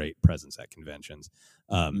such a great presence at conventions.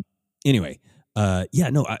 Anyway,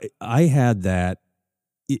 I had that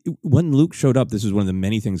when Luke showed up. This was one of the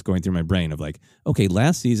many things going through my brain of like, okay,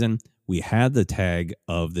 last season we had the tag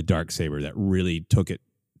of the Darksaber that really took it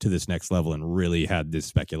to this next level and really had this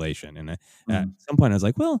speculation. And at some point I was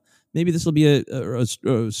like, well, maybe this will be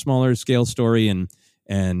a smaller scale story and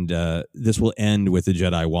this will end with the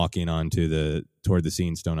Jedi walking toward the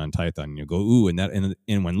Seeing Stone on Tython, and you go, ooh,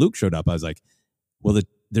 and when Luke showed up, I was like, well,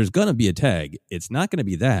 there's gonna be a tag. It's not gonna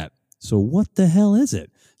be that. So what the hell is it?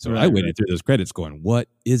 So I waited through those credits, going, what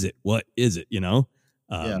is it? What is it? You know?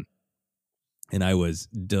 And I was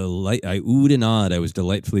I oohed and awed. I was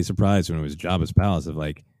delightfully surprised when it was Jabba's palace of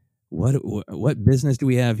like, what business do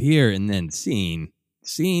we have here? And then seeing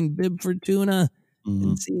Bib Fortuna.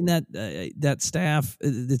 And seeing that staff,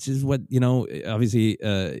 this is what, obviously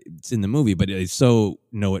it's in the movie, but I so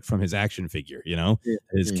know it from his action figure,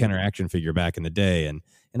 his Kenner action figure back in the day. And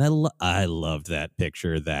I loved that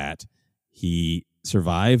picture that he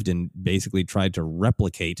survived and basically tried to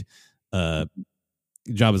replicate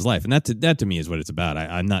Jabba's life. And that to me is what it's about.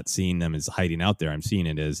 I'm not seeing them as hiding out there. I'm seeing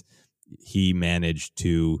it as he managed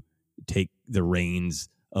to take the reins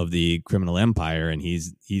of the criminal empire, and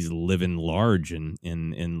he's living large and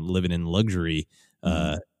living in luxury.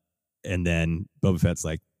 And then Boba Fett's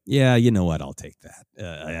like, yeah, you know what? I'll take that.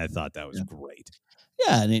 I thought that was great.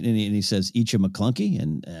 Yeah, and he says, "Eat your McClunky,"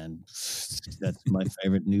 and that's my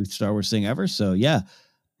favorite new Star Wars thing ever. So yeah,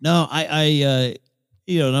 no, I'm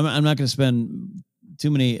not going to spend too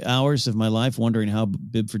many hours of my life wondering how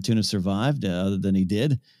Bib Fortuna survived, other than he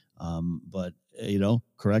did. But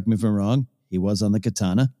correct me if I'm wrong. He was on the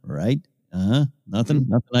Katana, right? Nothing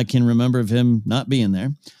I can remember of him not being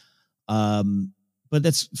there. But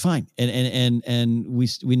that's fine. And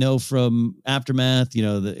we know from Aftermath,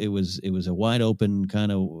 that it was a wide open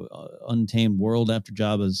kind of untamed world after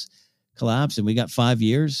Jabba's collapse, and we got 5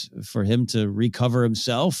 years for him to recover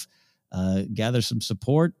himself, gather some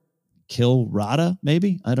support, kill Rada,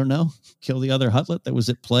 maybe, I don't know, kill the other Huttlet that was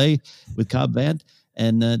at play with Cobb Vanth,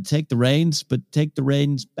 and take the reins, but take the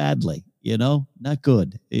reins badly. Not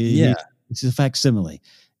good. Yeah. It's a facsimile.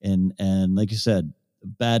 And like you said,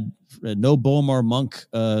 bad, no Bowmar monk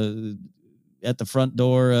at the front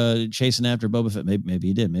door chasing after Boba Fett. Maybe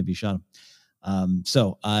he did. Maybe he shot him.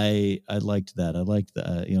 So I liked that. I liked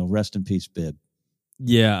the, rest in peace, Bib.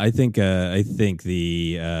 Yeah, I think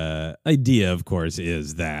the idea, of course,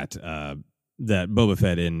 is that that Boba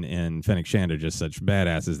Fett and Fennec Shand are just such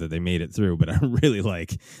badasses that they made it through. But I really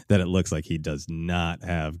like that it looks like he does not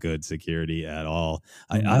have good security at all.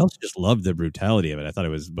 I also just love the brutality of it. I thought it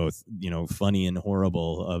was both, funny and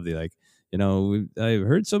horrible of the like, I've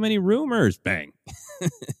heard so many rumors. Bang.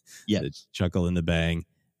 Yeah. The chuckle and the bang.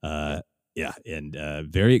 Yeah. And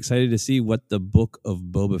very excited to see what the Book of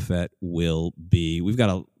Boba Fett will be. We've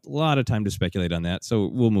got a lot of time to speculate on that.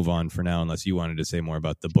 So we'll move on for now, unless you wanted to say more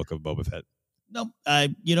about the Book of Boba Fett. No,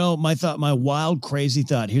 my wild, crazy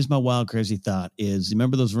thought. Here's my wild, crazy thought is,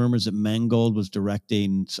 remember those rumors that Mangold was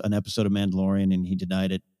directing an episode of Mandalorian and he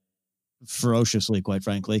denied it ferociously, quite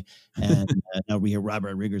frankly. And now we hear Robert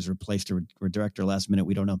Rodriguez replaced her director last minute.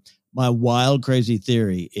 We don't know. My wild, crazy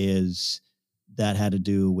theory is that had to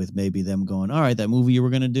do with maybe them going, all right, that movie you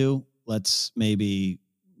were going to do, let's maybe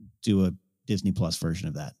do a Disney Plus version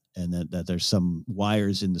of that. And that there's some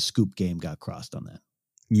wires in the scoop game got crossed on that.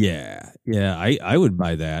 Yeah, I would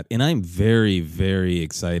buy that, and I'm very, very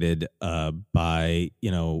excited by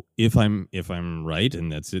if I'm right,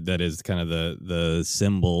 and that is kind of the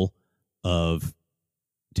symbol of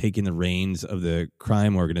taking the reins of the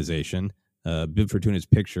crime organization. Bib Fortuna's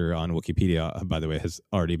picture on Wikipedia, by the way, has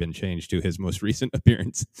already been changed to his most recent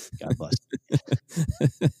appearance. God bless.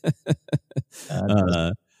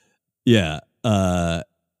 Yeah.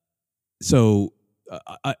 So.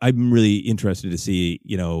 I'm really interested to see,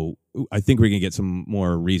 I think we're going to get some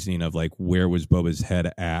more reasoning of like, where was Boba's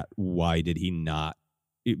head at? Why did he not?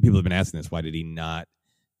 People have been asking this. Why did he not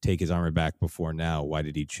take his armor back before now? Why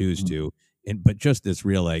did he choose to? But just this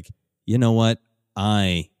real, like, you know what?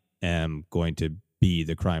 I am going to be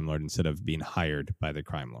the crime lord instead of being hired by the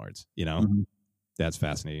crime lords. That's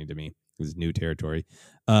fascinating to me. This is new territory.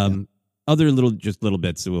 Other little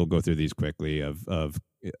bits, so we'll go through these quickly of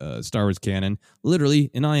Star Wars canon,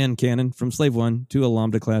 literally an IN canon from Slave One to a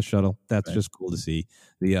Lambda class shuttle. That's just cool to see.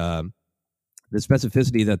 The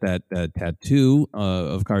specificity that tattoo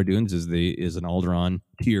of Cara Dune's is an Alderaan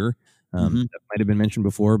tear. That might have been mentioned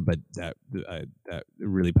before, but that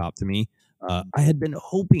really popped to me. I had been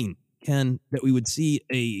hoping, Ken, that we would see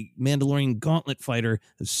a Mandalorian gauntlet fighter.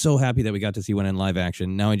 I was so happy that we got to see one in live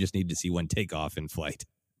action. Now I just need to see one take off in flight.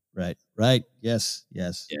 Right. Yes.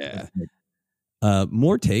 Yeah.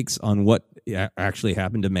 More takes on what actually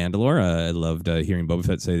happened to Mandalore. I loved hearing Boba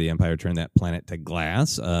Fett say the Empire turned that planet to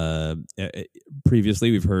glass.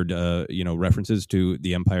 Previously, we've heard references to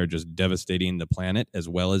the Empire just devastating the planet as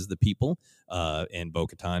well as the people. And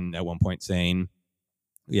Bo-Katan at one point saying,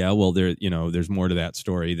 "Yeah, well, there's more to that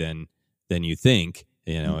story than you think."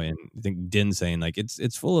 And I think Din saying like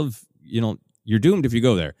it's full of you're doomed if you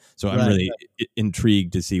go there. So I'm really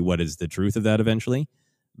intrigued to see what is the truth of that eventually.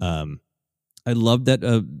 I love that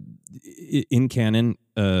in canon,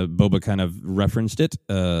 Boba kind of referenced it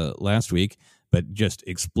last week, but just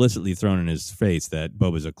explicitly thrown in his face that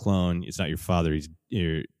Boba's a clone. It's not your father. He's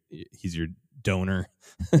your donor.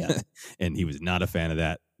 Yeah. And he was not a fan of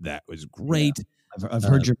that. That was great. Yeah. I've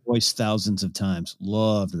heard your voice thousands of times.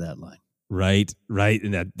 Loved that line. Right.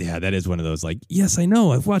 And that is one of those like, yes, I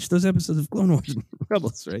know. I've watched those episodes of Clone Wars and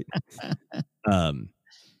Rebels, right?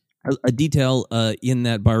 A detail in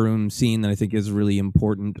that barroom scene that I think is really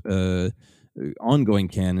important, ongoing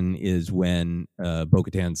canon, is when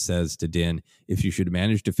Bo-Katan says to Din, if you should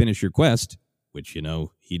manage to finish your quest, which,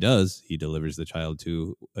 he does, he delivers the child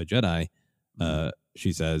to a Jedi,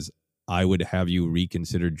 she says, I would have you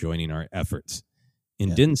reconsider joining our efforts.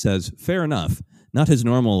 And Din says, fair enough. Not his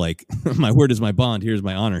normal, like, my word is my bond, here's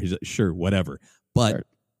my honor. He's like, sure, whatever. But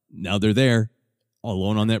now they're there,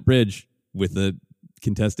 alone on that bridge with the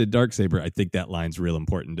contested Darksaber. I think that line's real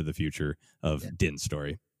important to the future of Din's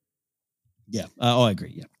story. Yeah. I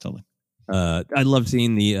agree. Yeah, totally. I love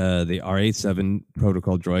seeing the RA-7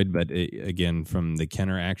 protocol droid, but again, from the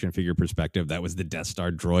Kenner action figure perspective, that was the Death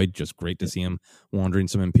Star droid. Just great to see him wandering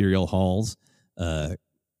some Imperial halls.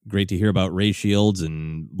 Great to hear about ray shields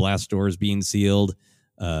and blast doors being sealed.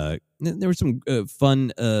 There were some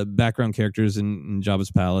fun background characters in Jabba's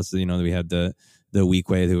palace. We had the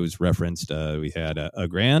Weequay who was referenced. We had a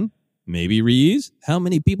Gran, maybe Reese. How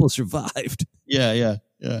many people survived? Yeah.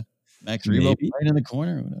 Max Rebo right in the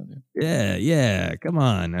corner. Yeah. Come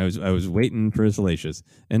on. I was waiting for a Salacious,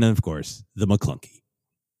 and then of course the McClunky.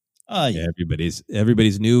 Oh yeah.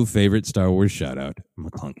 Everybody's new favorite Star Wars shout out,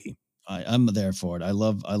 McClunky. I'm there for it. I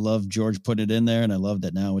love George put it in there, and I love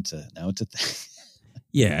that now it's a thing.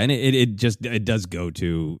 Yeah, and it does go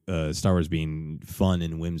to Star Wars being fun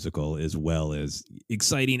and whimsical as well as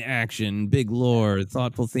exciting action, big lore,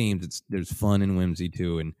 thoughtful themes. There's fun and whimsy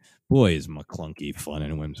too, and boy is McClunky fun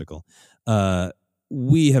and whimsical.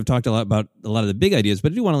 We have talked a lot about a lot of the big ideas,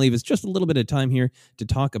 but I do want to leave us just a little bit of time here to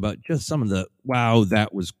talk about just some of the wow,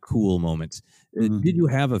 that was cool moments. Did you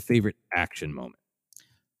have a favorite action moment?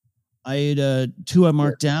 I had two I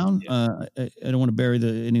marked down. I don't want to bury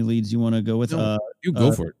any leads you want to go with. No, you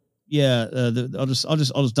go for it. Yeah, I'll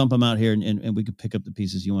just dump them out here, and we can pick up the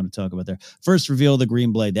pieces you want to talk about there. First, reveal the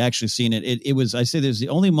green blade. They actually seen it. It was, I say, there's the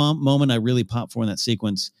only moment I really popped for in that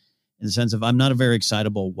sequence, in the sense of I'm not a very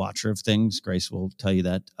excitable watcher of things. Grace will tell you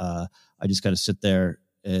that. I just got to sit there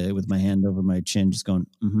with my hand over my chin, just going,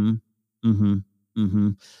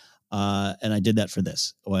 and I did that for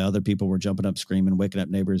this. While other people were jumping up, screaming, waking up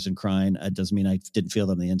neighbors and crying, it doesn't mean I didn't feel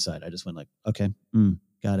them on the inside. I just went like, okay,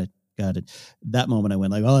 got it. That moment I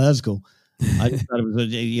went like, oh, that's cool. I just thought it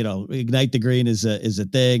was, ignite the green is a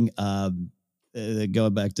thing.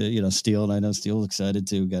 Going back to, Steel, and I know Steel's excited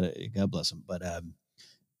too. God bless him. But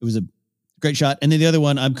it was a great shot. And then the other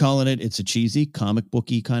one, I'm calling it's a cheesy comic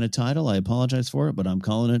booky kind of title. I apologize for it, but I'm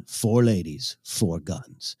calling it 4 Ladies, 4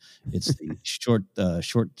 Guns. It's the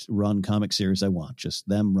short run comic series I want. Just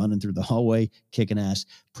them running through the hallway, kicking ass.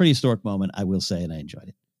 Pretty historic moment, I will say, and I enjoyed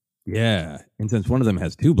it. Yeah. And since one of them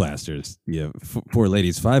has 2 blasters, you have 4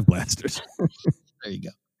 ladies, 5 blasters. There you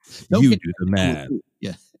go. You do the math.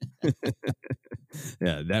 Yeah.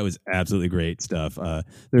 Yeah, that was absolutely great stuff.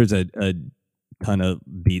 There's a ton of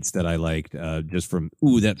beats that I liked, just from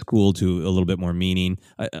that's cool to a little bit more meaning.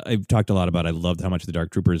 I've talked a lot about I loved how much the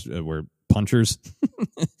Dark Troopers were punchers.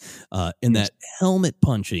 And that helmet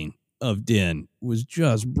punching of Din was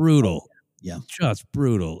just brutal. Yeah, just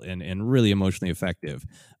brutal and really emotionally effective.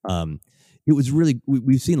 It was really,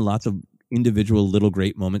 we've seen lots of individual little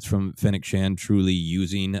great moments from Fennec Shand truly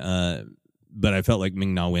using but I felt like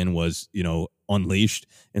Ming-Na Wen was, unleashed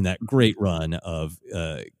in that great run of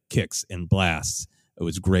kicks and blasts. It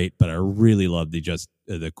was great, but I really loved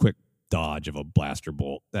the quick dodge of a blaster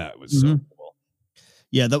bolt. That was so cool.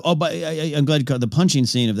 Yeah, but I'm glad the punching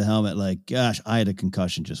scene of the helmet. Like, gosh, I had a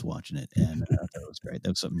concussion just watching it, and I thought it was great. That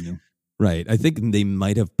was something new. Right. I think they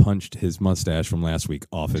might have punched his mustache from last week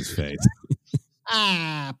off his face.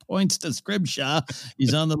 Points to Scribshaw.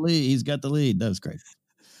 He's on the lead. He's got the lead. That was great.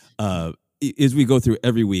 As we go through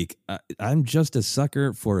every week, I'm just a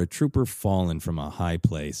sucker for a trooper falling from a high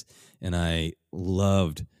place, and I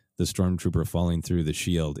loved the stormtrooper falling through the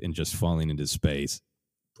shield and just falling into space.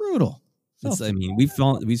 Brutal.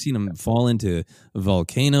 We've seen them fall into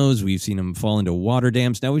volcanoes. We've seen them fall into water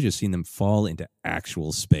dams. Now we've just seen them fall into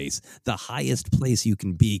actual space. The highest place you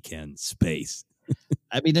can be, Ken, space.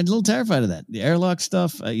 I mean, I'm a little terrified of that. The airlock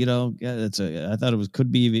stuff, I thought it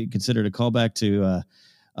could be considered a callback to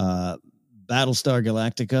Battlestar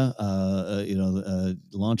Galactica.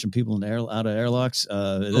 Launching people out of airlocks.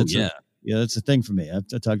 That's a thing for me. I've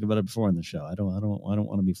talked about it before on the show. I don't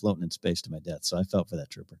want to be floating in space to my death. So I felt for that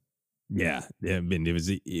trooper. Yeah, I mean,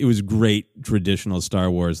 it was great traditional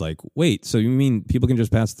Star Wars. Like, wait, so you mean people can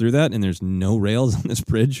just pass through that, and there's no rails on this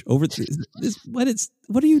bridge over this? What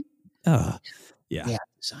are you? Yeah,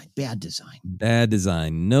 bad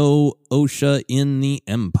design. No OSHA in the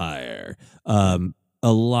Empire.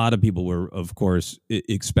 A lot of people were, of course,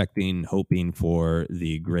 hoping for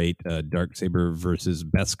the great Darksaber versus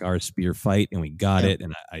Beskar spear fight, and we got it,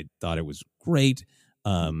 and I thought it was great.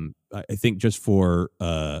 I think just for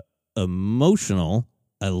emotional,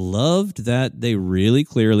 I loved that they really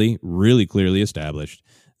clearly established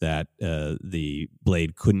that the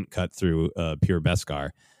blade couldn't cut through pure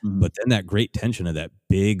Beskar. But then that great tension of that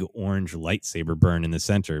big orange lightsaber burn in the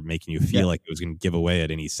center, making you feel like it was going to give away at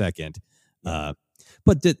any second. And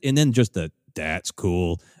then just that's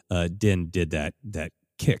cool. Din did that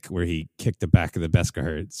kick where he kicked the back of the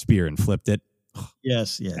Beskar spear and flipped it.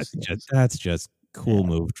 Yes. That's just cool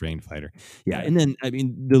move, trained fighter. Yeah, and then I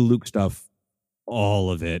mean the Luke stuff,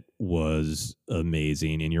 all of it was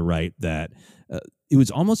amazing. And you're right that it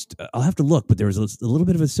was almost, I'll have to look, but there was a little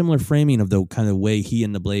bit of a similar framing of the kind of way he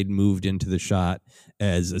and the blade moved into the shot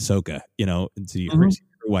as Ahsoka, and so you first see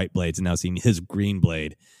her white blades and now seeing his green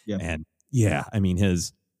blade. And I mean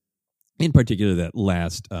his, in particular, that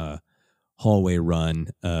last hallway run,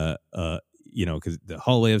 because the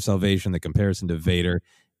hallway of salvation, the comparison to Vader.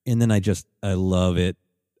 And then I love it.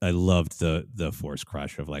 I loved the force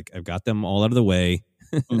crush of like, I've got them all out of the way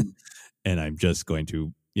and I'm just going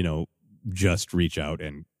to, just reach out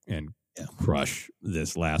and crush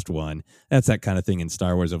this last one. That's that kind of thing in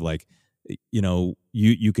Star Wars of like, you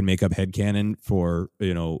can make up headcanon for,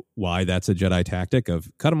 why that's a Jedi tactic of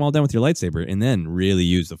cut them all down with your lightsaber and then really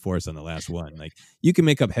use the force on the last one. Like you can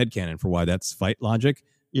make up headcanon for why that's fight logic,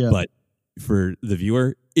 but for the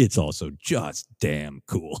viewer, it's also just damn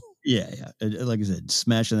cool. Yeah. Like I said,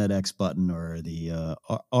 smashing that X button or the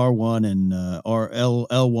R1 and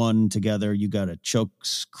L1 together, you got a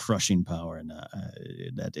choke's crushing power, and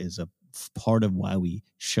that is a part of why we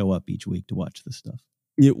show up each week to watch this stuff.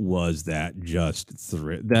 It was that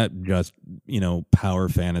power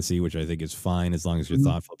fantasy, which I think is fine as long as you're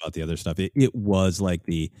thoughtful about the other stuff. It was like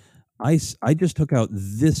I just took out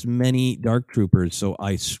this many Dark Troopers, so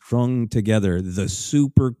I strung together the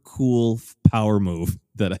super cool power move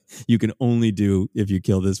that you can only do if you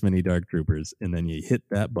kill this many Dark Troopers, and then you hit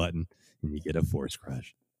that button and you get a force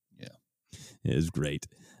crush. Yeah, it is great.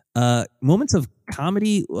 Moments of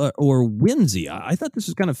comedy or whimsy. I thought this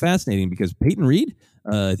was kind of fascinating because Peyton Reed,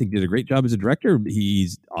 I think, did a great job as a director.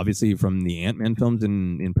 He's obviously from the Ant-Man films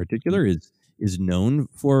in particular is known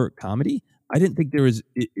for comedy. I didn't think there was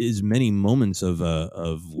as many moments of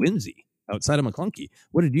whimsy outside of McClunky.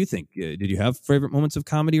 What did you think? Did you have favorite moments of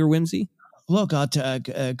comedy or whimsy? Look,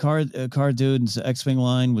 Car Dude's X-Wing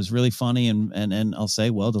line was really funny and I'll say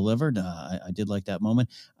well delivered. I did like that moment.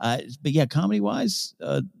 But yeah, comedy wise,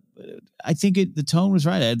 I think the tone was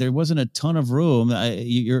right. There wasn't a ton of room.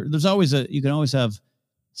 There's always you can always have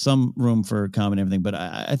some room for comedy and everything, but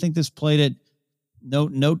I think this played it.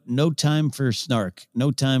 No time for snark,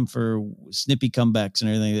 no time for snippy comebacks and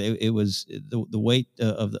everything. It was the weight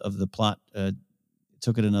of the plot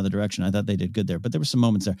took it another direction. I thought they did good there, but there were some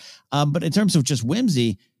moments there. But in terms of just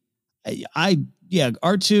whimsy,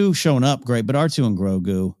 R2 showing up great, but R2 and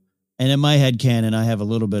Grogu, and in my head canon, I have a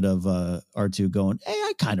little bit of R2 going, "Hey,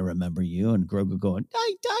 I kind of remember you," and Grogu going,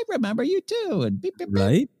 "I remember you too," and beep, beep, beep.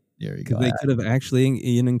 Right. There you go. They could have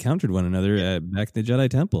actually encountered one another back in the Jedi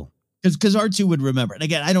Temple. Because R2 would remember. And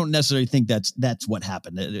again, I don't necessarily think that's what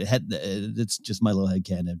happened. It's just my little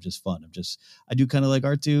headcanon. Just fun. I do kind of like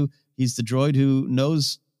R2. He's the droid who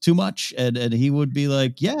knows too much, and he would be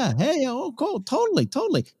like, yeah, hey, oh, cool, totally.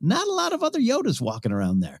 Not a lot of other Yodas walking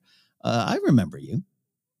around there. I remember you.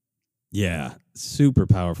 Yeah, super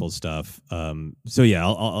powerful stuff. So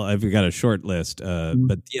yeah, I've got a short list,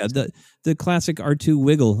 but yeah, the classic R2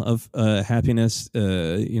 wiggle of happiness,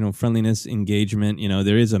 friendliness, engagement.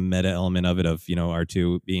 There is a meta element of it, of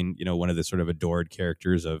R2 being one of the sort of adored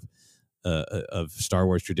characters of Star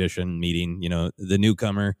Wars tradition, meeting the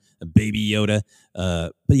newcomer, baby Yoda.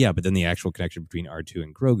 But then the actual connection between R2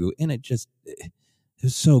 and Grogu, and it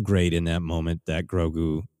was so great in that moment that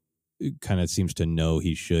Grogu kind of seems to know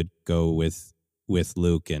he should go with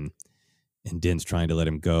Luke, and Din's trying to let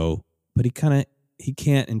him go, but he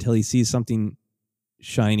can't until he sees something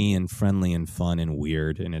shiny and friendly and fun and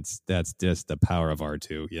weird, and that's just the power of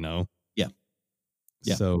R2, Yeah.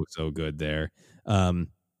 So good there.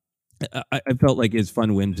 I felt like his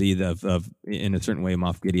fun whimsy of in a certain way,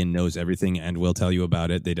 Moff Gideon knows everything and will tell you about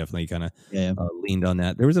it. They definitely kind of leaned on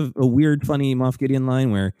that. There was a weird, funny Moff Gideon line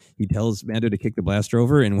where he tells Mando to kick the blaster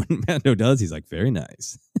over, and when Mando does, he's like, "Very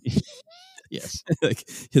nice." Yes, like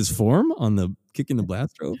his form on the kicking the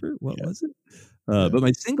blaster over. What was it? But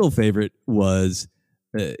my single favorite was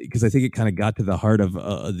because I think it kind of got to the heart of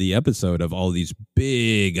the episode, of all these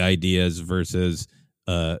big ideas versus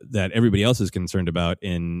that everybody else is concerned about.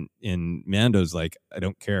 In Mando's like, I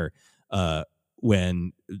don't care.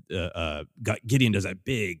 When Gideon does that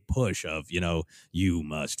big push of, you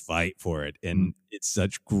must fight for it. And it's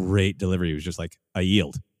such great delivery. It was just like, I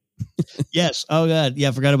yield. Yes. Oh God. Yeah.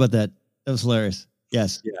 I forgot about that. That was hilarious.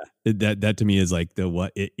 Yes. Yeah. That to me is like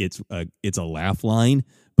it's a laugh line,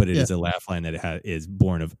 but it is a laugh line that is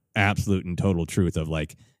born of absolute and total truth of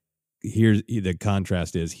like, here's the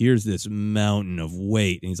contrast is, here's this mountain of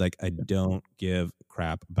weight, and he's like, I don't give a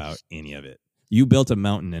crap about any of it. You built a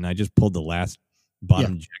mountain, and I just pulled the last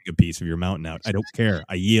bottom Jenga piece of your mountain out. I don't care.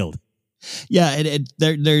 I yield. Yeah,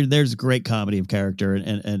 there's great comedy of character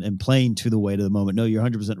and playing to the weight of the moment. No, you're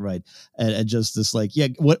 100% right. And just this like,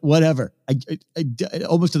 whatever. I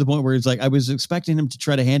almost to the point where it's like, I was expecting him to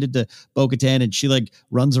try to hand it to Bo-Katan, and she like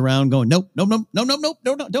runs around going, no, don't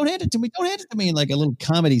hand it to me. Don't hand it to me. And like a little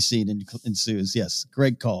comedy scene ensues. Yes.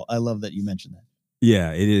 Great call. I love that you mentioned that.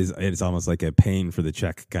 Yeah, it is. It's almost like a paying for the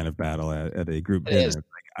check kind of battle at a group dinner. It's like,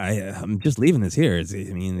 I'm just leaving this here.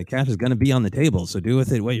 The cash is going to be on the table, so do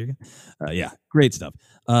with it what you're going to. Yeah, great stuff.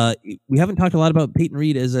 We haven't talked a lot about Peyton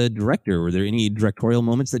Reed as a director. Were there any directorial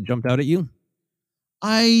moments that jumped out at you?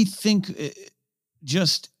 I think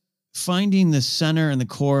just finding the center and the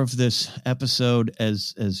core of this episode,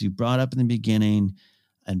 as you brought up in the beginning,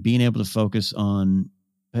 and being able to focus on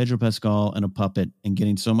Pedro Pascal and a puppet and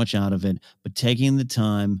getting so much out of it, but taking the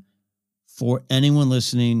time for anyone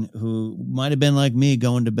listening who might have been like me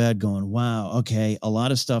going to bed going, wow, okay, a lot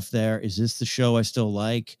of stuff there. Is this the show I still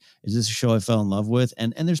like? Is this a show I fell in love with?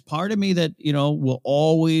 And there's part of me that, will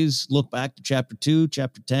always look back to chapter 2,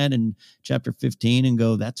 chapter 10, and chapter 15 and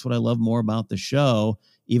go, that's what I love more about the show,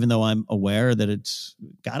 even though I'm aware that it's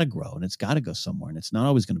got to grow and it's got to go somewhere. And it's not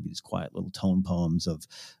always going to be these quiet little tone poems of,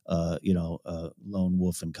 lone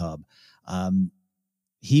wolf and cub.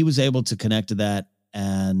 He was able to connect to that,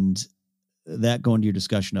 and that, going to your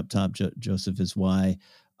discussion up top, Joseph, is why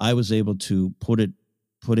I was able to put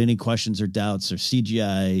any questions or doubts or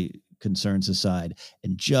CGI concerns aside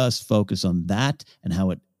and just focus on that and how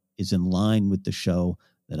it is in line with the show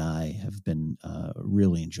that I have been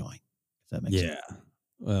really enjoying. If that makes sense.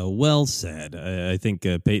 Well said. I think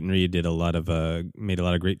Peyton Reed made a lot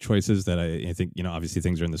of great choices that I think, obviously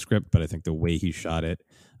things are in the script, but I think the way he shot it,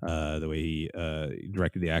 the way he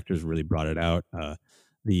directed the actors really brought it out.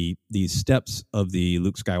 The steps of the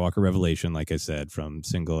Luke Skywalker revelation, like I said, from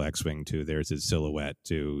single X-Wing to there's his silhouette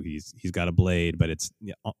to he's got a blade, but it's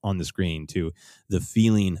on the screen, to the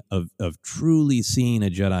feeling of truly seeing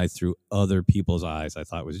a Jedi through other people's eyes, I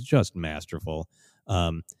thought was just masterful.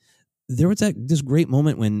 There was this great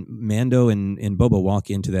moment when Mando and Boba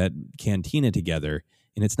walk into that cantina together,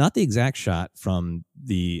 and it's not the exact shot from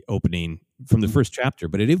the opening from the first chapter,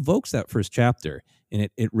 but it evokes that first chapter. And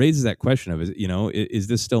it raises that question of, is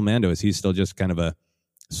this still Mando? Is he still just kind of a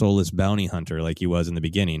soulless bounty hunter like he was in the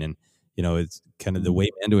beginning? And, it's kind of the way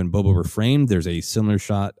Mando and Boba were framed. There's a similar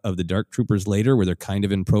shot of the Dark Troopers later where they're kind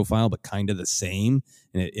of in profile, but kind of the same.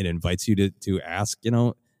 And it invites you to ask,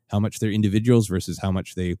 how much they're individuals versus how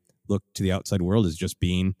much they look to the outside world as just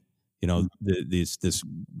being, this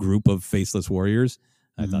group of faceless warriors.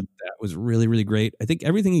 I thought that was really, really great. I think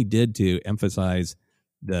everything he did to emphasize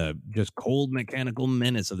the just cold mechanical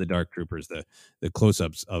menace of the Dark Troopers, the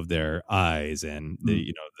close-ups of their eyes, and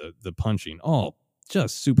the punching, all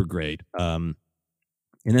just super great. And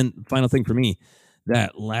then final thing for me,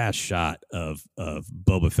 that last shot of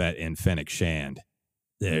Boba Fett and Fennec Shand.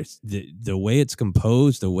 There's the way it's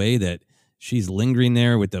composed, the way that she's lingering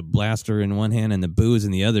there with the blaster in one hand and the booze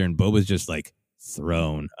in the other, and Boba's just like,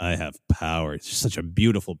 throne, I have power. It's just such a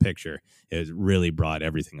beautiful picture. It really brought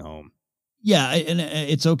everything home. Yeah, and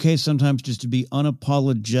it's okay sometimes just to be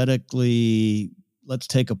unapologetically, let's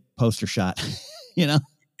take a poster shot,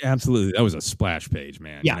 Absolutely. That was a splash page,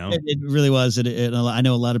 man. Yeah, it really was. I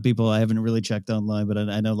know a lot of people, I haven't really checked online, but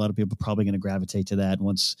I know a lot of people are probably going to gravitate to that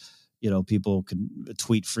once, people can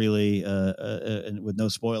tweet freely and with no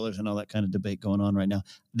spoilers and all that kind of debate going on right now.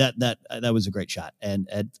 That was a great shot. And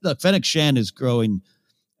look, Fennec Shand is growing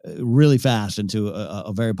really fast into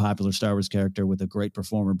a very popular Star Wars character with a great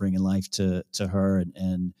performer bringing life to her.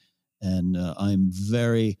 And I'm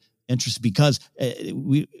very interested because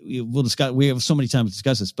we'll discuss. We have so many times to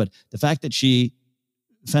discuss this, but the fact that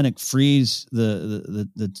Fennec frees the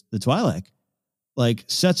Twi'lek, like,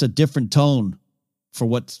 sets a different tone for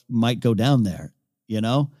what might go down there,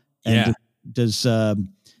 And does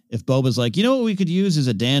if Boba's like, what we could use is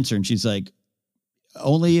a dancer, and she's like,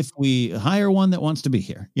 only if we hire one that wants to be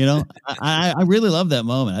here, I really love that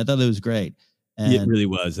moment. I thought it was great. And it really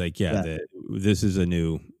was like, this is a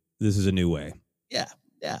new way. Yeah.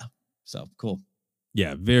 So cool.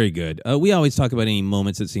 Yeah, very good. We always talk about any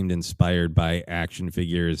moments that seemed inspired by action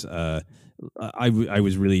figures. I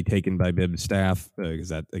was really taken by Bib's staff because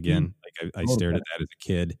that, again, I stared at that as a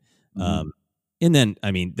kid. And then,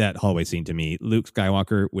 that hallway scene to me, Luke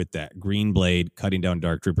Skywalker with that green blade cutting down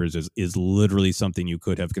Dark Troopers is literally something you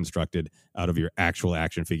could have constructed out of your actual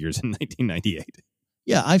action figures in 1998.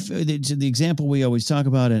 Yeah, the example we always talk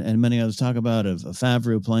about, and many others talk about, of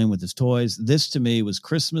Favreau playing with his toys. This to me was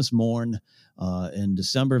Christmas morn in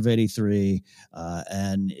December of '83,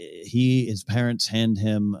 and his parents hand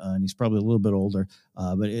him, and he's probably a little bit older,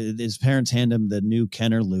 but his parents hand him the new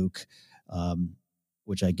Kenner Luke,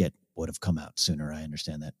 which I get would have come out sooner. I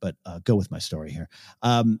understand that, but go with my story here.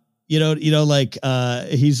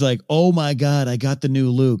 He's like, oh my God, I got the new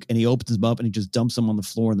Luke. And he opens him up and he just dumps him on the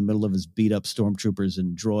floor in the middle of his beat up stormtroopers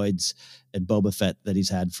and droids and Boba Fett that he's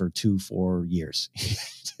had for 4 years.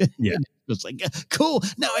 Yeah. It's like, yeah, cool.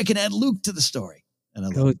 Now I can add Luke to the story. And I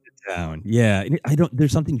love it. Down. Yeah.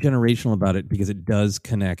 There's something generational about it because it does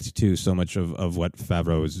connect to so much of what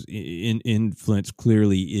Favreau's influence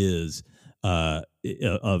clearly is, of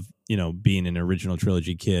being an original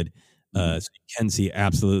trilogy kid. So you can see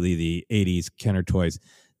absolutely the 80s Kenner toys.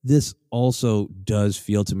 This also does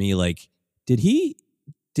feel to me like, did he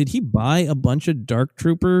buy a bunch of Dark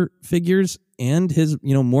Trooper figures and his,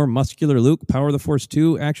 more muscular Luke Power of the Force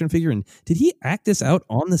 2 action figure? And did he act this out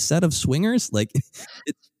on the set of Swingers? Like,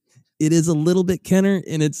 it is a little bit Kenner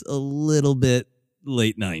and it's a little bit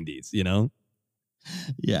late 90s,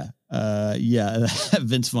 Yeah.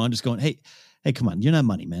 Vince Vaughn just going, Hey, come on. You're not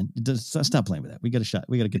money, man. Stop playing with that. We got a shot.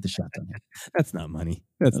 We got to get the shot done here. That's not money.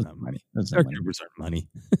 That's not money. Dark Troopers aren't money.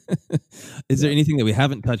 Is there anything that we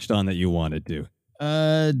haven't touched on that you wanted to?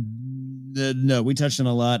 No, we touched on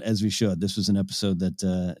a lot, as we should. This was an episode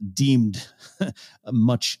that deemed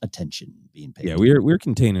much attention being paid. Yeah, we're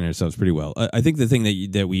containing ourselves pretty well. I think the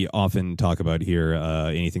thing that we often talk about here,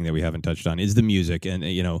 anything that we haven't touched on, is the music. And,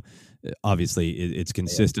 obviously it's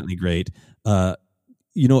consistently great.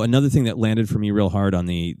 Another thing that landed for me real hard on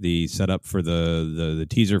the setup for the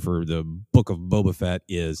teaser for the Book of Boba Fett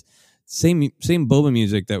is same Boba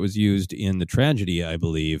music that was used in the tragedy, I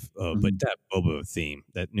believe. But that Boba theme,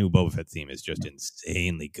 that new Boba Fett theme, is just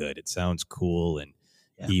insanely good. It sounds cool and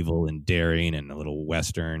evil and daring and a little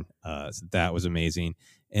Western. So that was amazing.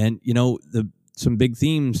 And some big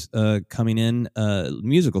themes coming in,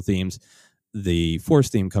 musical themes. The Force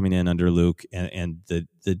theme coming in under Luke, and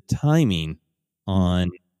the timing on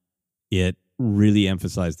it really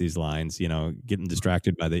emphasized these lines, getting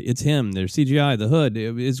distracted by it's him, there's CGI, the hood,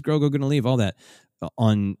 is Grogu going to leave, all that.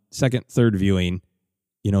 On second, third viewing,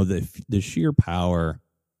 the sheer power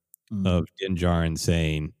of Din Djarin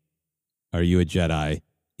saying, are you a Jedi?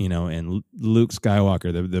 And Luke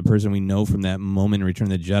Skywalker, the person we know from that moment in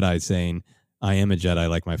Return of the Jedi, saying, I am a Jedi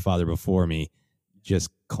like my father before me,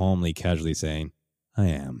 just calmly, casually saying, I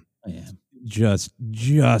am. Just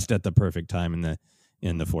at the perfect time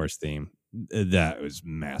in the Force theme. that was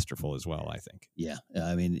masterful as well, I think. Yeah.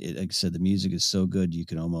 I mean, like I said, the music is so good, you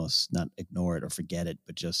can almost not ignore it or forget it,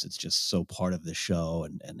 but it's just so part of the show,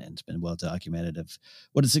 and it's been well documented of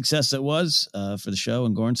what a success it was for the show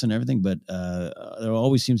and Göransson and everything. But there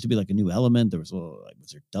always seems to be like a new element. There was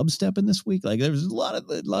was there dubstep in this week? Like there was a lot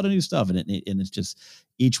of new stuff in it, and it's just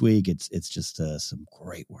each week it's just some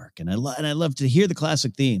great work, and I love to hear the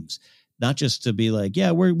classic themes. Not just to be like,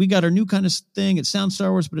 yeah, we got our new kind of thing. It sounds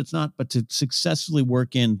Star Wars, but it's not. But to successfully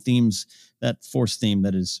work in themes, that Force theme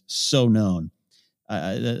that is so known,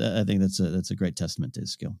 I think that's a great testament to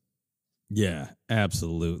his skill. Yeah,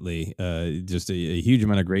 absolutely. Just a huge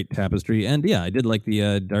amount of great tapestry, and yeah, I did like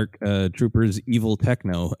the Dark Troopers Evil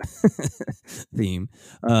Techno theme.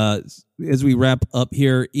 As we wrap up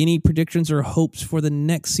here, any predictions or hopes for the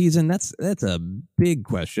next season? That's a big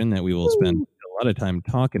question that we will spend a lot of time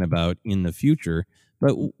talking about in the future.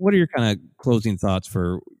 But what are your kind of closing thoughts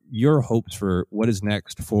for your hopes for what is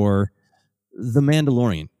next for The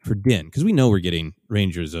Mandalorian, for Din? Because we know we're getting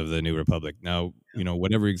Rangers of the New Republic now. You know,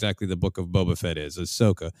 whatever exactly the book of Boba Fett is,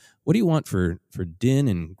 Ahsoka. What do you want for Din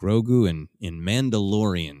and Grogu and in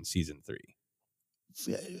Mandalorian season 3?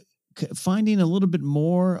 Finding a little bit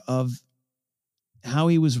more of how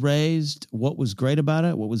he was raised, what was great about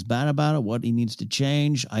it, what was bad about it, what he needs to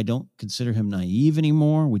change. I don't consider him naive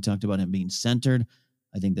anymore. We talked about him being centered.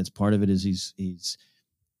 I think that's part of it is he's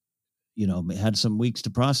had some weeks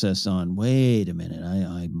to process on, wait a minute,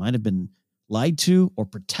 I might have been lied to or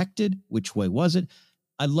protected. Which way was it?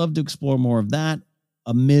 I'd love to explore more of that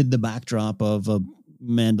amid the backdrop of a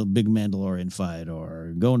big Mandalorian fight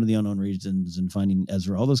or going to the unknown regions and finding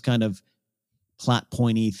Ezra, all those kind of plot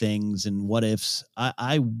pointy things and what ifs.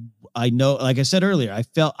 I know, like I said earlier,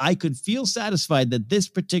 I could feel satisfied that this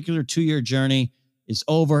particular 2-year journey is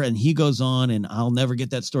over and he goes on and I'll never get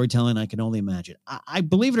that storytelling. I can only imagine. I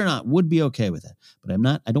believe it or not, would be okay with it, but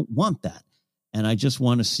I don't want that. And I just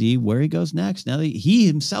want to see where he goes next. Now that he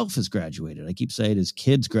himself has graduated, I keep saying his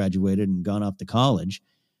kids graduated and gone off to college.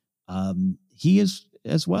 He is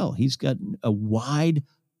as well. He's got a wide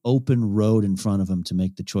open road in front of him to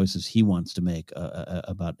make the choices he wants to make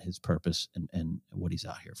about his purpose and what he's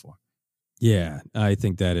out here for. Yeah, I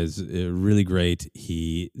think that is really great.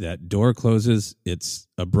 That door closes. It's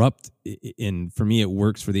abrupt, and for me, it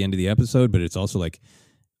works for the end of the episode. But it's also like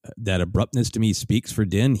that abruptness to me speaks for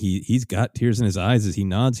Din. He's got tears in his eyes as he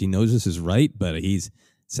nods. He knows this is right, but he's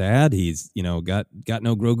sad. He's got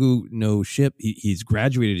no Grogu, no ship. He's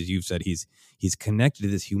graduated, as you've said. He's connected to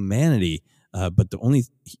this humanity. But the only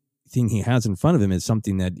thing he has in front of him is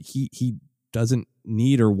something that he doesn't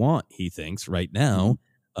need or want, he thinks, right now.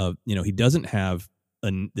 He doesn't have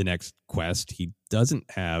the next quest. He doesn't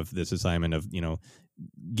have this assignment of,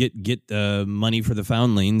 get the money for the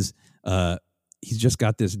foundlings. He's just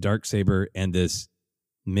got this Darksaber and this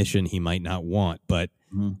mission he might not want. But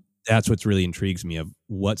that's what's really intrigues me of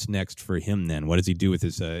what's next for him then. What does he do with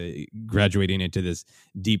his graduating into this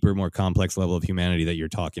deeper, more complex level of humanity that you're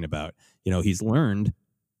talking about? He's learned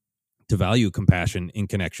to value compassion in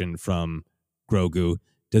connection from Grogu.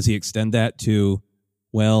 Does he extend that to,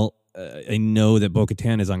 I know that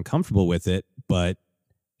Bo-Katan is uncomfortable with it, but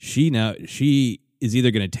she is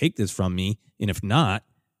either going to take this from me, and if not,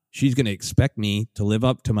 she's going to expect me to live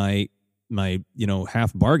up to my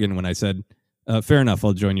half bargain when I said, fair enough,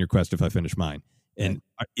 I'll join your quest if I finish mine. And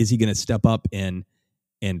is he going to step up and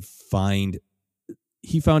found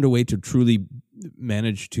a way to truly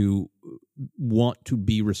manage to want to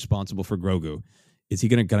be responsible for Grogu? Is he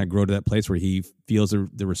going to kind of grow to that place where he feels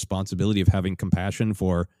the responsibility of having compassion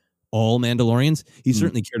for all Mandalorians? He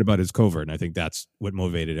certainly cared about his covert, and I think that's what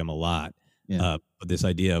motivated him a lot. Yeah. But this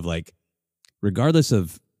idea of regardless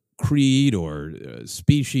of creed or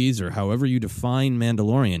species or however you define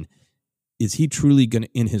Mandalorian, is he truly going to,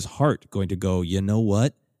 in his heart, going to go, you know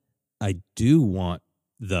what? I do want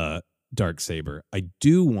the Darksaber. I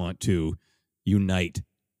do want to unite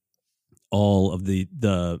all of the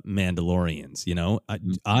Mandalorians.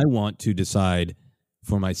 I want to decide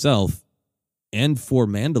for myself and for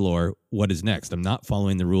Mandalore what is next. I'm not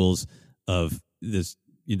following the rules of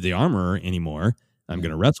the Armorer anymore. I'm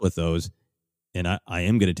going to wrestle with those, and I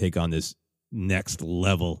am going to take on this next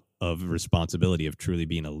level of responsibility of truly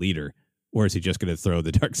being a leader. Or is he just going to throw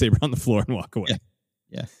the Darksaber on the floor and walk away?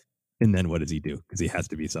 Yeah. And then what does he do? Because he has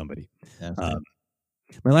to be somebody.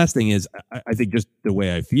 My last thing is, I think just the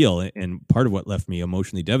way I feel, and part of what left me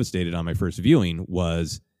emotionally devastated on my first viewing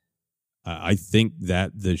was, I think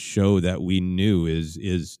that the show that we knew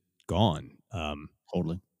is gone.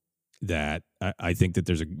 Totally. That I think that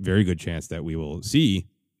there's a very good chance that we will see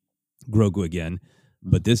Grogu again,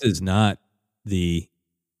 but this is not the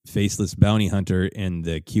faceless bounty hunter and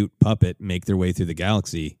the cute puppet make their way through the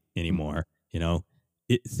galaxy anymore. In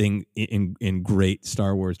great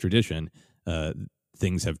Star Wars tradition,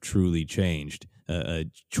 things have truly changed.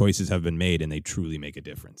 Choices have been made, and they truly make a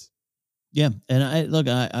difference. Yeah, and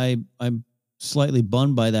I'm slightly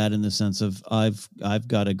bummed by that in the sense of I've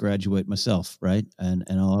got to graduate myself, right? And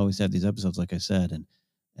I'll always have these episodes, like I said, and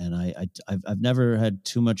I've never had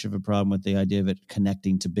too much of a problem with the idea of it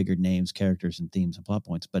connecting to bigger names, characters, and themes and plot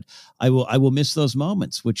points. But I will miss those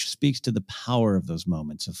moments, which speaks to the power of those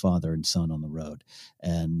moments of father and son on the road,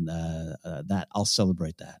 and that I'll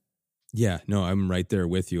celebrate that. Yeah, no, I'm right there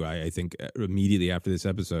with you. I think immediately after this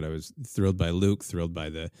episode, I was thrilled by Luke, thrilled by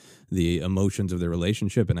the emotions of their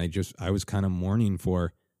relationship, and I was kind of mourning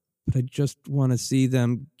for, but I just want to see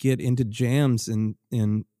them get into jams and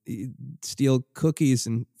steal cookies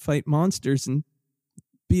and fight monsters and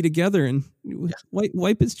be together and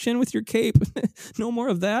wipe his chin with your cape. No more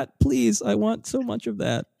of that, please. I want so much of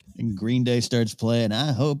that. And Green Day starts playing,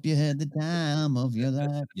 I hope you had the time of your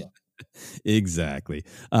life. Yeah. Exactly.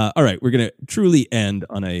 All right, we're going to truly end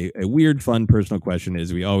on a weird, fun, personal question,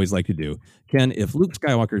 as we always like to do. Ken, if Luke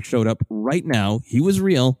Skywalker showed up right now, he was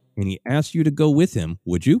real, and he asked you to go with him,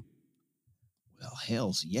 would you? Well,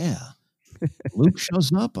 hells yeah. Luke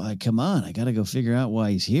shows up. Come on, I got to go figure out why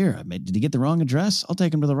he's here. Did he get the wrong address? I'll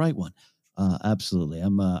take him to the right one. Absolutely.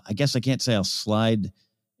 I guess I can't say I'll slide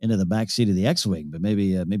into the back seat of the X-Wing, but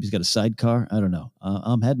maybe he's got a sidecar. I don't know.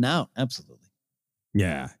 I'm heading out. Absolutely.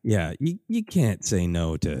 Yeah. You can't say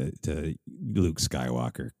no to Luke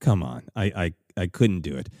Skywalker. Come on, I couldn't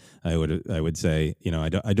do it. I would say,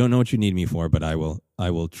 I don't know what you need me for, but I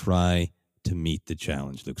will try to meet the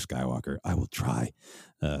challenge, Luke Skywalker. I will try.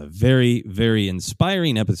 Very, very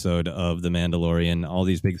inspiring episode of The Mandalorian. All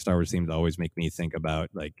these big Star Wars themes always make me think about,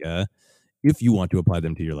 like, if you want to apply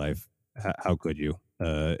them to your life, how could you?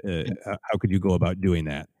 How could you go about doing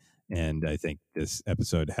that? And I think this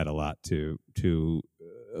episode had a lot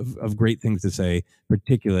of great things to say,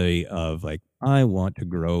 particularly of, like, I want to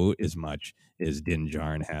grow as much as Din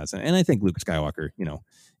Djarin has. And I think Luke Skywalker,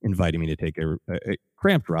 inviting me to take a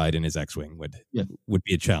cramped ride in his X-Wing would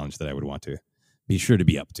be a challenge that I would want to be sure to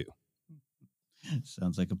be up to.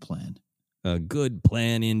 Sounds like a plan. A good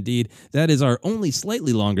plan indeed. That is our only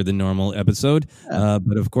slightly longer than normal episode.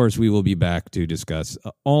 But of course, we will be back to discuss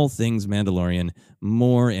all things Mandalorian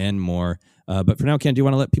more and more. But for now, Ken, do you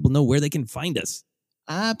want to let people know where they can find us?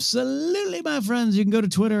 Absolutely, my friends. You can go to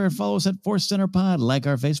Twitter and follow us at Force Center Pod. Like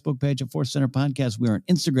our Facebook page at Force Center Podcast. We are on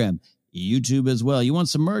Instagram, YouTube as well. You want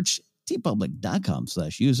some merch?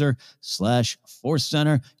 tpublic.com/user/Force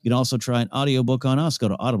Center. You can also try an audiobook on us. Go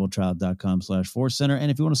to audibletrial.com/Force Center. And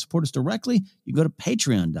if you want to support us directly, you go to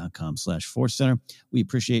patreon.com/Force Center. We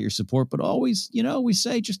appreciate your support, but always, we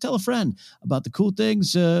say just tell a friend about the cool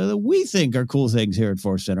things that we think are cool things here at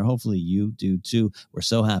Force Center. Hopefully you do too. We're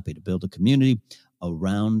so happy to build a community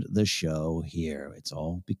around the show here. It's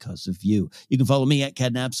all because of you. You can follow me at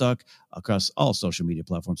Ken Napzok across all social media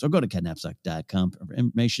platforms, or go to KenNapzok.com for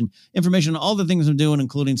information on all the things I'm doing,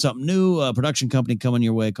 including something new, a production company coming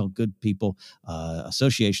your way called Good People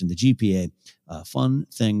Association, the GPA. Fun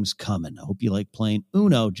things coming. I hope you like playing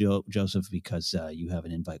Uno, Joseph, because you have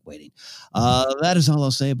an invite waiting. That is all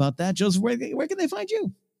I'll say about that. Joseph, where can they find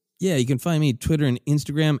you? Yeah, you can find me Twitter and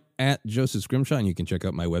Instagram at Joseph Scrimshaw, and you can check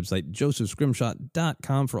out my website,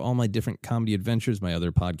 josephscrimshaw.com, for all my different comedy adventures, my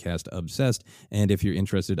other podcast, Obsessed. And if you're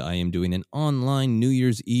interested, I am doing an online New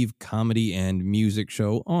Year's Eve comedy and music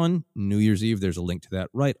show on New Year's Eve. There's a link to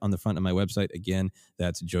that right on the front of my website. Again,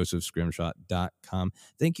 that's josephscrimshaw.com.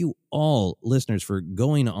 Thank you all, listeners, for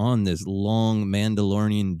going on this long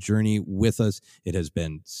Mandalorian journey with us. It has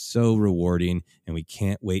been so rewarding, and we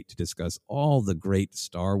can't wait to discuss all the great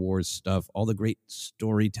Star Wars stuff, all the great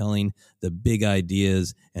storytelling, the big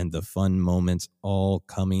ideas, and the fun moments all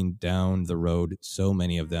coming down the road, so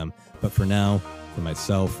many of them. But for now, for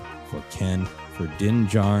myself, for Ken, for Din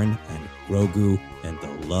Djarin and Grogu, and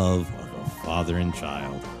the love of a father and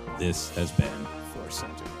child, this has been Force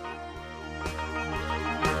Center.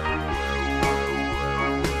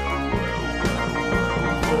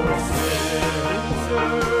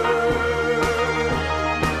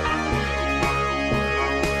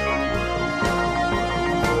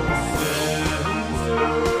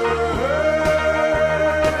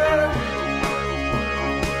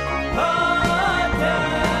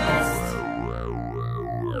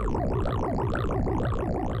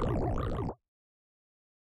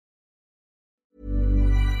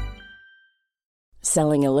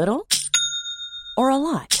 Selling a little or a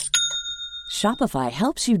lot? Shopify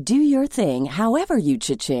helps you do your thing however you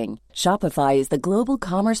cha-ching. Shopify is the global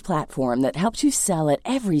commerce platform that helps you sell at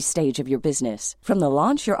every stage of your business. From the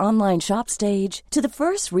launch your online shop stage to the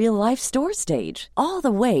first real-life store stage, all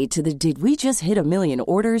the way to the did we just hit a million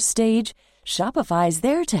orders stage. Shopify is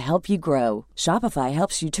there to help you grow. Shopify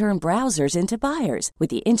helps you turn browsers into buyers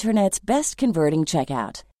with the internet's best converting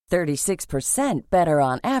checkout. 36% better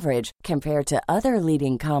on average compared to other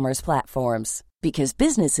leading commerce platforms. Because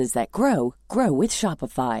businesses that grow, grow with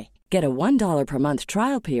Shopify. Get a $1 per month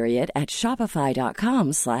trial period at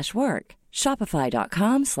shopify.com/work.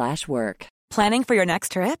 Shopify.com/work. Planning for your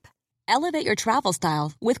next trip? Elevate your travel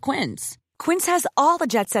style with Quince. Quince has all the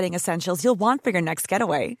jet-setting essentials you'll want for your next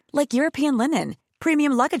getaway, like European linen,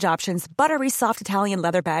 premium luggage options, buttery soft Italian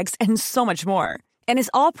leather bags, and so much more. And is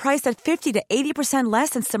all priced at 50 to 80% less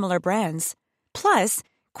than similar brands. Plus,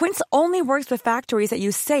 Quince only works with factories that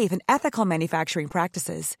use safe and ethical manufacturing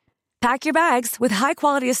practices. Pack your bags with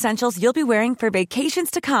high-quality essentials you'll be wearing for vacations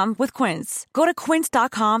to come with Quince. Go to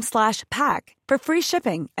quince.com/pack for free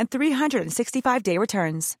shipping and 365-day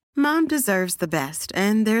returns. Mom deserves the best,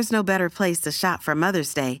 and there's no better place to shop for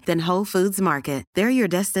Mother's Day than Whole Foods Market. They're your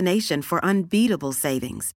destination for unbeatable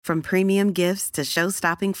savings, from premium gifts to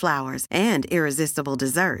show-stopping flowers and irresistible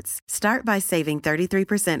desserts. Start by saving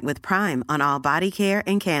 33% with Prime on all body care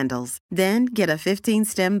and candles. Then get a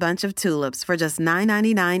 15-stem bunch of tulips for just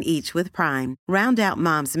 $9.99 each with Prime. Round out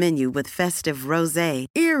Mom's menu with festive rosé,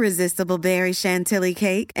 irresistible berry chantilly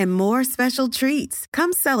cake, and more special treats.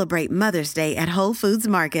 Come celebrate Mother's Day at Whole Foods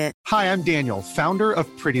Market. Hi, I'm Daniel, founder of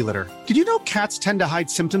Pretty Litter. Did you know cats tend to hide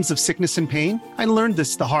symptoms of sickness and pain? I learned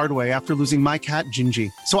this the hard way after losing my cat,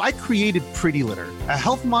 Gingy. So I created Pretty Litter, a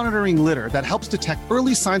health monitoring litter that helps detect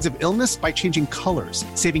early signs of illness by changing colors,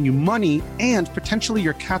 saving you money and potentially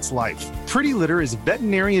your cat's life. Pretty Litter is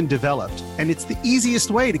veterinarian developed, and it's the easiest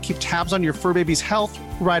way to keep tabs on your fur baby's health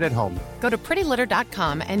right at home. Go to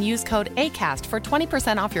prettylitter.com and use code ACAST for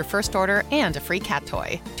 20% off your first order and a free cat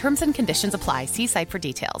toy. Terms and conditions apply. See site for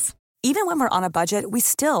details. Even when we're on a budget, we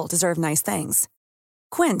still deserve nice things.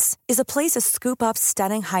 Quince is a place to scoop up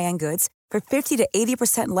stunning high-end goods for 50 to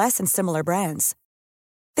 80% less than similar brands.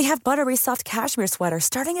 They have buttery soft cashmere sweaters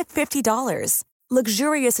starting at $50,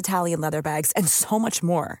 luxurious Italian leather bags, and so much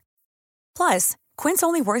more. Plus, Quince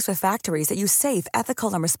only works with factories that use safe,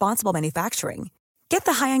 ethical, and responsible manufacturing. Get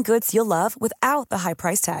the high-end goods you'll love without the high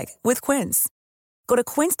price tag with Quince. Go to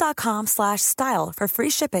quince.com/style for free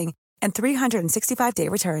shipping and 365-day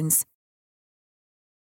returns.